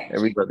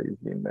 Everybody's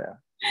been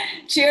there.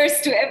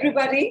 Cheers to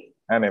everybody.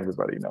 And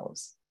everybody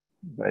knows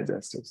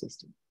digestive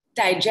system.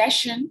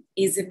 Digestion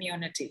is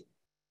immunity.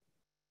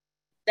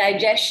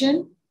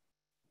 Digestion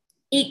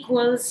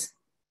equals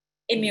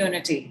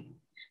immunity.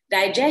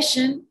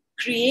 Digestion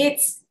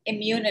creates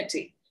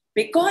immunity.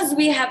 Because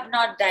we have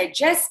not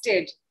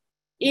digested,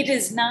 it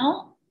is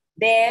now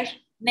there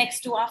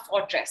next to our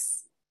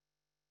fortress,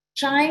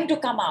 trying to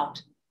come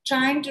out,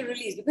 trying to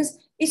release, because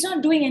it's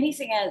not doing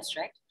anything else,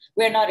 right?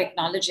 We're not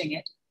acknowledging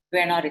it.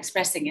 We're not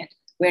expressing it.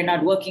 We're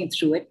not working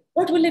through it.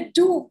 What will it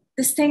do?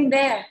 This thing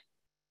there.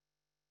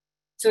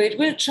 So it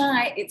will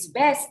try its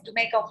best to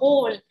make a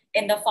hole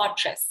in the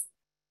fortress.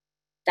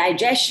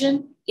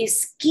 Digestion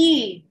is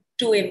key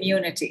to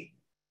immunity.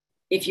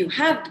 If you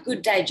have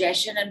good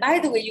digestion, and by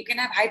the way, you can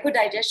have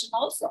hyperdigestion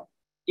also.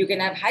 You can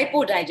have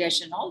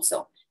hypodigestion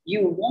also.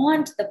 You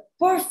want the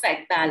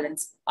perfect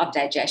balance of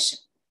digestion.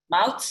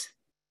 Mouth,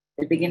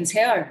 it begins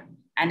here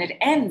and it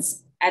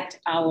ends at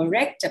our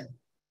rectum.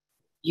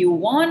 You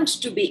want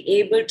to be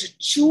able to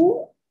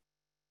chew.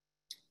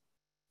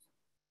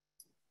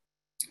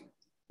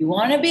 You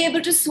want to be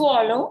able to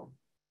swallow.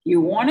 You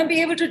want to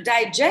be able to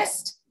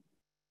digest.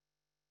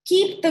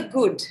 Keep the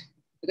good,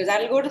 because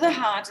that'll go to the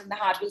heart and the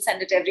heart will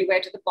send it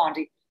everywhere to the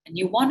body. And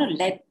you want to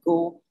let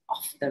go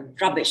of the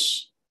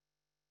rubbish.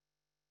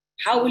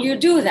 How will you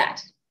do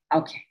that?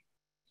 Okay.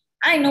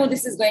 I know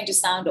this is going to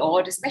sound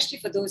odd, especially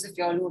for those of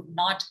y'all who have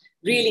not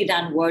really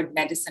done word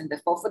medicine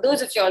before. For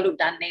those of y'all who've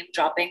done name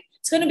dropping,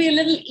 it's going to be a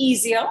little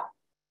easier,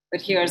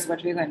 but here's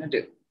what we're going to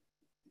do.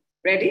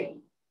 Ready?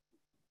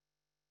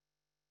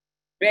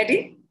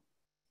 Okay.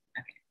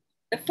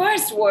 The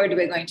first word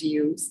we're going to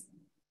use,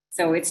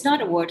 so it's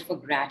not a word for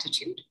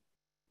gratitude.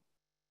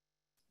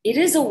 It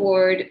is a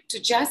word to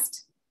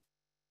just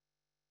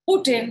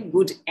put in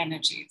good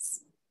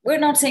energies. We're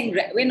not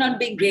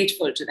being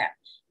grateful to them.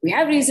 We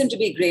have reason to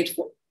be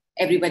grateful.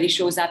 Everybody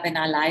shows up in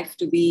our life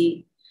to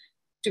be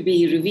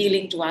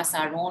revealing to us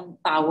our own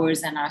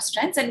powers and our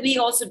strengths. And we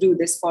also do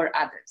this for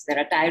others. There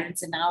are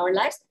tyrants in our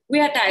lives.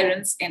 We are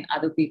tyrants in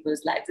other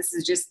people's lives.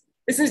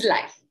 This is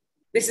life.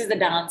 This is the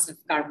dance of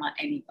karma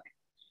anyway.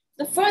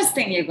 The first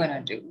thing you're going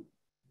to do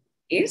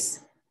is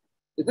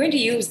you're going to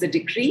use the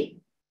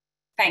decree,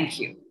 thank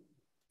you.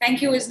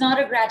 Thank you is not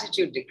a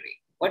gratitude decree.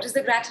 What is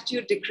the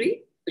gratitude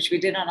decree, which we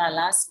did on our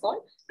last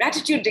call?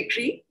 Gratitude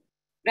decree,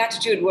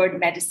 gratitude word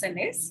medicine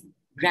is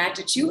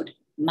gratitude,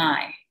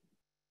 my.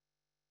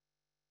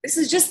 This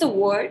is just the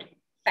word,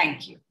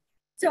 thank you.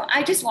 So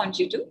I just want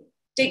you to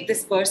take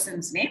this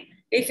person's name.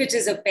 If it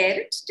is a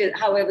parent,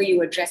 however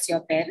you address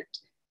your parent,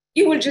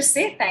 you will just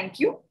say, thank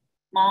you,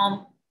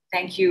 mom,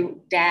 thank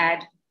you,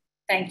 dad,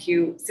 thank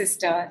you,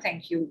 sister,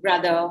 thank you,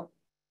 brother,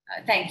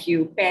 thank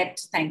you, pet,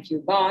 thank you,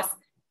 boss.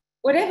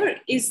 Whatever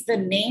is the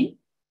name,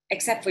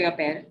 except for your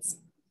parents,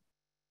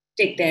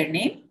 take their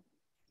name.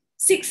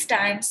 6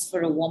 times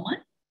for a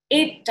woman,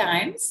 8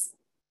 times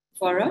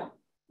for a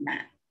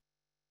man.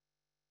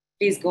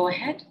 Please go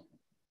ahead.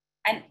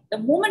 And the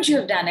moment you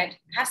have done it,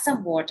 have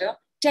some water.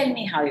 Tell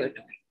me how you're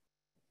doing.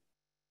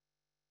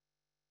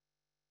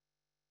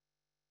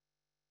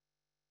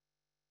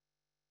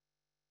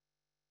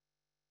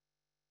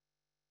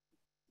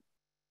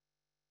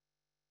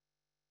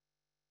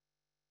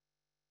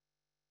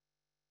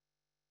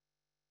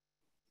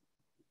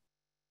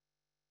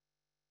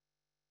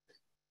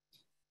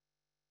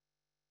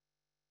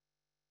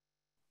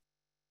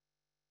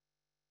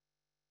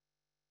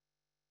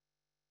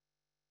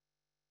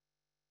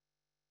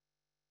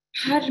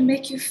 How did it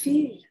make you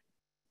feel?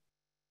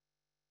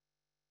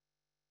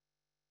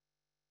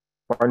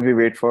 While we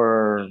wait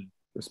for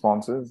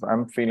responses,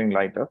 I'm feeling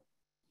lighter.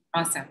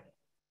 Awesome.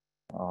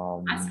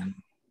 Awesome.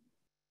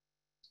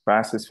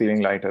 Pass is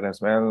feeling lighter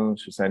as well.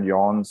 She said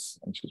yawns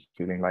and she's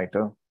feeling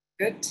lighter.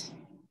 Good.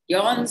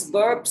 Yawns,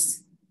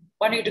 burps,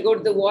 wanting to go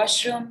to the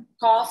washroom,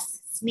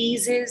 coughs,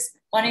 sneezes,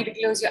 wanting to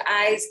close your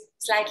eyes,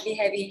 slightly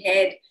heavy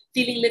head,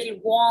 feeling a little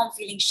warm,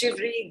 feeling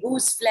shivery,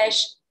 goose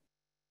flesh.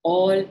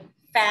 All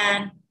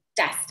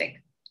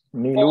fantastic.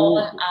 All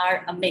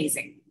are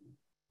amazing.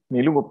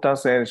 Neelu Gupta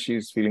says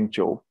she's feeling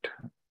choked.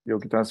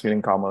 Yogita is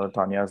feeling calmer.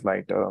 Tanya is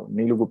lighter.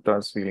 Neelu Gupta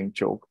is feeling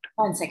choked.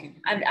 1 second.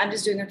 I'm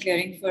just doing a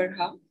clearing for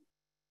her.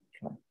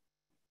 Sure.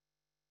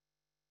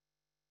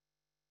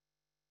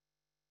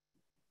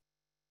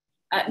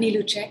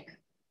 Neelu, check.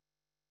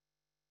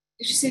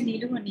 Did you say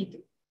Neelu or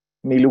Nidhu?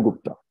 Neelu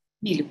Gupta.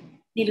 Neelu.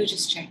 Neelu,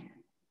 just check.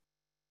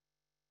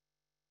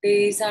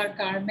 These are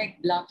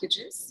karmic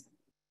blockages,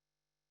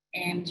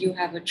 and you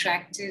have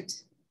attracted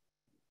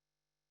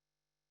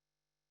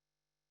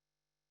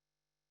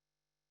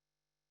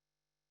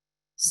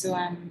so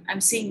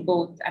I'm seeing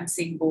both. I'm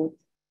seeing both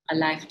a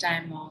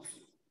lifetime of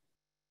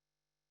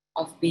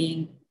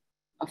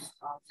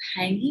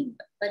hanging,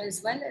 but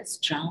as well as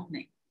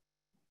drowning.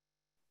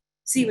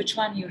 See which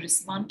one you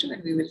respond to,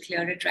 and we will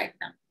clear it right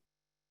now.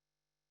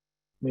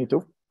 Me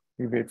too.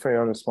 We wait for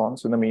your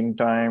response. In the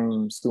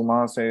meantime,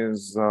 Suma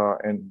says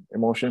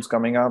emotions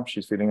coming up.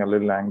 She's feeling a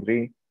little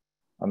angry.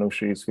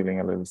 Anushri is feeling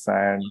a little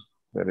sad.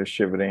 There is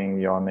shivering,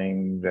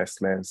 yawning,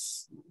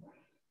 restless,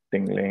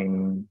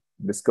 tingling,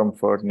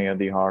 discomfort near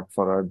the heart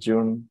for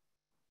Arjun.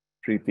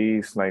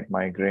 Preeti, slight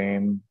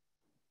migraine.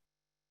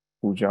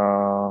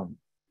 Pooja,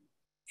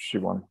 she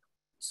wants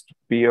to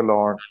pee a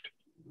lot.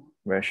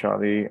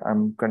 Vaishali,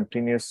 I'm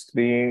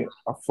continuously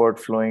upward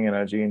flowing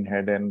energy in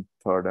head and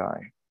third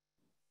eye.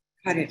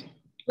 Got it.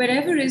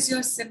 Wherever is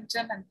your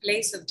symptom and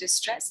place of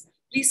distress,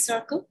 please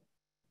circle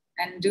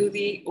and do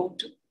the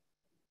O2.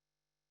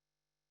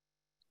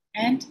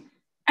 And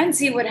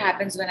see what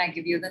happens when I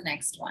give you the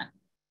next one.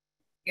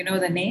 You know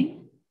the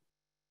name?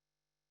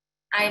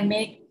 I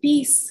make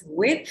peace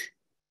with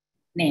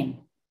name.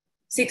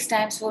 6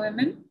 times for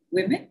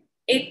women,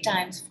 8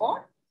 times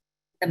for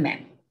the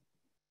men.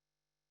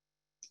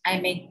 I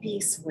make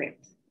peace with.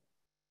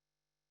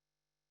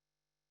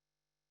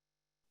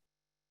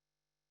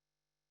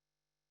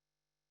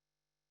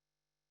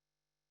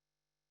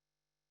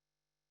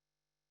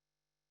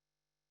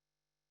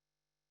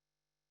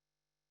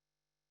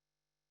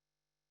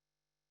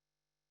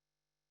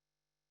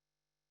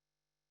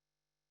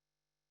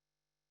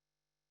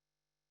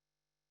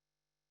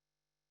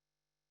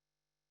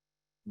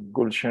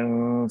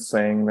 Gulshan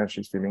saying that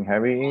she's feeling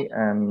heavy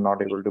and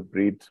not able to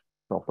breathe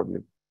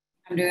properly.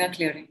 I'm doing a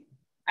clearing.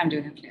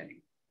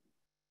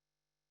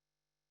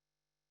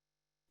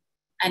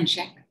 And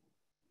check.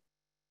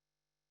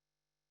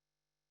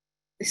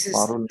 This is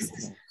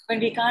when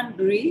we can't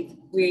breathe,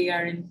 we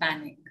are in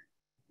panic.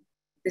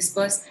 This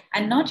person,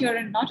 and not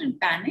in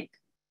panic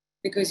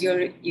because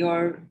you're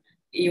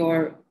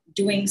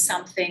doing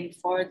something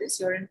for this.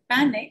 You're in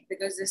panic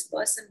because this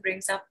person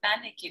brings up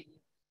panic in you.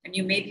 And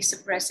you may be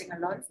suppressing a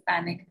lot of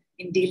panic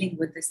in dealing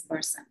with this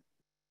person.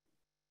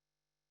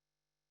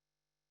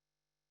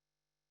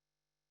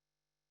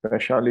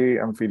 Especially,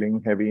 I'm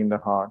feeling heavy in the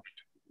heart.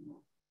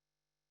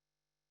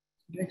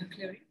 Doing a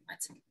clearing. 1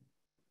 second.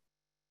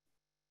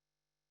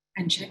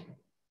 And check.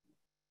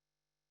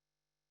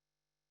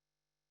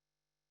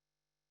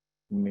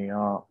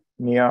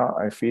 Nia,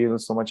 I feel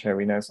so much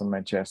heaviness on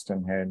my chest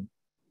and head.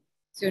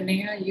 So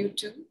Neha, you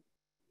too.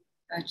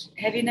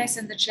 Heaviness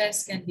in the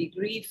chest can be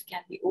grief,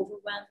 can be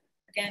overwhelm,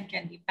 again,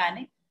 can be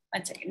panic.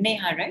 1 second.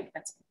 Neha, right?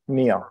 1 second.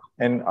 Nia,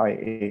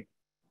 N-I-A.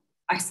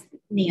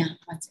 Nia,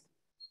 1 second.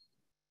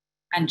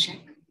 And check.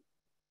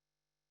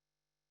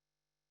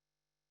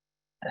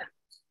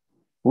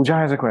 Pooja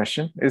has a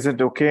question. Is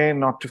it okay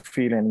not to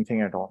feel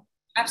anything at all?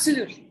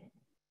 Absolutely.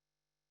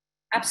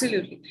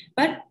 Absolutely.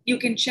 But you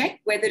can check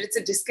whether it's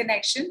a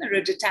disconnection or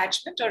a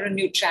detachment or a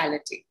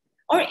neutrality.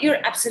 Or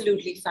you're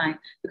absolutely fine.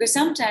 Because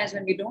sometimes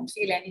when we don't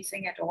feel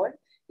anything at all,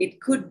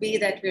 it could be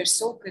that we're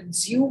so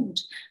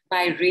consumed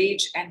by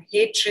rage and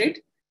hatred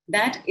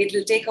that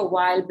it'll take a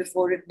while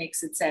before it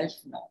makes itself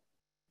known.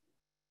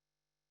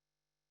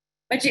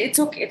 But it's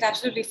okay. It's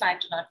absolutely fine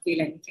to not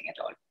feel anything at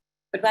all.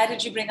 But why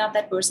did you bring up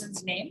that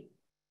person's name?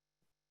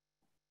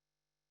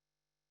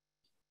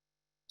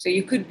 So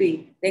there could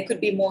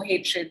be more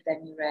hatred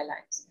than you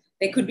realize.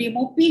 There could be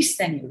more peace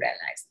than you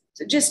realize.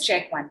 So just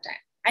check one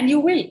time. And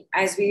you will,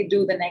 as we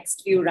do the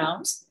next few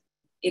rounds,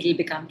 it'll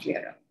become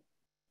clearer.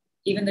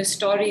 Even the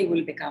story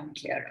will become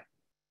clearer.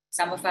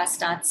 Some of us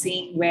start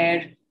seeing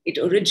where it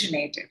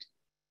originated.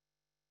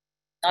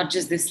 Not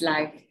just this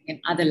life,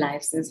 in other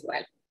lives as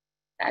well.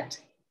 That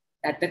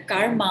the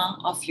karma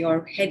of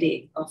your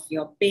headache, of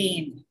your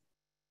pain,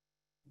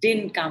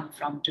 didn't come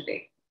from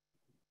today.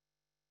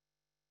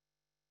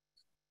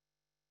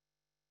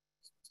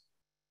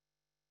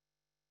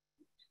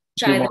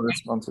 Try more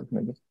responses,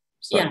 maybe.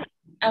 Sorry. Yeah,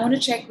 I want to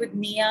check with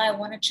Nia. I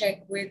want to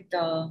check with,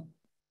 I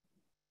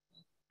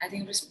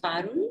think it was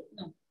Parul.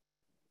 No.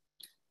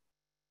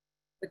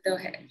 with the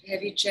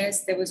heavy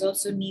chest. There was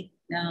also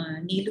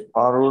Neelu.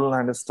 Parul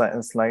had a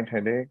slight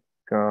headache.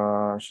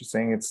 She's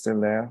saying it's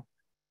still there.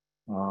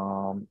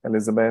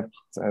 Elizabeth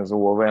is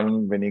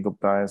overwhelmed. Vinny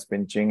Gupta is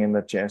pinching in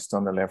the chest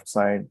on the left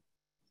side.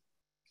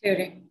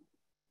 Clearing.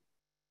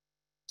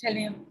 Tell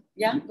me,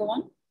 yeah, go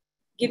on.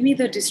 Give me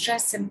the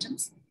distress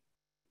symptoms.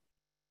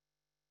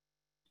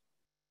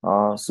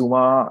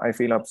 Suma, I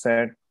feel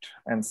upset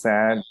and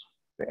sad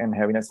and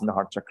heaviness in the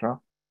heart chakra.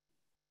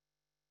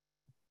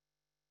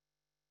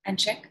 And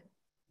check.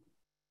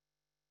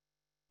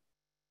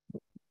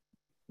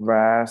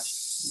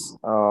 Vas,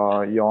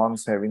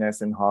 yawns,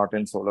 heaviness in heart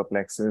and solar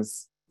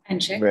plexus.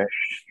 And check.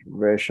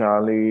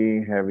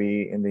 Vaishali,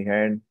 heavy in the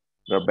head.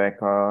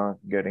 Rebecca,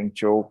 getting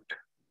choked.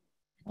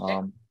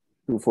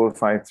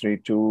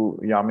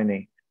 24532,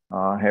 Yamini,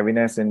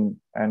 heaviness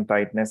and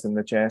tightness in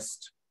the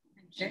chest.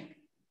 And check.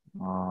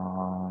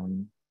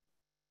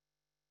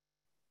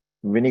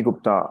 Vinny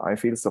Gupta, I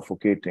feel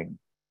suffocating.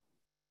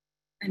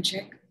 And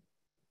check.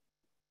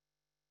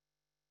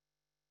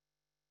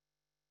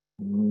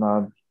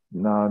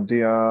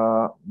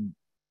 Nadia,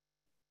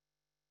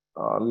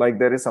 like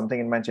there is something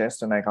in my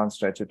chest and I can't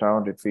stretch it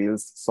out. It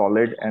feels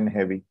solid and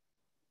heavy.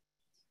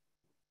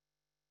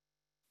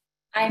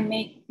 I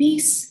make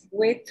peace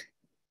with,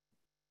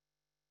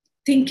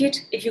 think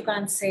it if you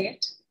can't say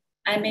it.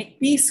 I make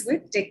peace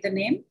with, take the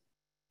name.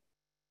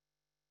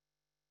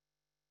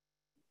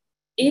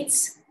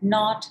 It's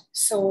not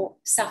so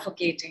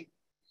suffocating.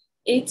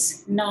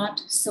 It's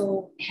not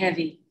so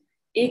heavy.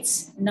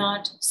 It's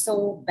not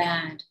so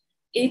bad.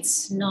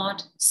 It's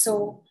not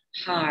so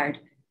hard.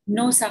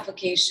 No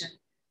suffocation,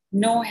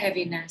 no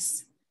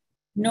heaviness,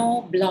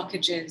 no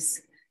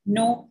blockages,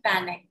 no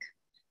panic,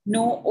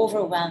 no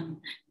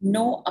overwhelm,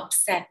 no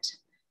upset,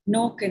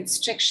 no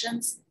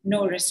constrictions,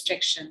 no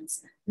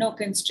restrictions, no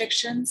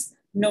constrictions,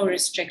 no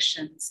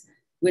restrictions.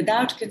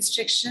 Without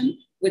constriction,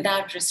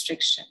 without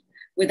restriction,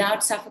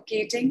 without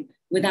suffocating,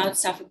 without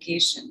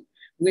suffocation,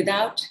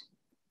 without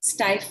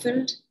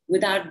stifled,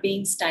 without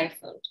being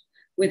stifled,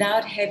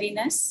 without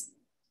heaviness,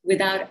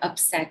 without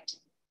upset,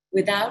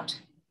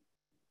 without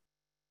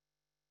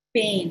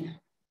pain,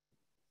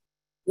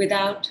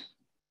 without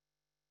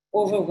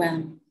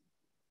overwhelm,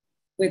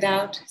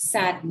 without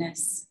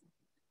sadness,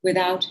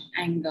 without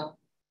anger.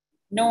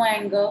 No,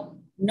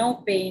 no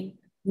pain,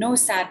 no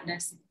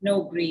sadness,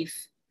 no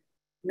grief.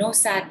 No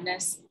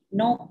sadness,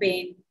 no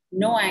pain,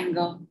 no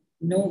anger,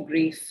 no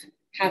grief.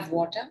 Have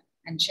water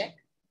and check.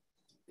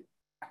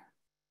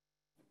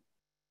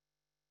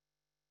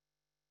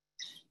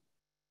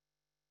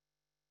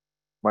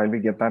 While we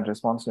get that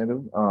response,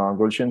 Nidhu,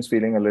 Gulshan's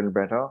feeling a little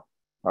better.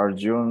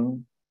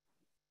 Arjun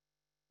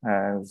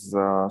has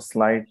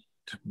slight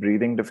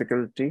breathing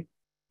difficulty.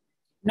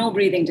 No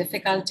breathing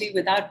difficulty,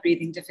 without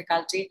breathing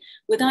difficulty.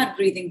 Without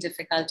breathing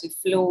difficulty,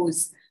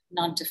 flows,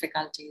 not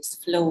difficulties,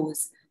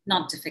 flows,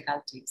 not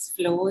difficulties,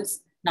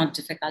 flows, not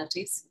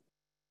difficulties.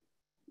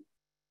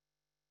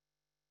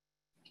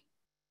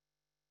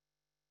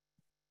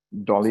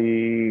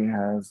 Dolly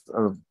has,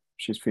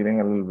 she's feeling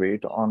a little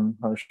weight on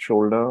her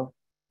shoulder.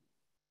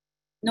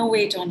 No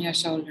weight on your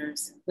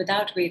shoulders,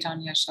 without weight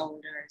on your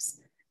shoulders.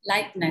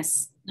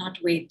 Lightness, not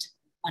weight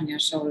on your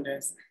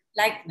shoulders.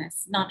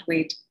 Lightness, not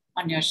weight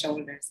on your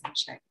shoulders. And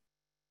check.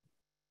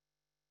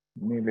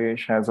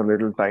 Nilesh has a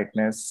little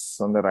tightness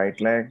on the right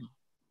leg,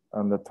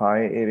 on the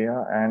thigh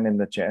area, and in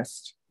the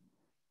chest.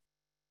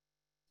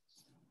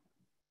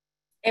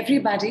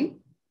 Everybody,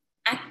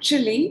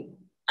 actually,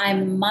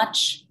 I'm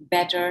much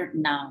better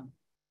now.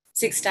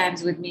 6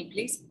 times with me,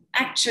 please.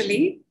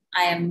 Actually,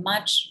 I am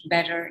much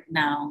better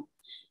now.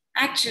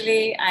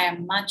 Actually, I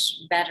am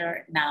much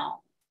better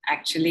now.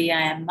 Actually,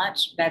 I am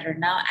much better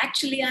now.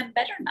 Actually, I'm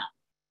better now.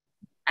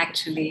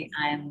 Actually,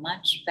 I am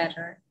much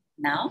better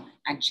now.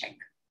 And check.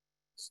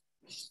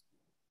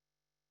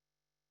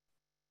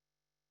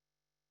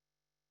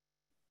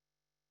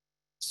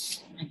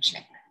 And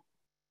check.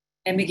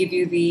 Let me give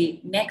you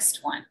the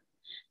next one,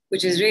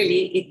 which is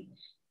really,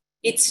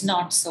 it's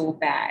not so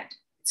bad.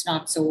 It's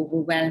not so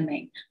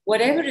overwhelming.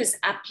 Whatever is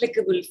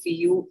applicable for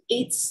you,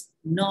 it's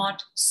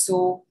not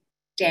so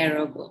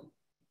terrible.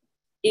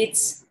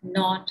 It's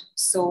not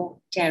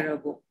so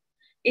terrible.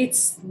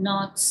 It's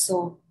not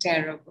so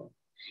terrible.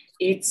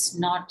 It's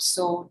not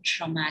so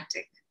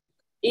traumatic.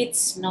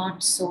 It's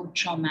not so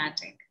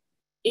traumatic.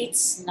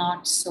 It's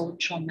not so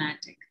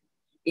traumatic.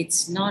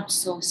 It's not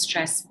so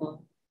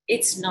stressful.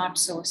 It's not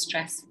so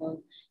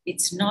stressful.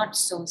 It's not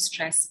so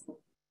stressful.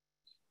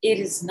 It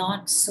is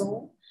not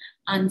so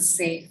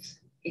unsafe.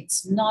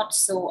 It's not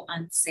so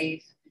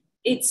unsafe.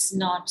 It's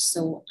not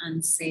so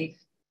unsafe.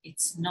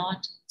 It's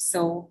not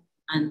so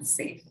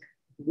unsafe.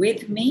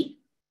 With me,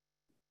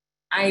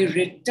 I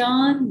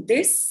return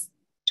this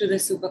to the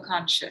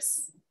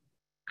superconscious.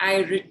 I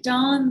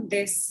return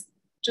this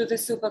to the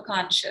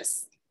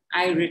superconscious.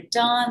 I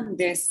return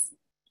this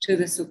to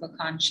the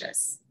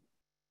superconscious.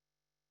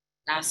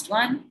 Last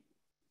one,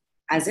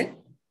 as it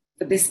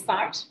for this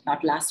part,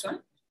 not last one.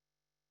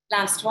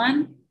 Last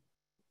one,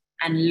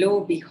 and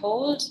lo,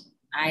 behold,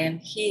 I am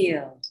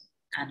healed.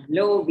 And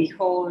lo,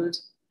 behold,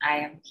 I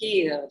am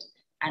healed.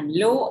 And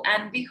lo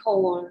and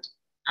behold,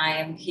 I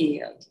am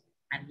healed.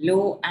 And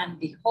lo and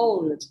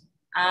behold,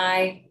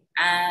 I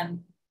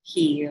am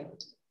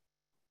healed.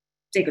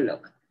 Take a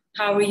look.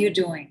 How are you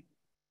doing?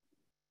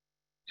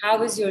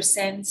 How is your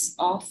sense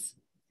of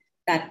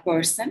that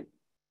person?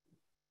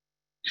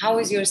 How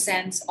is your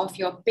sense of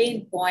your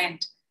pain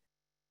point?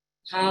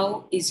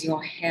 How is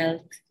your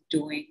health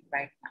doing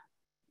right now?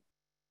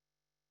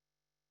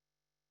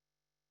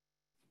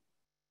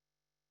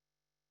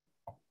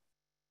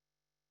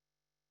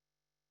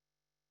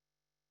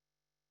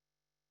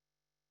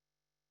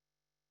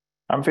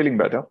 I'm feeling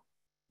better.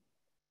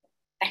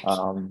 Thank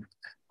you.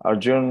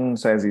 Arjun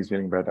says he's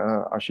feeling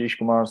better. Ashish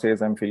Kumar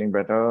says I'm feeling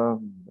better,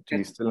 but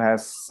he still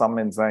has some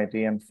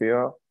anxiety and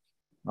fear.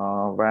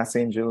 Vas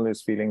Angel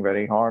is feeling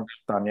very hot.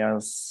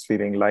 Tanya's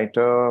feeling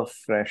lighter,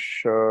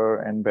 fresher,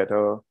 and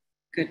better.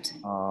 Good.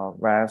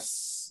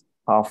 Vas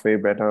halfway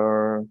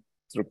better.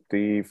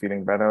 Trupti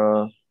feeling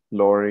better.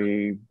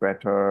 Lori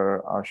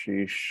better.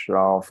 Ashish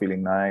Rao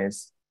feeling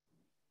nice.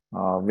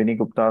 Vinny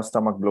Gupta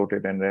stomach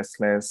bloated and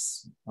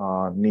restless.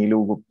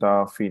 Neelu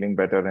Gupta feeling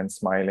better and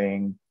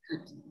smiling.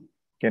 Good.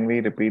 Can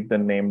we repeat the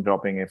name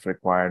dropping if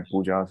required?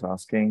 Pooja's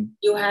asking.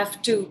 You have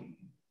to.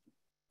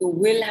 You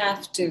will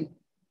have to.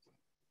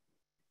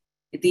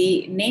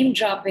 The name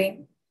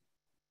dropping,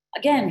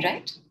 again,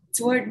 right? It's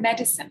word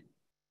medicine.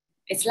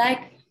 It's like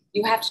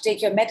you have to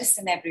take your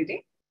medicine every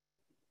day.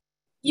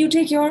 You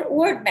take your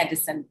word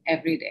medicine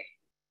every day.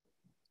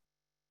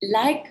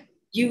 Like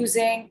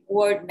using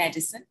word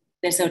medicine,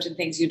 there's certain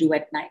things you do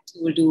at night.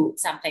 You will do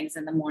some things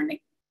in the morning.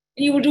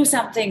 And you will do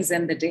some things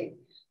in the day.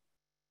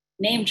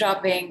 Name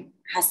dropping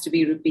has to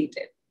be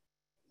repeated.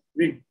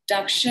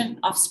 Reduction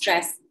of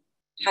stress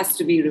has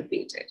to be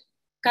repeated.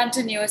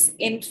 Continuous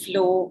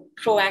inflow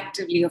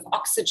proactively of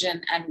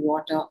oxygen and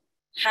water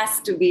has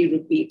to be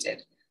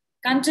repeated.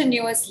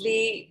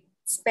 Continuously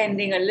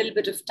spending a little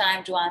bit of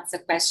time to answer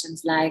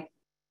questions like,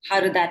 how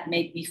did that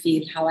make me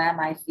feel? How am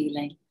I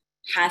feeling?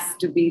 Has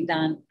to be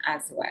done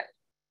as well.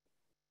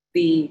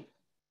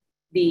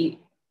 The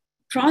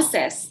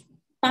process,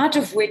 part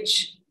of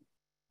which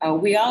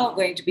we are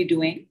going to be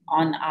doing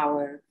on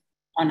our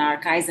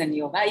Kaizen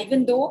Yoga,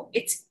 even though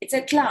it's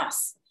a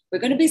class. We're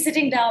going to be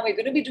sitting down, we're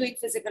going to be doing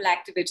physical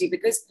activity,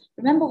 because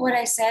remember what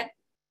I said,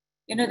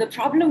 the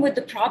problem with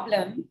the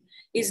problem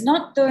is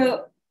not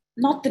the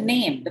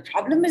name. The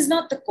problem is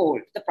not the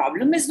cold. The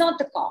problem is not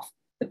the cough.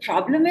 The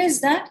problem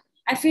is that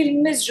I feel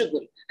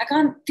miserable. I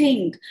can't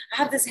think. I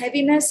have this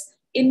heaviness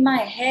in my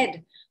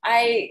head.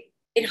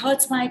 It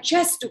hurts my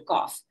chest to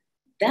cough.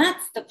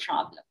 That's the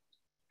problem.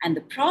 And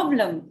the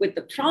problem with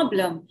the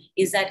problem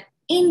is that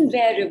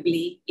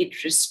invariably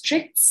it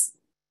restricts,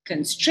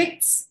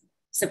 constricts,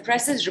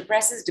 suppresses,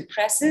 represses,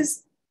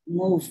 depresses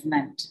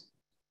movement.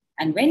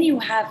 And when you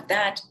have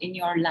that in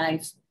your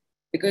life,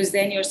 because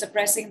then you're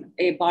suppressing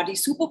a body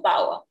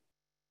superpower,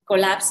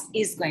 collapse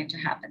is going to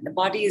happen. The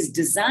body is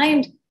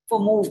designed for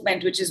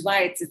movement, which is why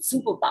it's its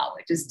superpower.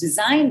 It is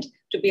designed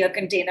to be a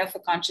container for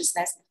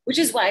consciousness, which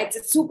is why it's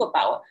its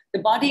superpower. The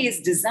body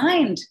is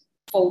designed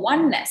for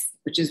oneness,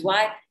 which is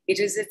why it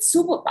is its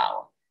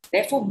superpower.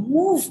 Therefore,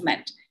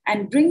 movement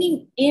and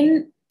bringing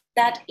in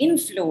that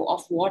inflow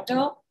of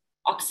water,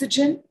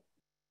 oxygen,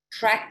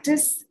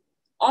 practice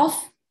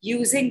of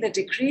using the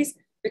decrees,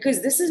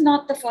 because this is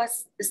not the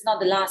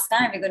last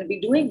time we're going to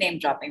be doing name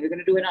dropping. We're going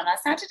to do it on our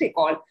Saturday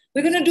call.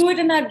 We're going to do it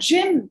in our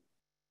gym.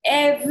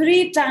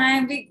 Every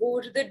time we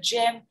go to the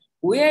gym,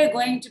 we're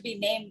going to be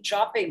name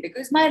dropping,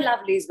 because my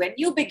lovelies, when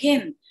you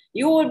begin,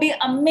 you will be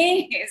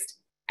amazed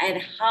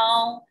at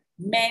how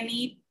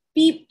many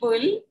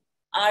people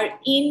are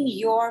in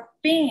your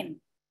pain,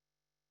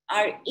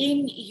 are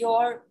in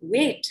your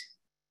weight,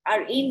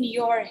 are in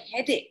your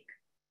headache.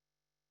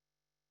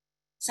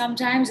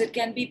 Sometimes it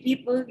can be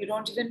people you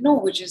don't even know,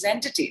 which is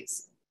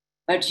entities,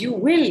 but you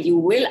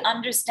will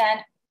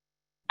understand,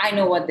 I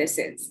know what this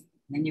is.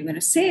 And you're going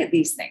to say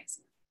these things.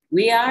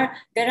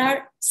 There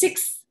are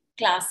 6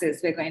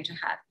 classes we're going to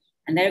have,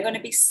 and there are going to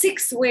be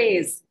 6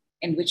 ways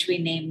in which we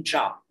name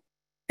drop.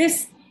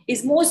 This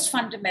is most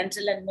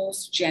fundamental and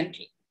most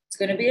gentle. It's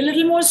going to be a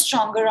little more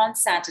stronger on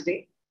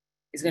Saturday.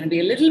 It's going to be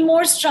a little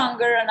more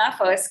stronger on our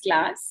first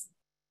class.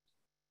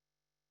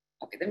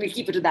 Okay, then we'll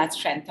keep it to that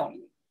strength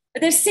only.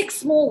 But there's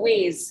 6 more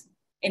ways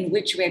in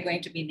which we're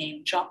going to be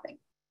name dropping.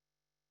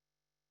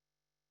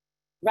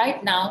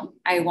 Right now,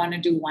 I want to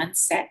do one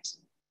set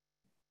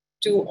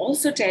to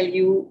also tell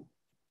you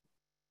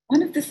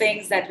one of the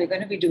things that we're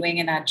going to be doing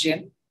in our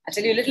gym. I'll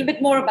tell you a little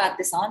bit more about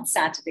this on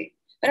Saturday,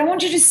 but I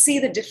want you to see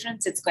the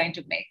difference it's going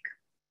to make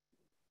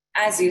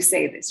as you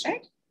say this,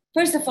 right?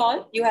 First of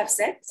all,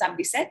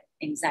 somebody said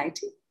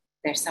anxiety.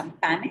 There's some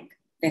panic.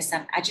 There's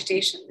some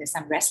agitation. There's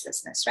some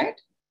restlessness, right?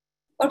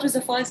 What was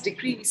the first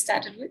decree we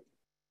started with?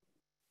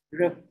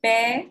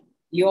 Repair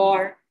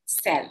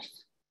yourself.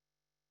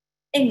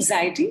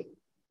 Anxiety,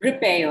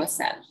 repair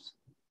yourself.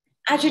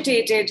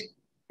 Agitated,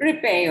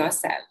 repair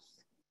yourself.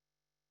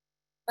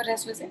 What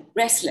else was it?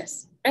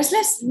 Restless.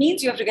 Restless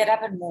means you have to get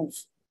up and move.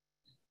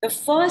 The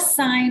first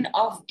sign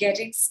of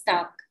getting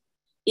stuck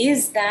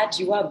is that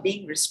you are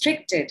being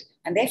restricted,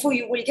 and therefore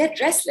you will get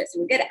restless,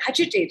 you will get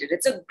agitated.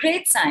 It's a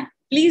great sign.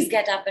 Please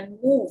get up and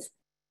move.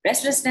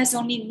 Restlessness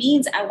only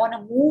means I want to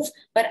move,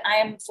 but I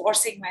am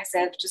forcing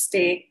myself to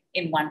stay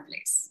in one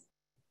place.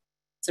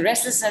 So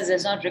restlessness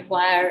does not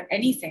require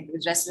anything,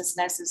 because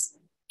restlessness is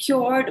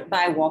cured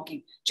by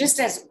walking, just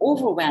as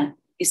overwhelm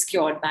is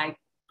cured by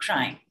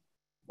crying.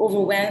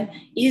 Overwhelm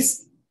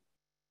is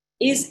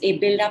a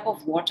buildup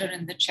of water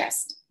in the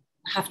chest.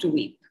 You have to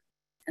weep.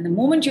 And the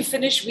moment you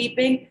finish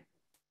weeping,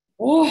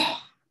 it'll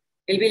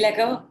be like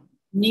a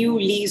new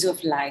lease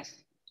of life.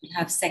 You'll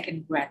have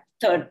second breath,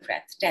 third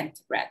breath,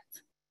 10th breath.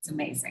 It's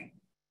amazing.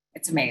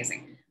 It's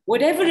amazing.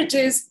 Whatever it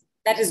is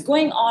that is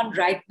going on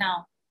right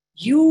now,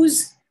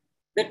 use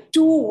the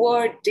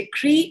 2-word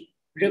decree,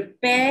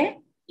 repair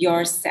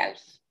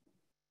yourself.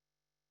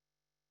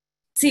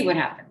 See what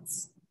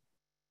happens.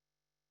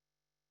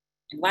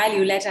 And while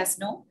you let us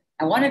know,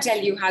 I want to tell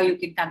you how you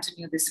can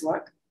continue this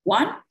work.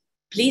 1,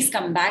 please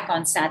come back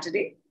on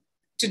Saturday.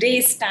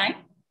 Today's time,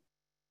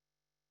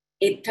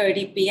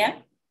 8:30 p.m.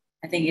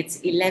 I think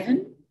it's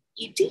 11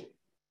 ET.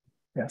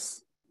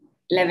 Yes.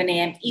 11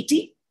 a.m. ET.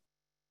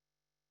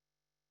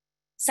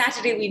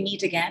 Saturday, we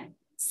meet again.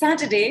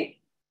 Saturday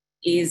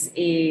is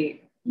a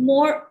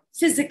more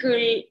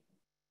physical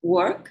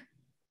work.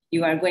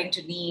 You are going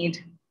to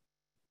need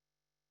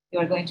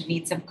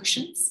some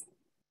cushions.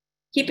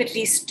 Keep at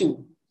least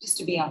 2, just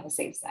to be on the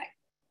safe side.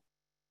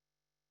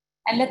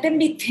 And let them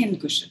be thin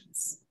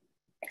cushions,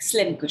 like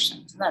slim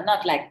cushions,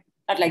 not like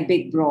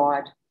big,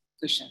 broad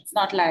cushions,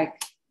 not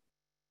like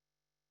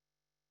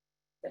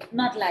a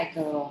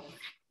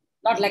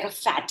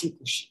fatty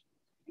cushion,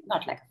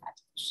 not like a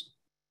fatty cushion.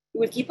 You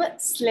will keep a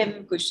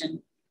slim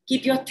cushion.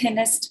 Keep your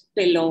thinnest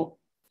pillow.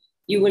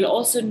 You will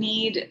also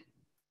need,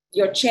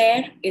 your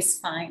chair is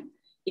fine.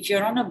 If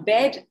you're on a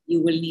bed,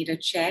 you will need a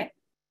chair,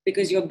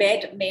 because your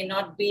bed may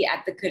not be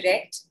at the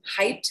correct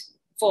height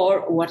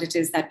for what it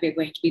is that we're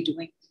going to be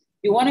doing.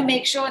 You want to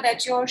make sure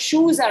that your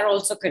shoes are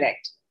also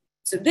correct.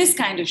 So this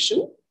kind of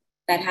shoe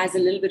that has a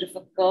little bit of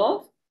a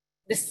curve,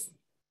 this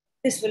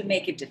will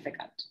make it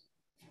difficult.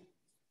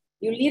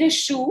 You need a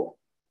shoe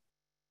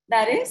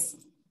that is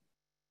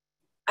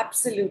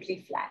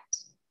absolutely flat.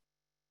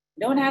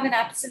 Don't have an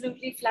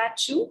absolutely flat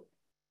shoe?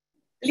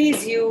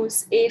 Please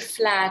use a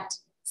flat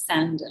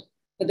sandal.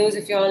 For those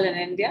of you all in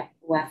India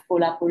who have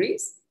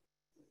kolapuris,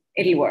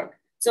 it'll work.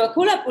 So a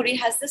kolapuri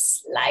has the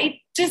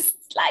slightest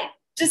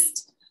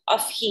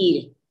of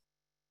heel.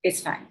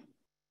 It's fine.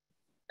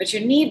 But you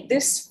need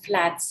this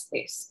flat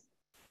space.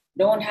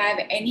 Don't have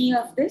any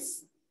of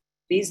this.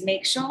 Please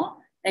make sure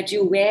that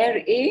you wear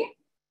a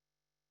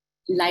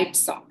light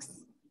socks,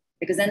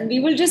 because then we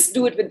will just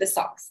do it with the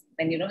socks.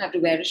 Then you don't have to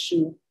wear a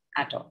shoe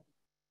at all.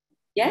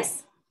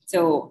 Yes?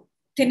 So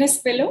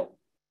thinnest pillow,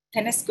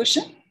 thinnest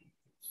cushion,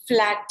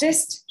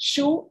 flattest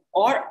shoe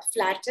or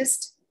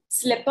flattest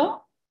slipper,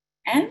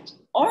 and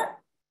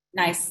or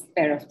nice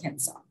pair of thin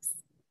socks.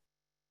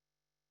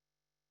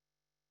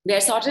 We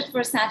are sorted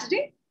for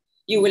Saturday.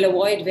 You will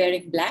avoid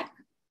wearing black.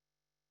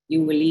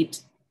 You will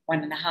eat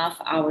 1.5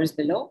 hours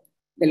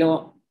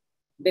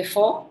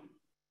before.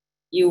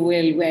 You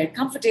will wear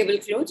comfortable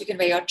clothes. You can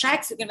wear your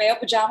tracks, you can wear your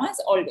pajamas,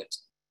 all good.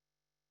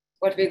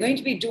 What we're going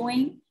to be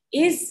doing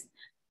is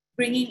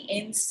bringing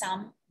in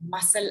some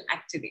muscle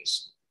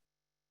activation.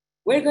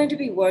 We're going to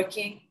be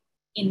working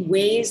in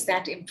ways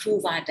that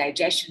improve our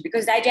digestion,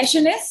 because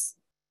digestion is,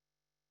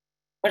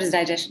 what is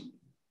digestion?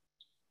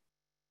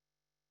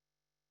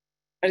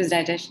 What is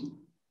digestion?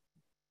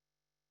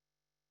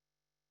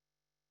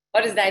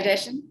 What is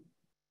digestion?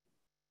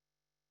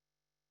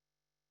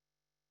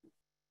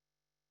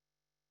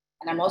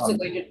 And I'm also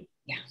going to,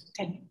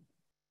 tell me.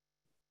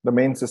 The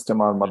main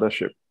system, our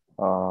mothership.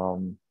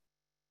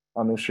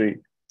 Anushri,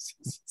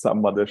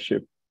 some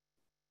mothership.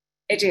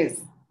 It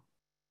is.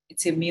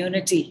 It's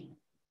immunity.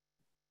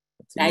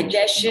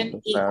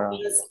 Digestion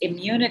equals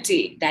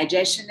immunity.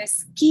 Digestion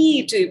is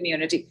key to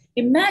immunity.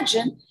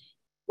 Imagine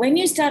when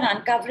you start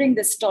uncovering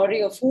the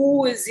story of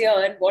who is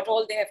here and what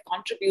all they have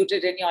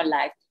contributed in your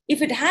life.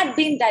 If it had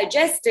been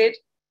digested,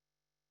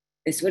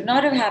 this would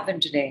not have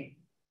happened today.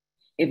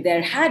 If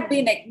there had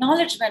been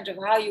acknowledgement of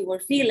how you were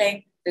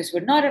feeling, this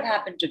would not have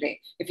happened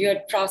today. If you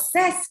had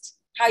processed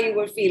how you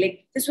were feeling,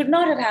 this would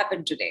not have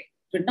happened today.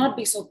 It would not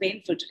be so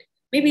painful today.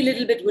 Maybe a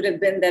little bit would have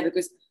been there,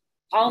 because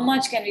how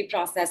much can we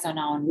process on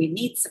our own? We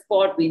need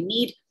support. We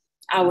need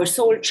our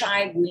soul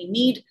tribe. We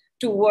need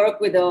to work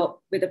with a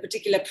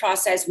particular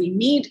process. We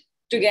need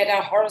to get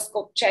our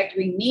horoscope checked.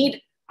 We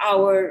need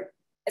our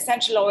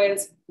essential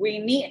oils.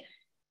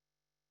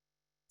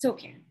 It's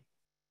okay.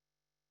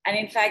 And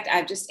in fact,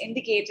 I've just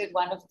indicated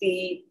one of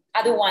the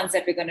other ones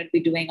that we're going to be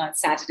doing on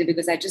Saturday,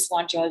 because I just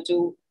want you all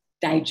to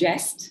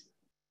digest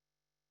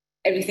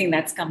everything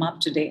that's come up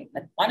today.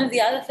 But one of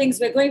the other things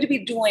we're going to be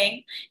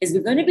doing is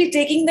we're going to be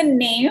taking the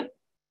name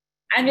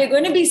and we're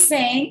going to be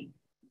saying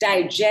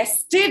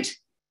digested,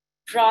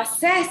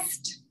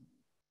 processed.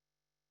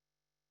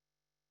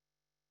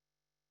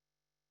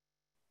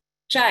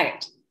 Try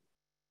it.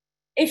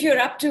 If you're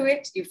up to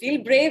it, you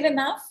feel brave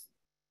enough,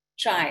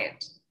 try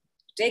it.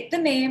 Take the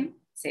name,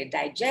 say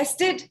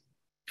digested,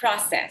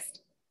 processed.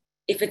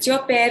 If it's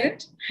your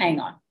parent, hang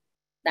on.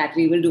 That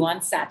we will do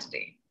on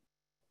Saturday.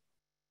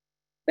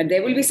 But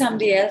there will be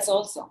somebody else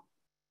also.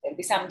 There'll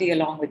be somebody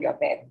along with your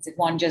parents. It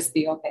won't just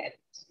be your parents.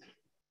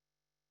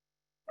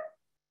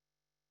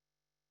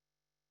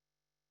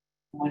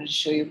 I wanted to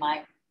show you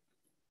my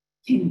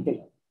thin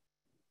pillow.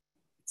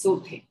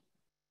 So thin.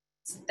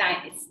 It's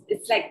tiny.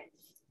 It's like,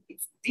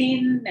 it's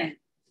thin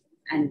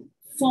and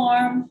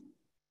firm.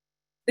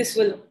 This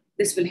will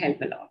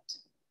help a lot.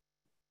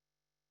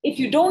 If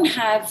you don't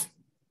have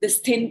this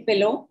thin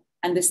pillow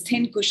and this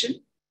thin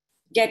cushion,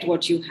 get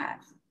what you have.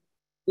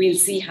 We'll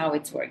see how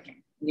it's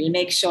working. We'll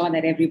make sure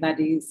that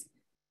everybody's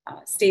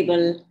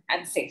stable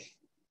and safe.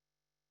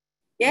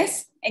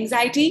 Yes?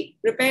 Anxiety,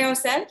 repair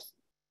yourself.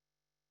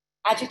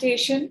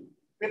 Agitation,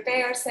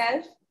 repair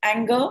yourself.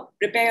 Anger,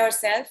 repair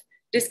yourself.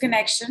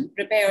 Disconnection,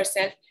 repair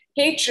yourself.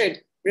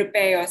 Hatred,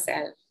 repair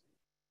yourself.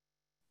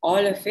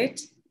 All of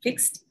it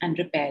fixed and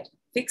repaired,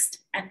 fixed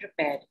and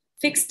repaired,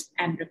 fixed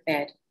and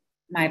repaired.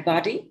 My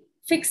body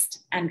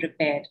fixed and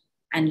repaired.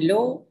 And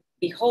lo,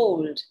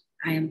 behold,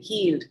 I am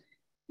healed.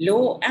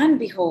 Lo and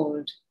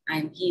behold, I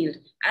am healed.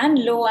 And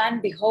lo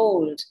and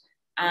behold,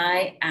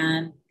 I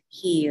am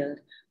healed.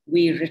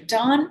 We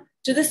return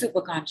to the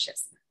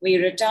superconscious. We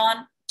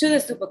return to the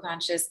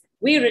superconscious.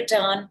 We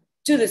return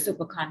to the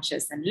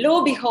superconscious. And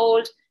lo,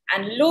 behold,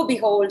 and lo,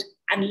 behold,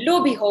 and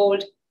lo,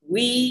 behold,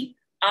 we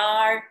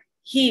are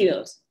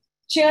healed.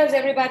 Cheers,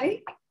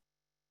 everybody.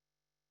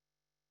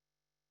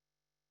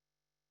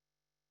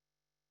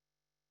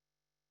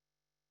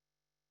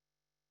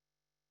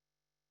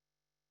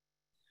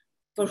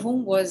 For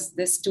whom was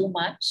this too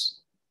much?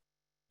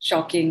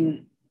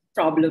 Shocking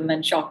problem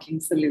and shocking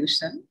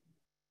solution.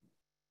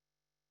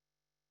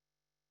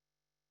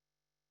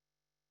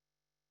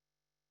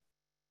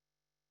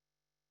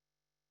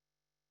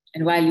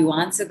 And while you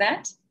answer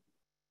that,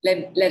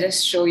 let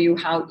us show you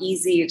how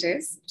easy it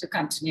is to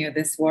continue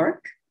this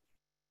work.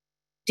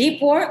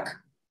 Deep work,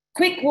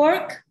 quick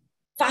work,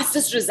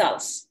 fastest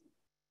results.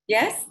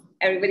 Yes?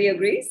 Everybody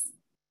agrees?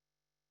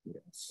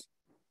 Yes.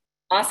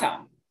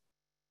 Awesome.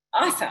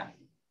 Awesome.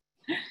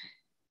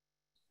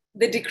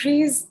 The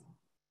decrees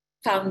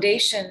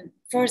foundation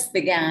first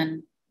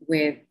began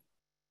with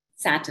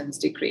Saturn's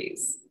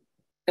decrees,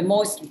 the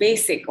most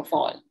basic of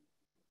all.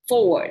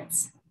 4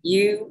 words.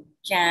 You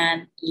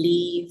can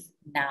leave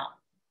now.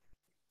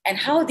 And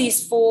how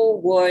these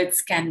 4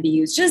 words can be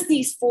used, just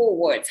these 4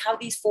 words, how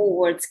these 4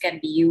 words can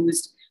be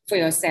used for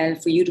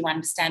yourself, for you to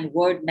understand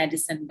word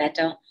medicine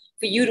better,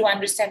 for you to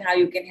understand how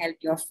you can help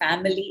your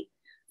family,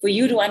 for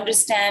you to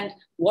understand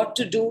what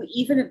to do,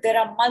 even if there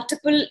are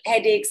multiple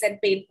headaches and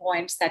pain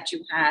points that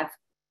you have.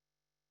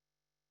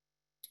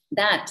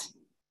 That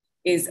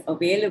is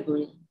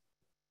available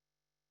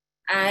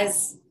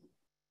as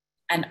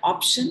an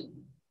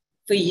option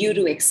for you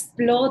to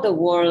explore the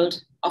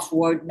world of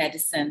word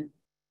medicine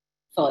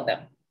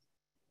further.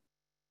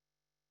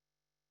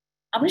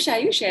 Amrish, are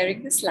you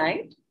sharing the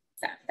slide?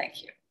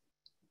 Thank you.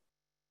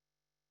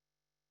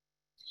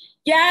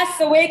 Yes,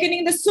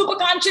 awakening the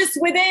superconscious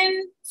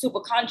within.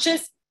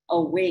 Superconscious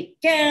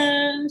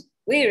awakened.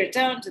 We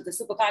return to the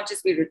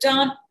superconscious. We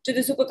return to the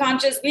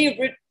superconscious. We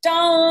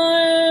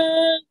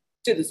return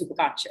to the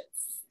superconscious.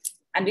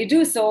 And we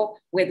do so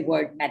with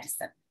word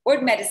medicine.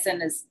 Word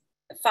medicine is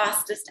the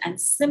fastest and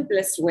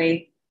simplest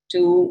way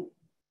to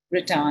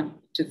return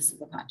to the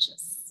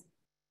superconscious.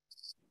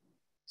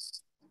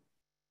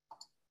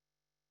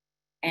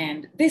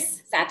 And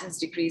this Saturn's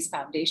Decrees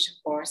Foundation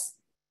course,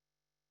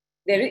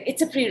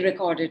 it's a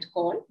pre-recorded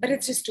call, but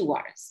it's just 2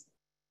 hours.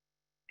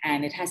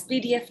 And it has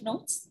PDF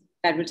notes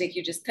that will take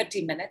you just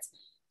 30 minutes.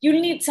 You'll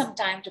need some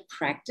time to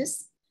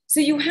practice. So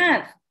you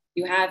have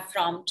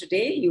from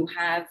today, you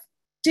have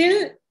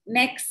till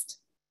next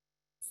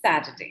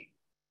Saturday,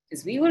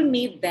 because we will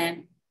meet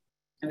then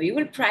and we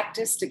will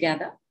practice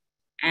together.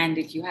 And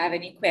if you have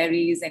any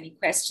queries, any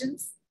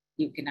questions,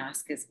 you can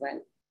ask as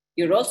well.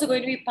 You're also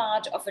going to be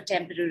part of a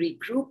temporary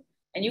group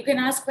and you can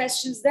ask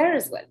questions there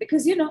as well,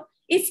 because,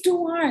 it's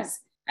 2 hours.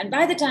 And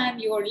by the time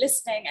you're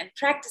listening and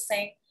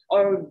practicing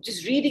or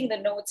just reading the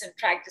notes and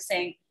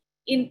practicing,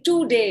 in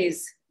 2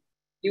 days,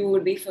 you will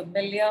be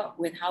familiar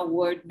with how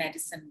word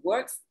medicine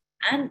works,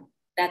 and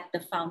that the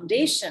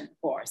foundation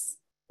course,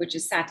 which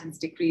is Saturn's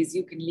Decrees,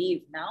 you can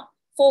leave now.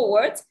 4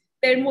 words.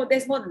 There's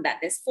more than that.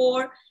 There's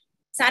 4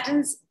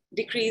 Saturn's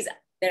Decrees.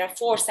 There are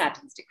 4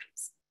 Saturn's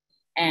Decrees.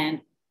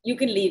 And you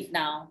can leave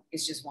now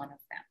is just one of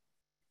them.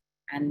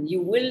 And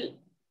you will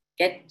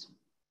get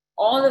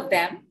all of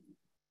them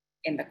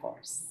in the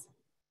course.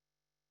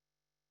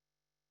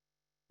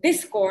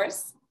 This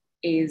course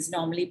is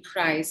normally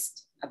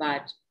priced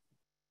about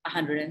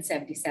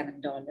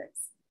 $177.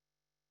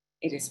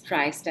 It is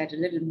priced at a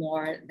little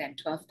more than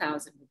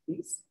 12,000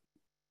 rupees.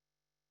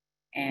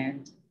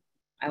 And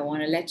I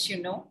want to let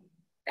you know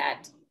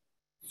that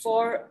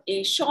for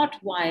a short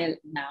while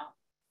now,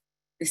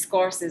 this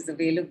course is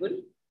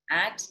available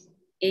at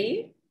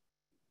a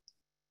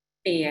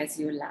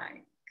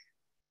pay-as-you-lie.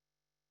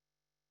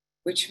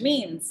 which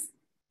means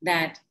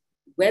that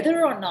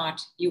whether or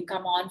not you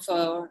come on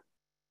for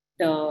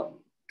the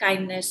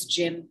kindness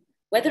gym,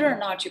 whether or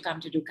not you come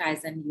to do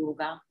Kaizen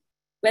yoga,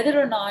 whether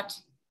or not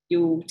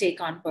you take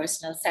on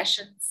personal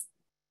sessions,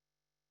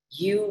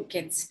 you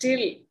can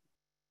still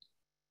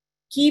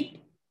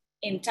keep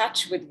in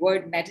touch with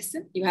word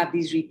medicine. You have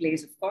these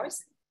replays, of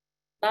course,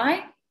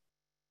 by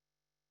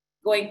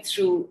going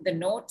through the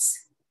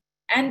notes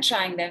and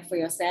trying them for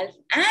yourself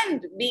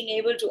and being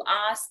able to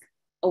ask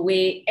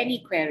away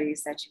any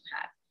queries that you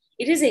have.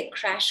 It is a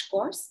crash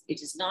course.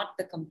 It is not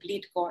the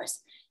complete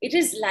course. It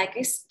is like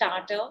a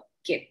starter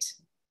kit.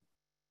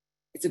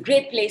 It's a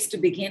great place to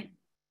begin.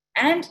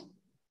 And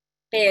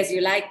pay as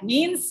you like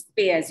means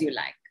pay as you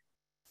like.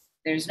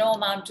 There's no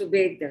amount too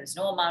big. There's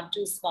no amount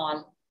too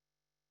small.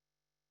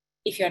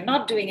 If you're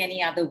not doing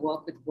any other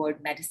work with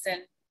word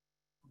medicine,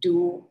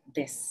 do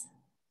this.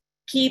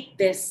 Keep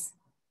this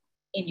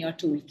in your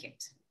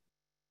toolkit.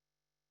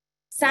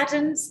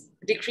 Saturn's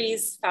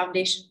Decrees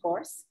Foundation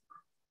course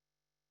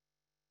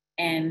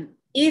and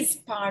is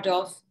part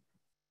of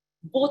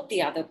both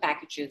the other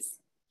packages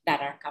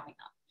that are coming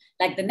up.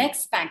 Like the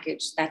next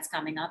package that's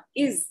coming up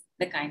is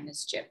the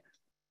Kindness Gym.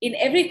 In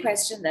every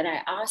question that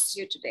I asked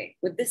you today,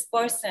 with this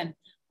person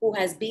who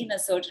has been a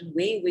certain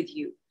way with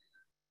you,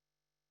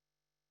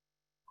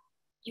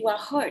 you are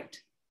hurt,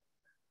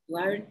 you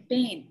are in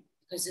pain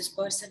because this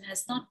person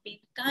has not been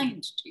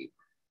kind to you.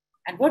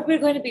 And what we're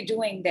going to be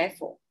doing,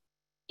 therefore,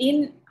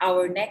 in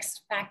our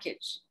next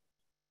package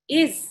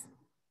is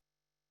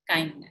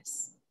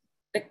kindness.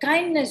 The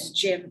Kindness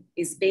Gym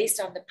is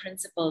based on the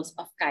principles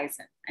of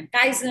Kaizen. And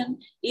Kaizen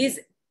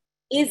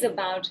is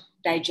about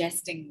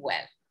digesting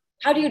well.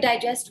 How do you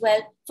digest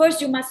well?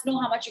 First, you must know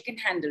how much you can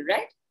handle,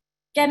 right?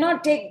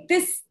 Cannot take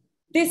this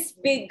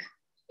big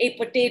a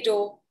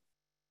potato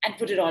and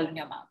put it all in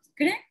your mouth,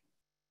 correct?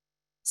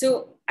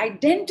 So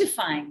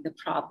identifying the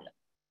problem,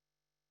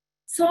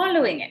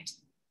 swallowing it,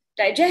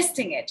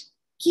 digesting it,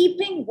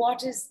 keeping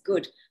what is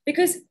good.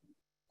 Because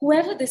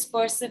whoever this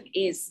person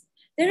is,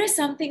 there is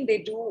something they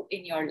do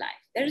in your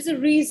life. There is a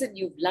reason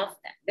you've loved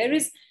them.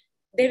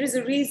 There is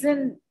a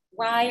reason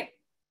why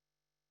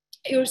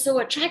you're so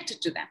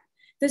attracted to them.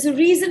 There's a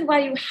reason why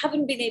you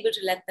haven't been able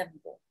to let them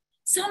go.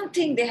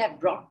 Something they have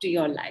brought to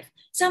your life,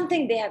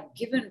 something they have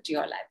given to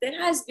your life. There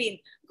has been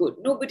good.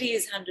 Nobody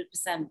is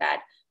 100% bad,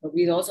 but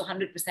we're also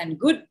 100%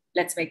 good.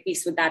 Let's make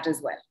peace with that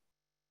as well.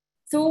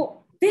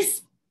 So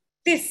this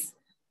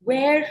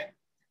where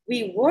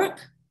we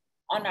work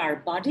on our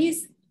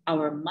bodies,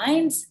 our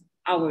minds,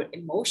 our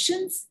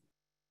emotions,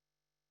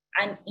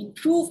 and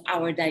improve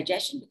our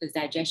digestion, because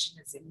digestion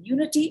is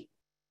immunity.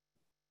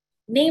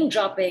 Name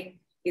dropping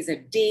is a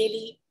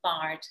daily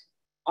part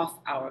of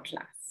our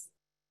class.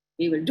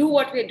 We will do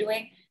what we're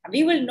doing, and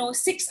we will know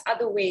 6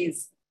 other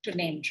ways to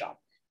name drop.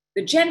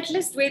 The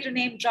gentlest way to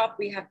name drop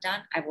we have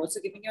done. I've also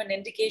given you an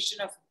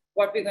indication of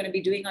what we're going to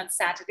be doing on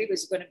Saturday, which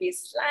is going to be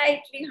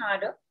slightly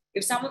harder.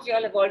 If some of you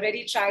all have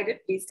already tried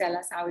it, please tell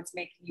us how it's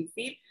making you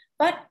feel.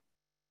 But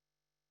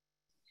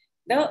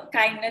the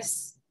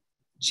Kindness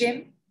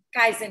Gym,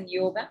 Kaizen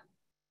Yoga,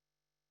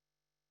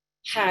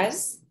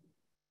 has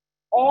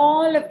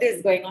all of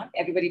this going on.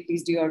 Everybody,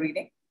 please do your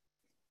reading.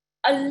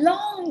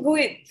 Along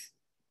with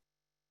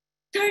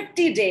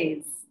 30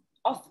 days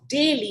of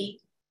daily,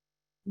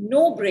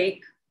 no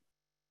break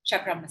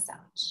chakra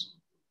massage.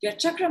 Your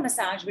chakra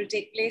massage will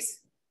take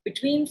place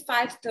between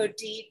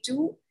 5:30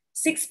 to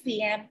 6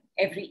 p.m.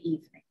 every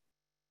evening.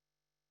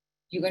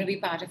 You're going to be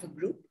part of a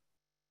group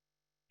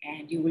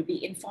and you will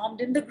be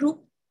informed in the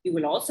group. You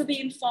will also be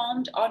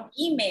informed on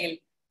email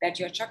that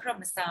your chakra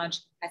massage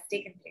has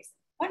taken place.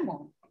 One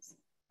moment, please.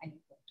 I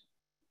need to.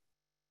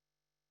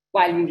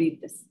 While we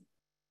read this.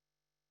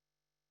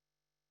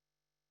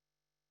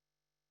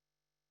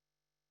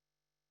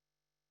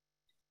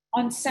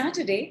 On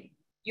Saturday,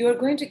 you are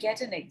going to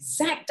get an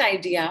exact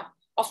idea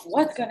of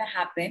what's going to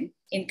happen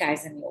in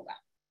Kaizen Yoga.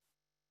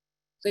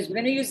 So we're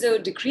going to use the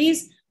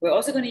decrees. We're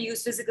also going to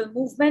use physical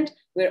movement.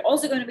 We're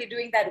also going to be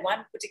doing that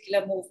one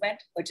particular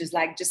movement, which is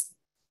like just,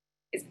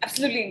 it's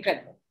absolutely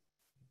incredible.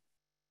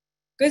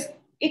 Because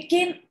it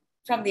came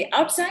from the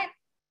outside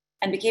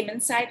and became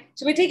inside.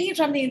 So we're taking it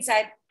from the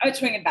inside, and we're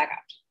throwing it back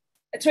out.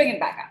 We're throwing it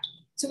back out.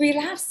 So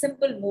we'll have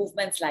simple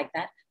movements like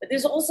that. But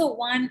there's also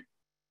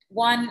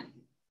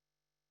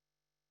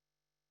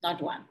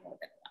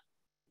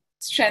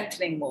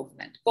strengthening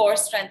movement, core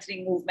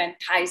strengthening movement,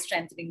 thigh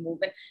strengthening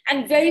movement,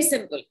 and very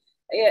simple.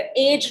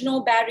 Age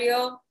no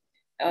barrier,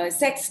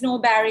 sex no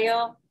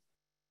barrier,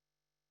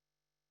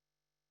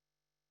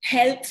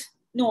 health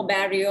no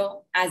barrier,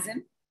 as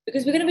in,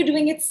 because we're going to be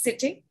doing it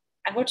sitting,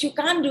 and what you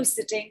can't do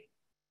sitting,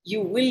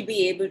 you will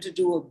be able to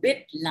do a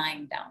bit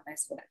lying down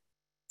as well.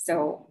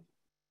 So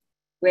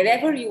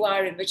wherever you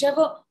are in,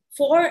 whichever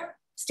 4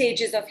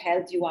 stages of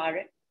health you are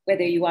in,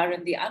 whether you are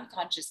in the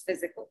unconscious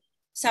physical,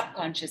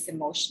 subconscious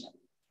emotional,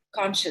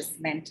 conscious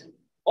mental,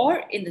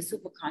 or in the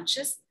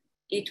superconscious,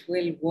 it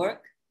will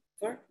work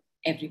for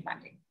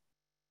everybody.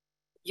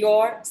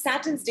 Your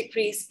Saturn's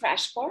Decrees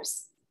crash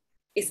course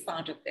is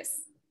part of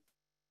this.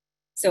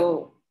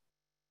 So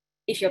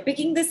If you're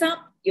picking this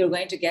up, you're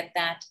going to get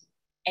that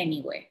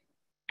anyway.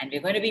 And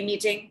we're going to be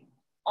meeting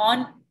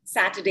on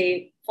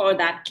Saturday for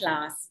that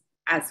class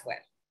as well.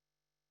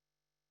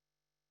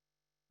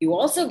 You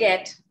also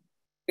get,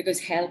 because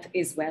health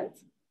is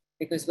wealth,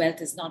 because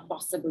wealth is not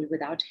possible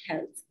without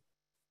health,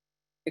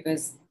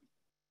 because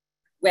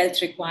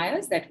wealth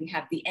requires that we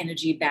have the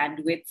energy,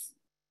 bandwidth,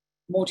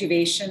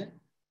 motivation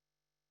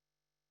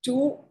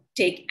to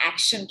take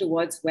action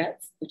towards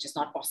wealth, which is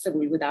not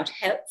possible without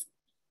health.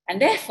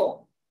 And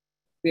therefore,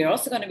 we are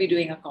also going to be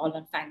doing a call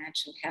on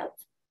financial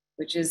health,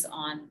 which is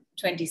on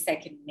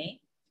 22nd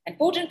May. And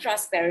Potent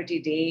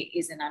Prosperity Day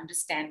is an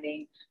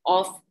understanding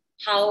of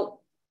how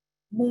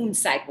moon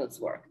cycles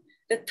work.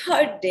 The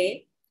third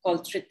day,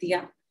 called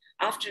Tritiya,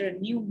 after a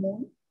new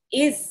moon,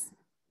 is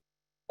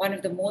one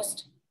of the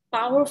most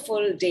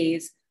powerful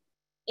days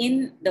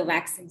in the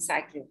waxing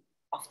cycle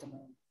of the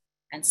moon.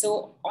 And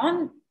so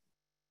on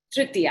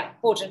Tritiya,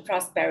 Potent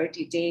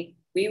Prosperity Day,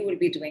 we will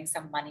be doing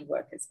some money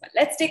work as well.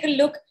 Let's take a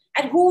look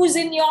at who's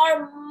in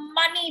your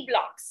money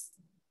blocks.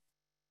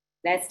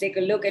 Let's take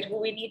a look at who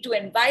we need to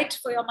invite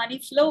for your money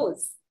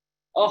flows.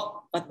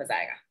 Oh, bahut maza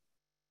aayega.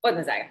 Bahut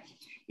maza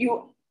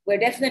aayega. We're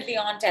definitely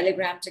on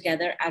Telegram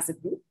together as a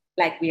group,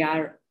 like we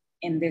are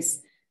in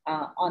this,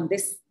 on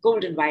this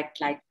Golden White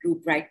Light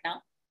group right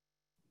now.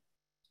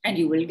 And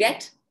you will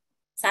get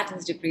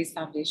Saturn's Decrees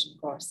Foundation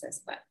course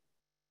as well.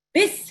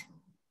 This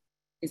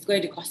is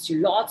going to cost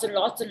you lots and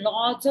lots and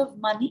lots of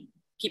money.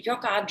 Keep your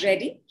card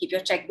ready, keep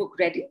your checkbook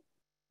ready,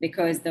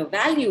 because the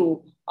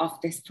value of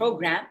this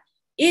program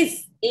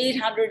is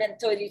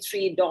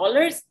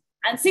 $833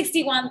 and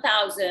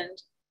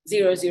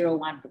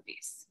 61,001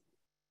 rupees.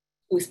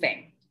 Who's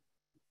paying?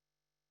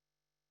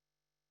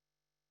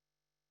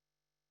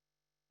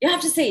 You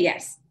have to say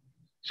yes.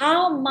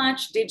 How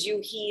much did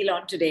you heal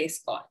on today's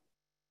call?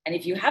 And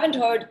if you haven't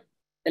heard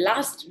the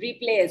last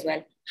replay as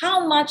well,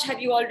 how much have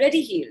you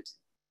already healed?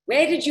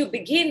 Where did you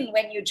begin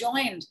when you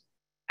joined?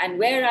 And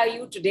where are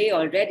you today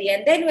already?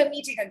 And then we're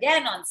meeting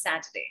again on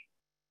Saturday.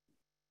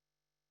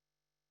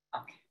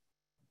 Okay.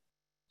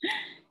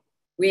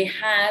 We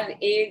have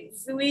a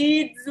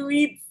sweet,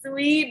 sweet,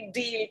 sweet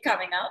deal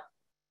coming up.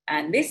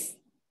 And this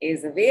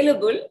is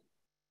available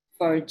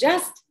for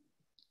just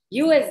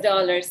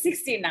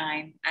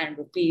 $69 and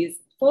rupees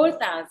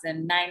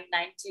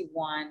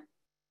 4,991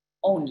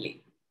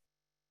 only.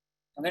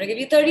 I'm going to give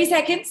you 30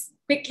 seconds.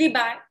 Quickly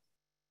buy.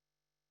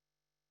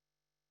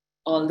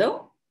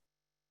 Although,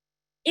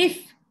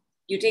 if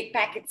you take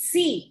packet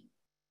C,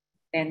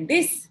 then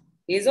this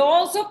is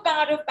also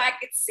part of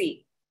packet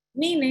C,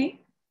 meaning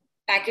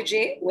package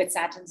A with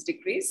Saturn's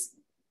Decrees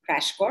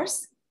crash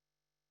course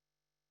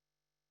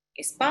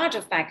is part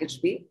of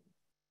package B,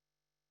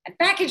 and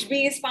package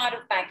B is part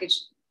of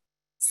package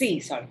C,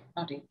 sorry,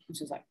 not A, I'm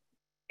so sorry.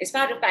 It's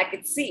part of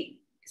package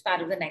C, it's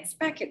part of the next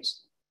package.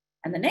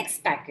 And the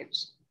next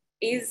package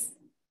is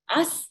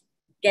us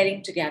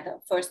getting together,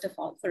 first of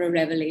all, for a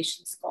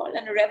revelations call.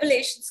 And a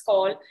revelations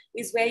call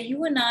is where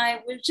you and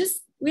I we'll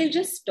just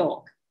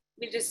talk,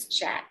 we'll just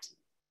chat.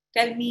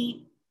 Tell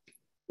me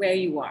where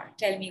you are,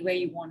 tell me where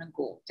you want to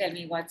go, tell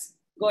me what's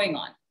going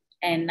on.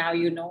 And now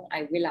you know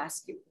I will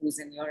ask you who's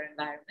in your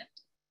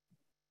environment.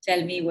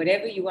 Tell me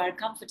whatever you are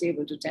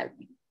comfortable to tell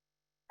me.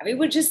 And we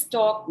will just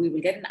talk, we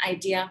will get an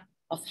idea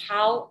of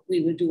how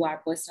we will do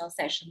our personal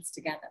sessions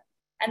together.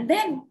 And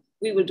then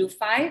we will do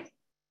 5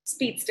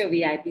 Speedster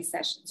VIP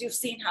sessions. You've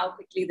seen how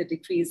quickly the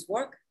decrees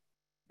work.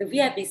 The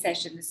VIP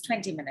session is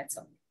 20 minutes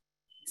only.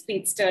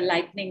 Speedster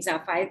Lightnings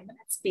are 5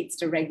 minutes,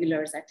 Speedster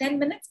Regulars are 10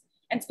 minutes,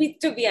 and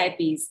Speedster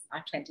VIPs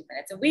are 20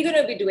 minutes. And we're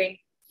going to be doing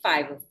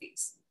 5 of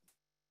these.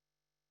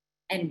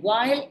 And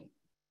while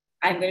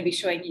I'm going to be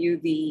showing you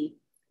the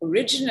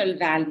original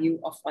value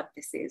of what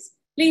this is,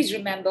 please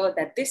remember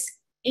that this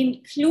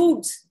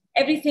includes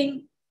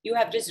everything you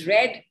have just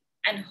read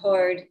and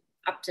heard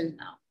up till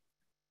now.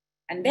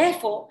 And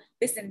therefore,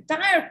 this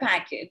entire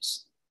package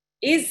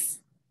is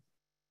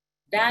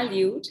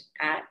valued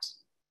at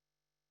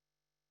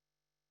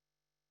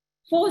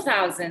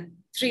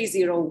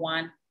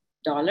 $4,301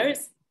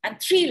 and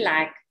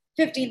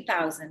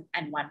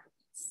 3,15,001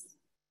 rupees.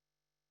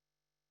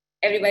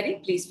 Everybody,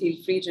 please feel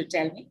free to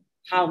tell me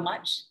how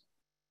much,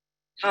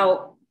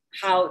 how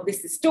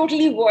this is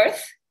totally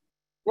worth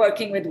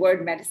working with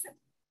word medicine.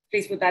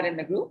 Please put that in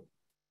the group.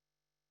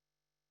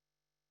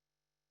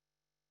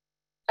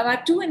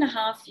 About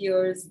 2.5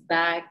 years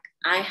back,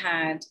 I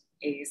had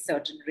a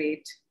certain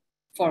rate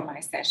for my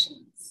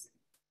sessions.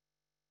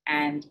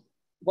 And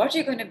what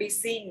you're going to be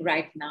seeing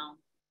right now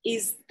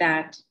is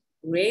that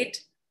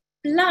rate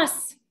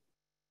plus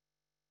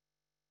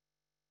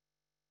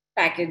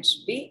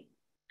package B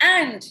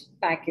and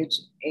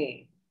package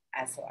A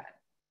as well.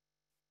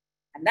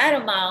 And that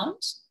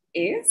amount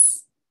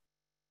is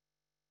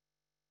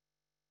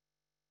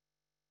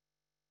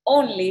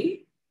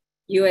only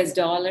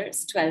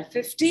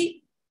 $12.50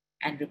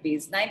 and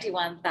rupees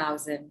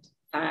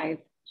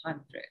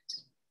 91,500.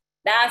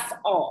 That's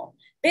all.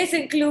 This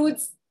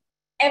includes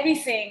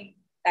everything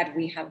that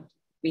we have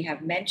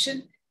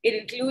mentioned. It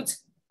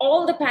includes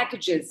all the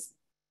packages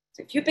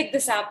So if you pick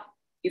this up,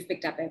 you've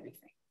picked up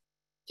everything.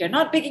 If you're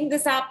not picking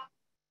this up,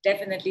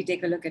 definitely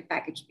take a look at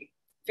package B.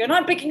 If you're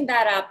not picking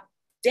that up,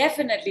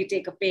 definitely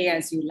take a pay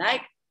as you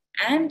like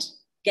and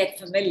get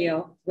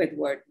familiar with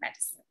word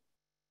medicine.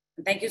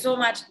 Thank you so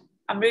much,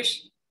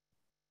 Amrish.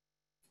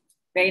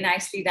 Very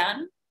nicely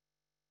done.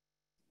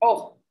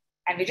 Oh,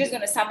 and we're just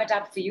going to sum it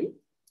up for you.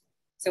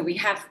 So we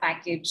have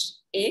package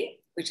A,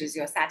 which is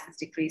your Saturn's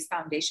Decrees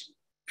Foundation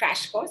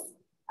crash course.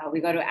 We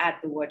got to add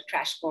the word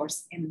crash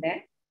course in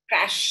there.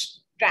 Crash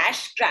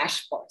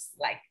course.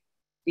 Like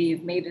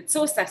we've made it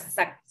so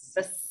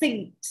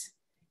succinct.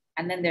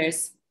 And then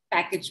there's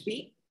package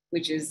B,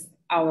 which is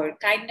our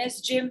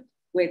kindness gym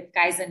with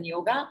Kaizen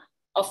Yoga,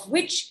 of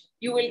which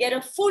you will get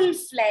a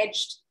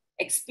full-fledged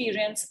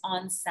experience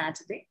on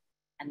Saturday.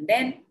 And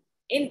then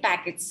in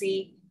package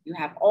C, you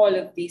have all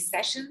of these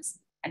sessions.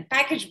 And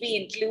package B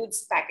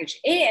includes package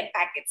A, and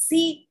package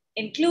C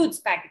includes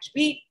package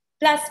B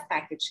plus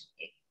package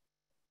A.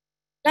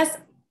 Plus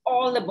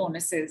all the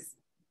bonuses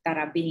that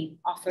are being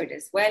offered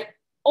as well.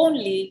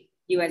 Only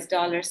US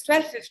dollars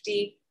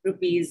 1250,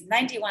 rupees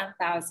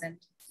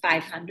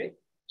 91,500.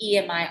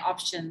 EMI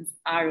options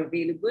are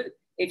available.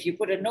 If you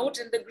put a note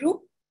in the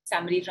group,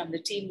 somebody from the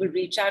team will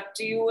reach out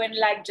to you in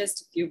like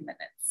just a few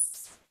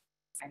minutes.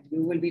 And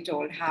you will be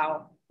told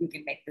how you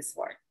can make this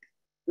work.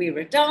 We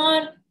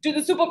return to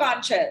the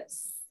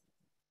superconscious.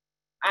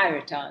 I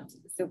return to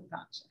the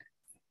superconscious.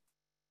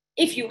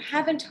 If you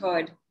haven't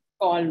heard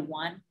call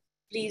 1,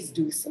 please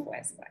do so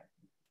as well.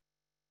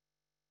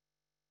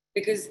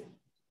 Because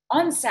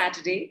on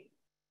Saturday,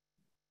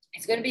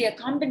 it's going to be a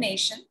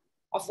combination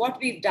of what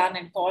we've done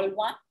in call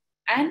 1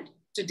 and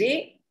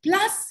today,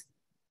 plus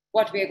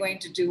what we're going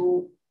to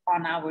do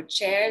on our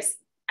chairs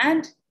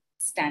and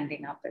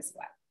standing up as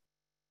well.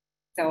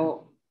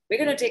 So we're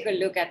going to take a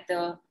look at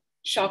the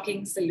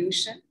shocking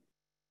solution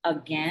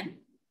again.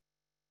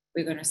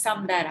 We're going to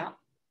sum that up.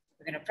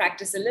 We're going to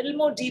practice a little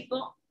more deeper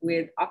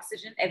with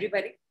oxygen.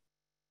 Everybody,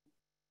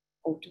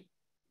 O2.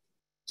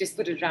 Just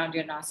put it around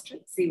your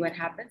nostrils, see what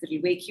happens.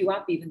 It'll wake you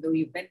up even though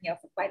you've been here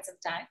for quite some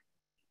time.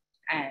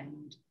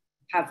 And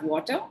have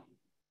water.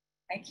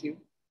 Thank you.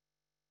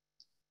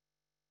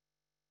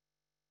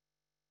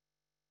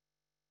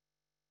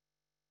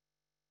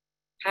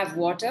 Have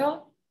water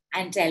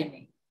and tell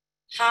me,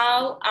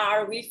 how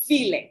are we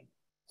feeling?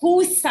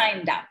 Who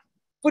signed up?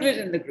 Put it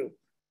in the group.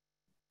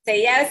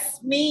 Say,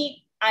 yes,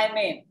 me, I'm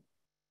in.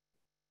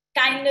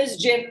 Kindness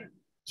gym,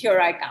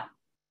 here I come.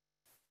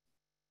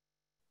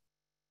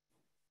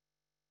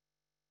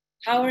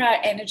 How are our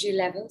energy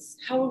levels?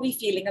 How are we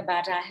feeling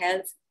about our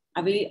health?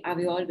 Are we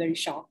all very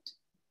shocked?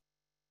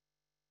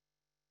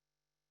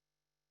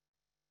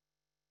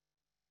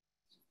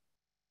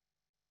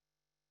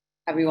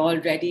 Are we all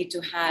ready to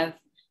have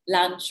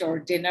lunch or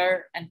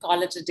dinner and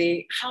call it a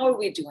day? How are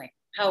we doing?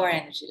 How are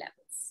energy levels?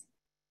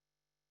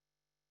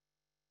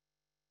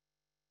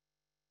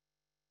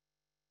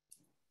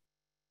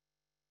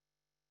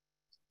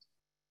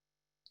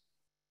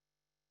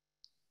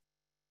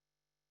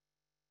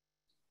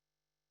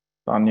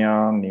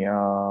 Tanya,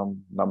 Nia,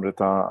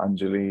 Namrata,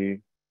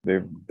 Anjali,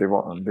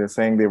 they're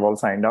saying they've all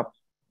signed up.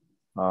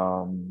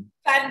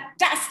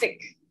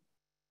 Fantastic.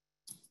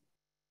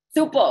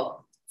 Superb.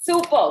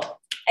 Superb.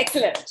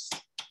 Excellent.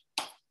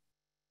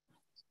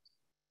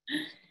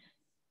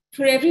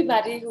 For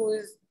everybody who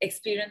has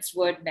experienced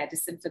word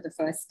medicine for the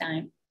first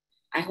time,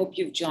 I hope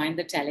you've joined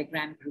the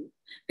Telegram group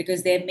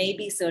because there may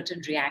be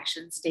certain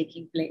reactions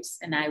taking place.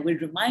 And I will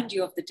remind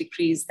you of the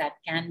decrees that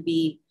can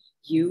be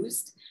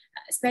used,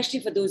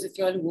 especially for those of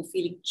you all who were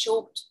feeling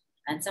choked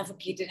and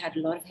suffocated, had a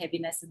lot of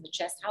heaviness in the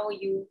chest. How are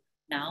you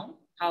now?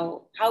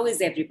 How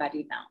is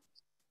everybody now?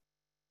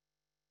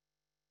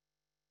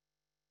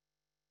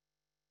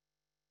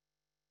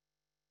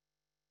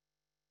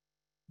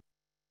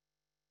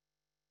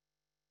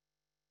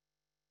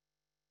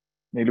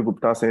 Neelu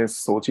Gupta says,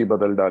 Sochi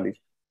badal dali.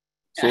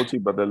 Sochi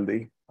badal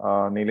di.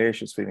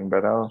 Nilesh is feeling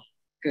better.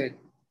 Good.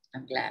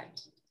 I'm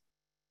glad.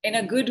 In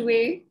a good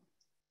way,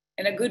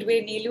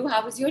 Neelu,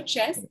 how was your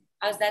chest?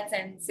 How's that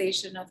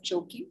sensation of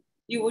choking?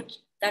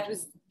 That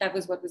was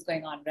what was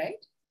going on,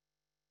 right?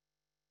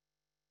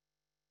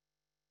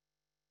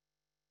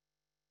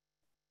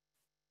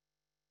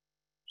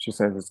 She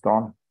says it's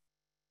gone.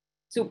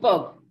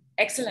 Superb.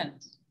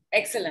 Excellent.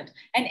 Excellent.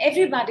 And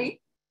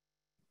everybody,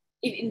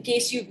 in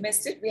case you've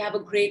missed it, we have a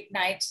Great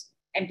Night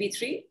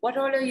MP3. What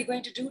all are you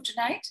going to do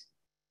tonight?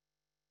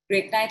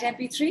 Great Night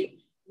MP3.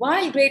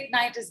 While Great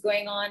Night is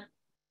going on,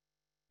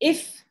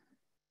 if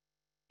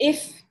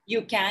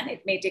you can,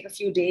 it may take a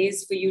few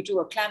days for you to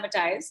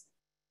acclimatize,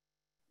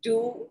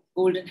 do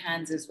golden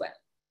hands as well.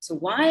 So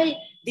while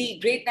the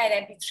Great Night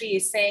MP3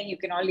 is saying you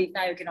can all leave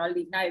now, you can all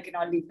leave now, you can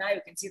all leave now,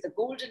 you can see the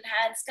golden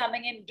hands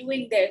coming in,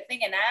 doing their thing.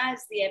 And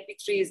as the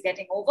MP3 is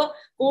getting over,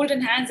 golden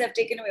hands have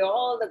taken away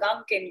all the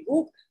gunk and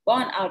goop,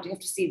 gone out. You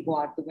have to see it go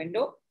out the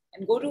window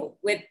and go to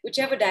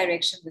whichever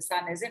direction the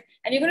sun is in.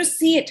 And you're going to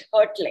see it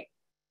hurtling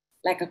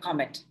like a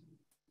comet.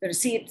 You're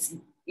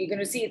going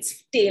to see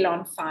its tail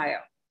on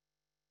fire.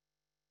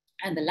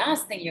 And the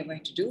last thing you're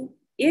going to do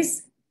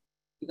is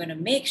You're going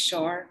to make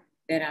sure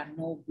there are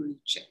no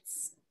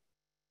breaches.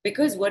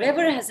 Because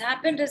whatever has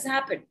happened has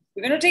happened.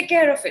 We're going to take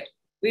care of it.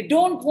 We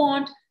don't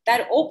want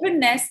that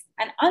openness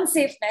and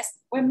unsafeness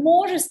where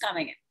more is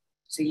coming in.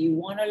 So you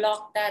want to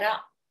lock that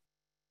up.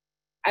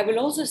 I will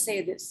also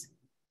say this,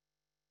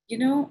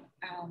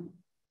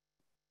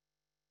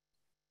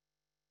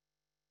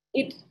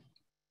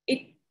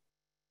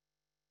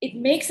 it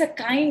makes a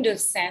kind of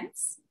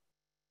sense,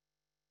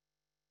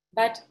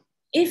 but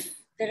if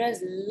there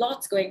is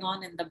lots going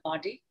on in the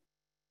body,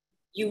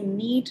 you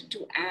need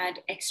to add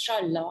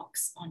extra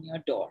locks on your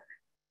door.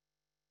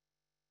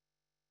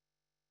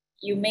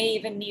 You may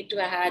even need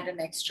to add an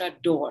extra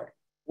door.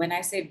 When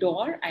I say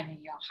door, I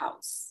mean your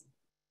house.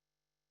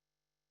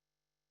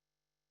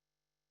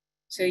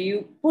 So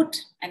you put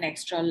an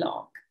extra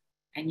lock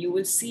and you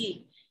will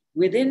see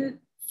within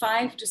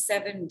 5 to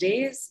 7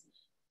 days,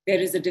 there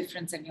is a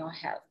difference in your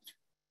health.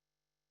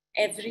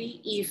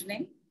 Every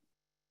evening,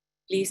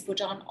 please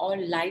put on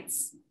all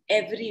lights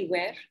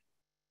everywhere.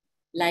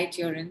 Light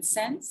your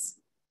incense,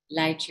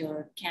 light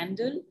your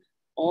candle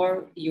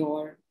or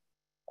your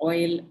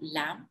oil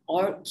lamp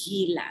or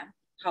ghee lamp,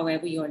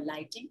 however you're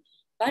lighting,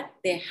 but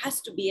there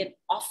has to be an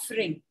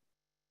offering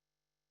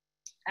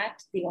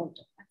at the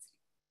altar.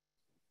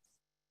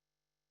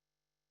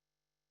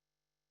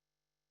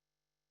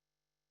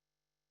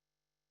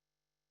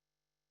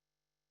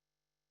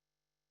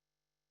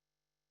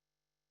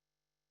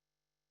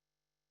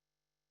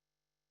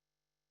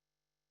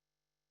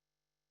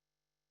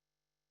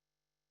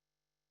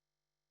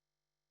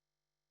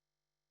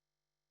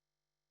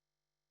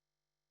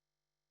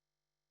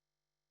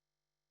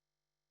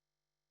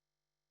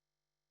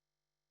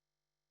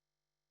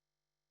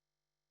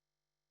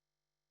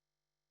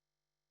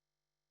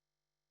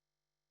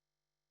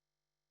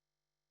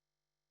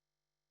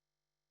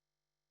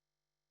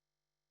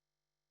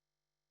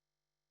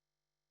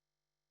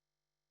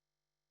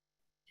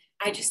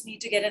 I just need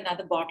to get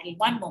another bottle.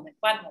 One moment.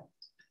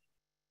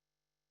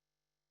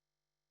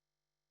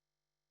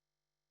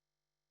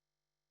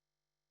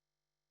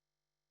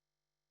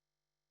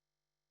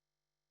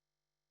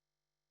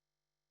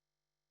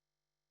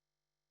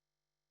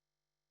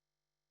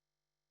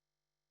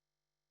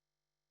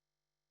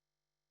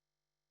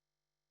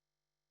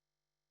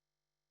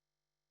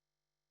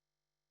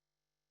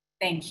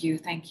 Thank you.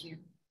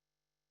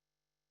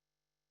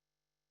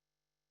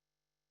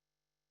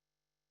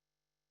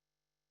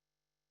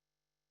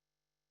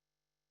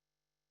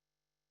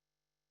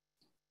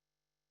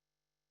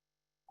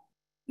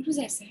 What was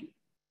I saying?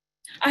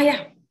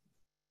 Yeah.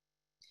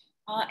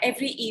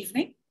 Every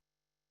evening,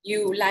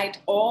 you light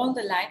all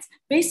the lights.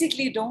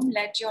 Basically, don't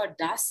let your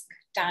dusk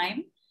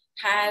time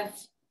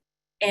have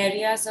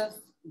areas of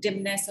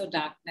dimness or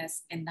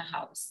darkness in the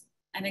house.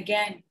 And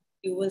again,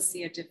 you will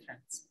see a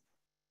difference.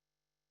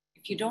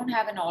 If you don't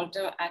have an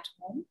altar at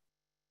home,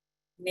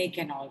 make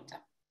an altar.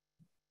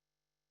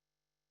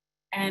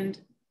 And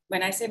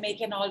when I say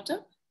make an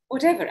altar,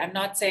 whatever, I'm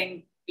not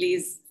saying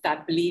please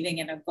start believing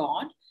in a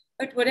God,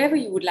 but whatever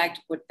you would like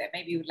to put there.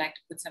 Maybe you would like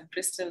to put some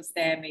crystals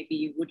there. Maybe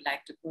you would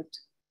like to put,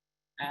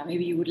 I don't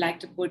think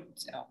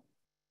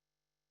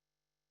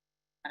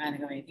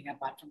of anything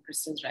apart from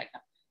crystals right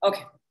now.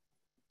 Okay.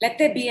 Let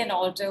there be an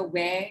altar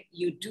where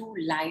you do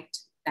light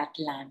that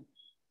lamp,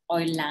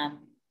 oil lamp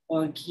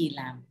or ghee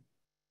lamp,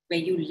 where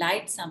you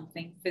light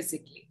something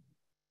physically.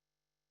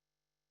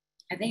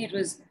 I think it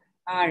was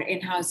our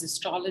in-house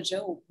astrologer,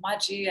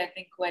 Upmaji, I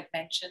think, who had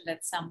mentioned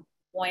at some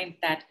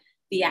point that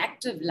the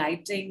act of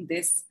lighting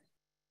this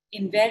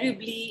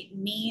invariably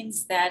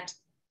means that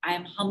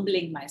I'm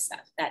humbling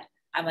myself, that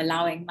I'm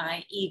allowing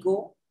my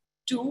ego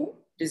to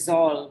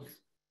dissolve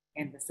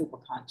in the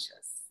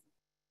superconscious,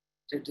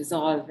 to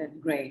dissolve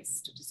in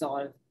grace, to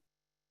dissolve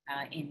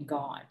in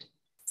God.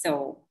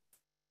 So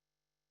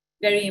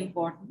very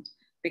important,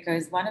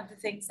 because one of the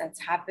things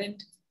that's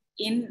happened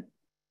in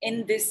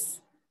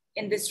these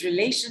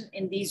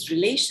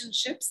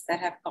relationships that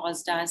have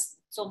caused us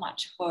so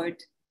much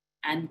hurt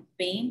and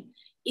pain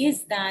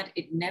is that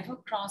it never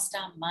crossed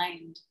our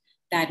mind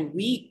that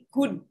we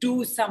could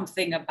do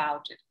something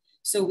about it.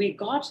 So we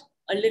got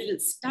a little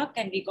stuck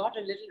and we got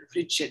a little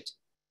rigid.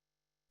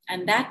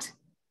 And that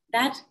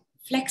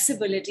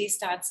flexibility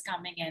starts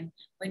coming in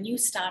when you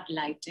start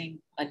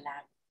lighting a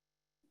lamp.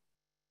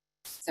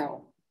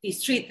 So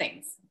these 3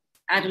 things: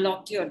 add a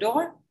lock to your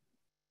door,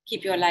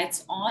 keep your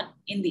lights on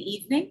in the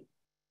evening,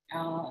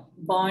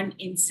 burn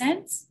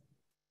incense,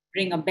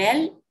 ring a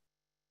bell.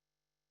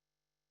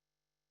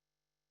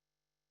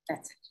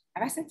 That's it.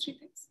 Have I said 3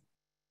 things?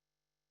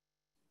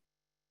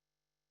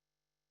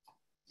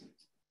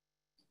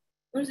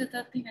 What was the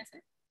 3rd thing I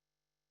said?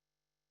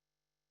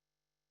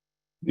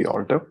 The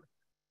altar.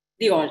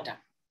 The altar.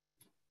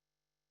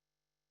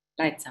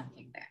 Light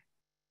something there.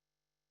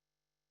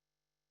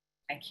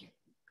 Thank you.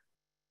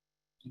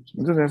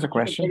 So there's a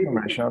question from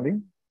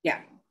Aishali.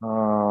 Yeah.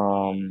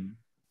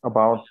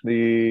 About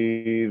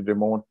the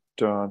remote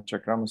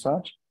chakra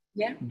massage.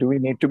 Yeah. Do we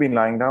need to be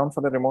lying down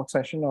for the remote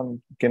session, or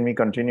can we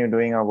continue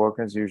doing our work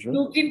as usual?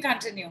 You can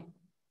continue.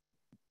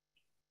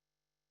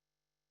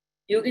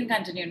 You can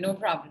continue, no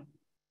problem.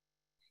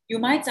 You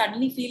might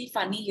suddenly feel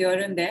funny here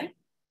and there.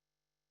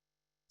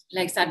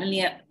 Like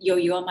suddenly your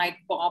ear might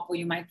pop, or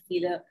you might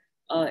feel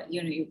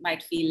you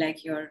might feel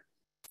like your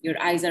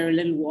eyes are a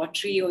little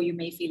watery, or you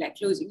may feel like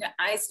closing your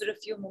eyes for a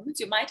few moments.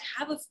 You might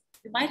have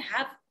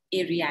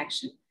a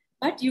reaction,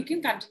 but you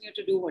can continue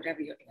to do whatever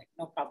you're doing.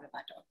 No problem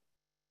at all.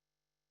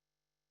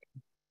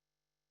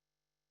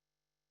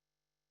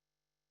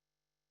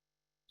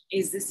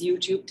 Is this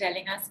YouTube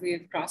telling us we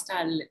have crossed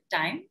our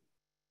time?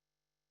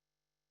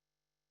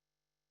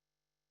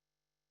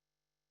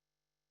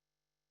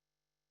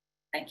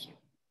 Thank you.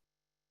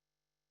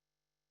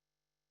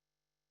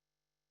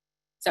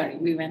 Sorry,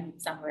 we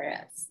went somewhere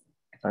else.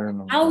 I don't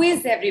know. How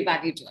is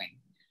everybody doing?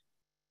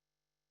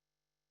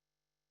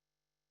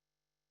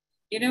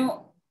 You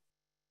know,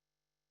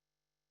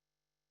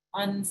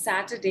 on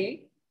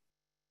Saturday,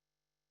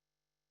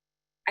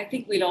 I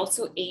think we'll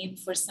also aim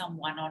for some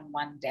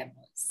one-on-one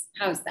demos.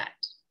 How's that?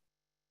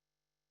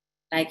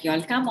 Like,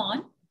 y'all come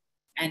on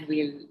and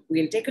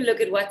we'll take a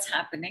look at what's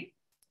happening,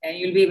 and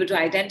you'll be able to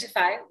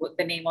identify what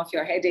the name of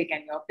your headache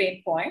and your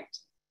pain point.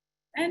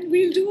 And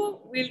we'll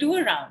do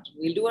a round.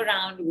 We'll do a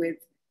round with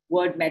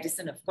word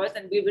medicine, of course,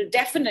 and we will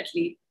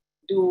definitely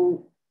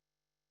do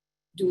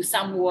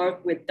some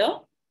work with the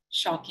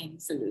shocking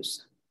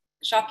solution.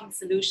 The shocking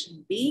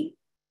solution being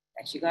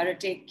that you got to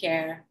take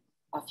care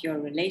of your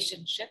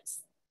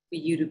relationships for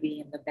you to be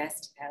in the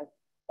best health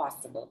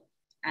possible.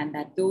 And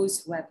that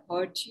those who have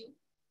hurt you,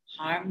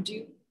 harmed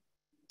you,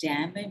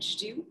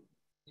 damaged you,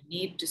 you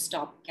need to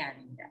stop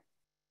carrying them,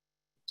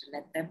 to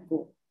let them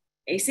go.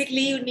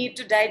 Basically, you need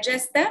to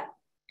digest them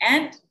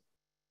and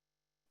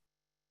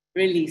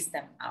release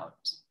them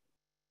out.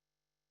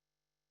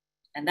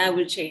 And that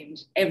will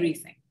change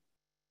everything.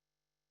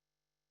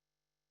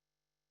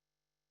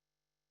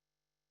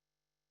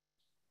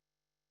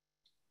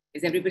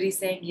 Is everybody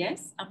saying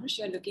yes? Amrish,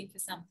 you're looking for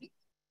something?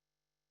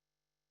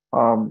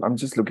 I'm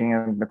just looking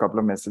at a couple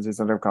of messages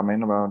that have come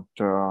in about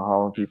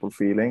how are people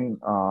feeling.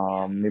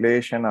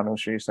 Nilesh and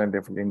Anushri said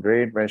they're feeling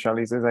great.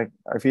 Vaishali says,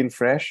 I feel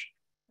fresh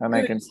and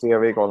Good. I can stay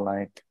awake all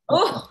night.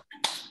 Oh!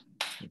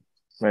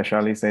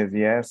 Vaishali says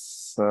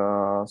yes.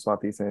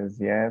 Swati says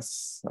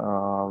yes.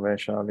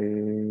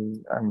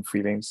 Vaishali, I'm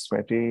feeling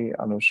sweaty.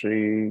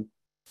 Anushri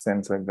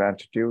sends her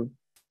gratitude.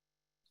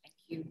 Thank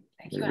you.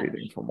 Thank you. We're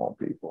waiting for more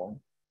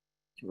people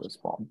to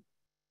respond.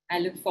 I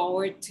look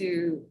forward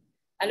to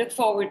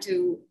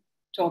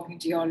talking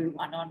to you all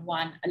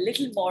one-on-one a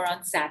little more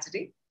on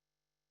Saturday.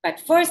 But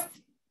first,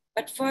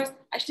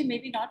 actually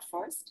maybe not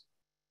first.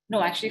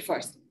 No, actually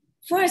first.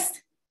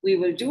 First, we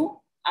will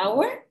do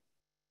our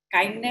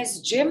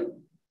kindness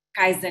gym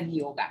Kaizen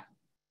yoga.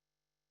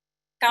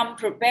 Come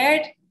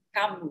prepared,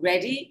 come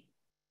ready.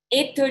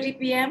 8:30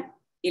 p.m.,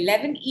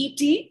 11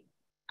 ET.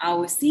 I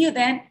will see you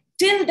then.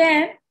 Till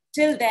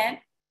then,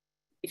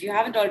 if you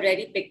haven't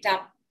already picked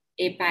up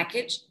a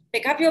package,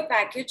 pick up your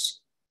package.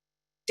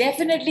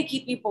 Definitely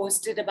keep me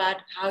posted about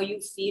how you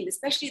feel,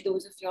 especially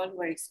those of y'all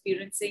who are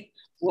experiencing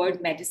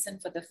word medicine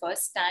for the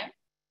first time,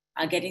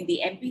 are getting the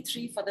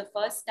MP3 for the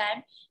first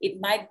time. It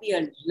might be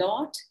a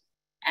lot,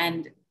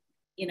 and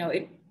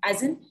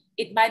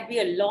it might be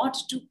a lot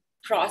to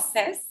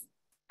process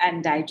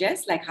and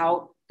digest, like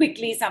how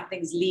quickly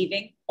something's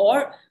leaving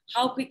or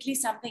how quickly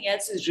something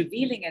else is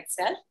revealing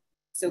itself.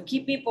 So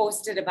keep me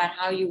posted about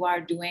how you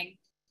are doing.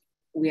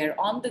 We are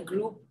on the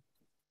group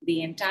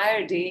the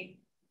entire day,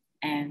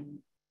 and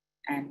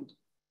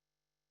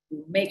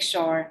make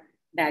sure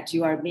that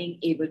you are being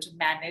able to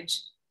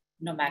manage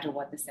no matter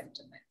what the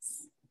symptom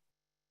is.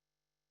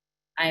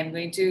 I am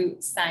going to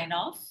sign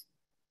off.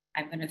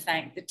 I'm going to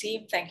thank the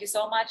team. Thank you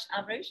so much,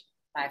 Amrish.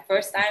 My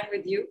first time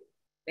with you.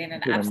 Been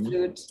an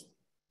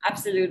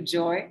absolute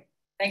joy.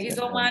 Thank you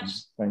so much,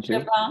 thank you.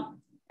 Shiva.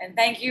 And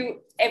thank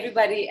you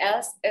everybody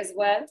else as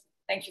well.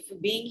 Thank you for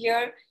being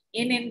here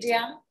in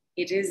India.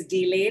 It is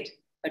delayed,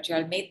 but you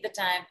all made the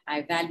time.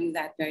 I value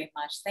that very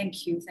much.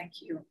 Thank you. Thank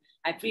you.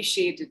 I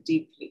appreciate it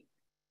deeply.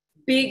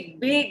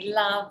 Big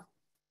love,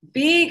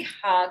 big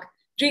hug.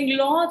 Drink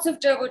lots of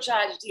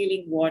turbocharged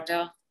healing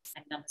water,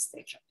 and namaste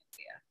from me.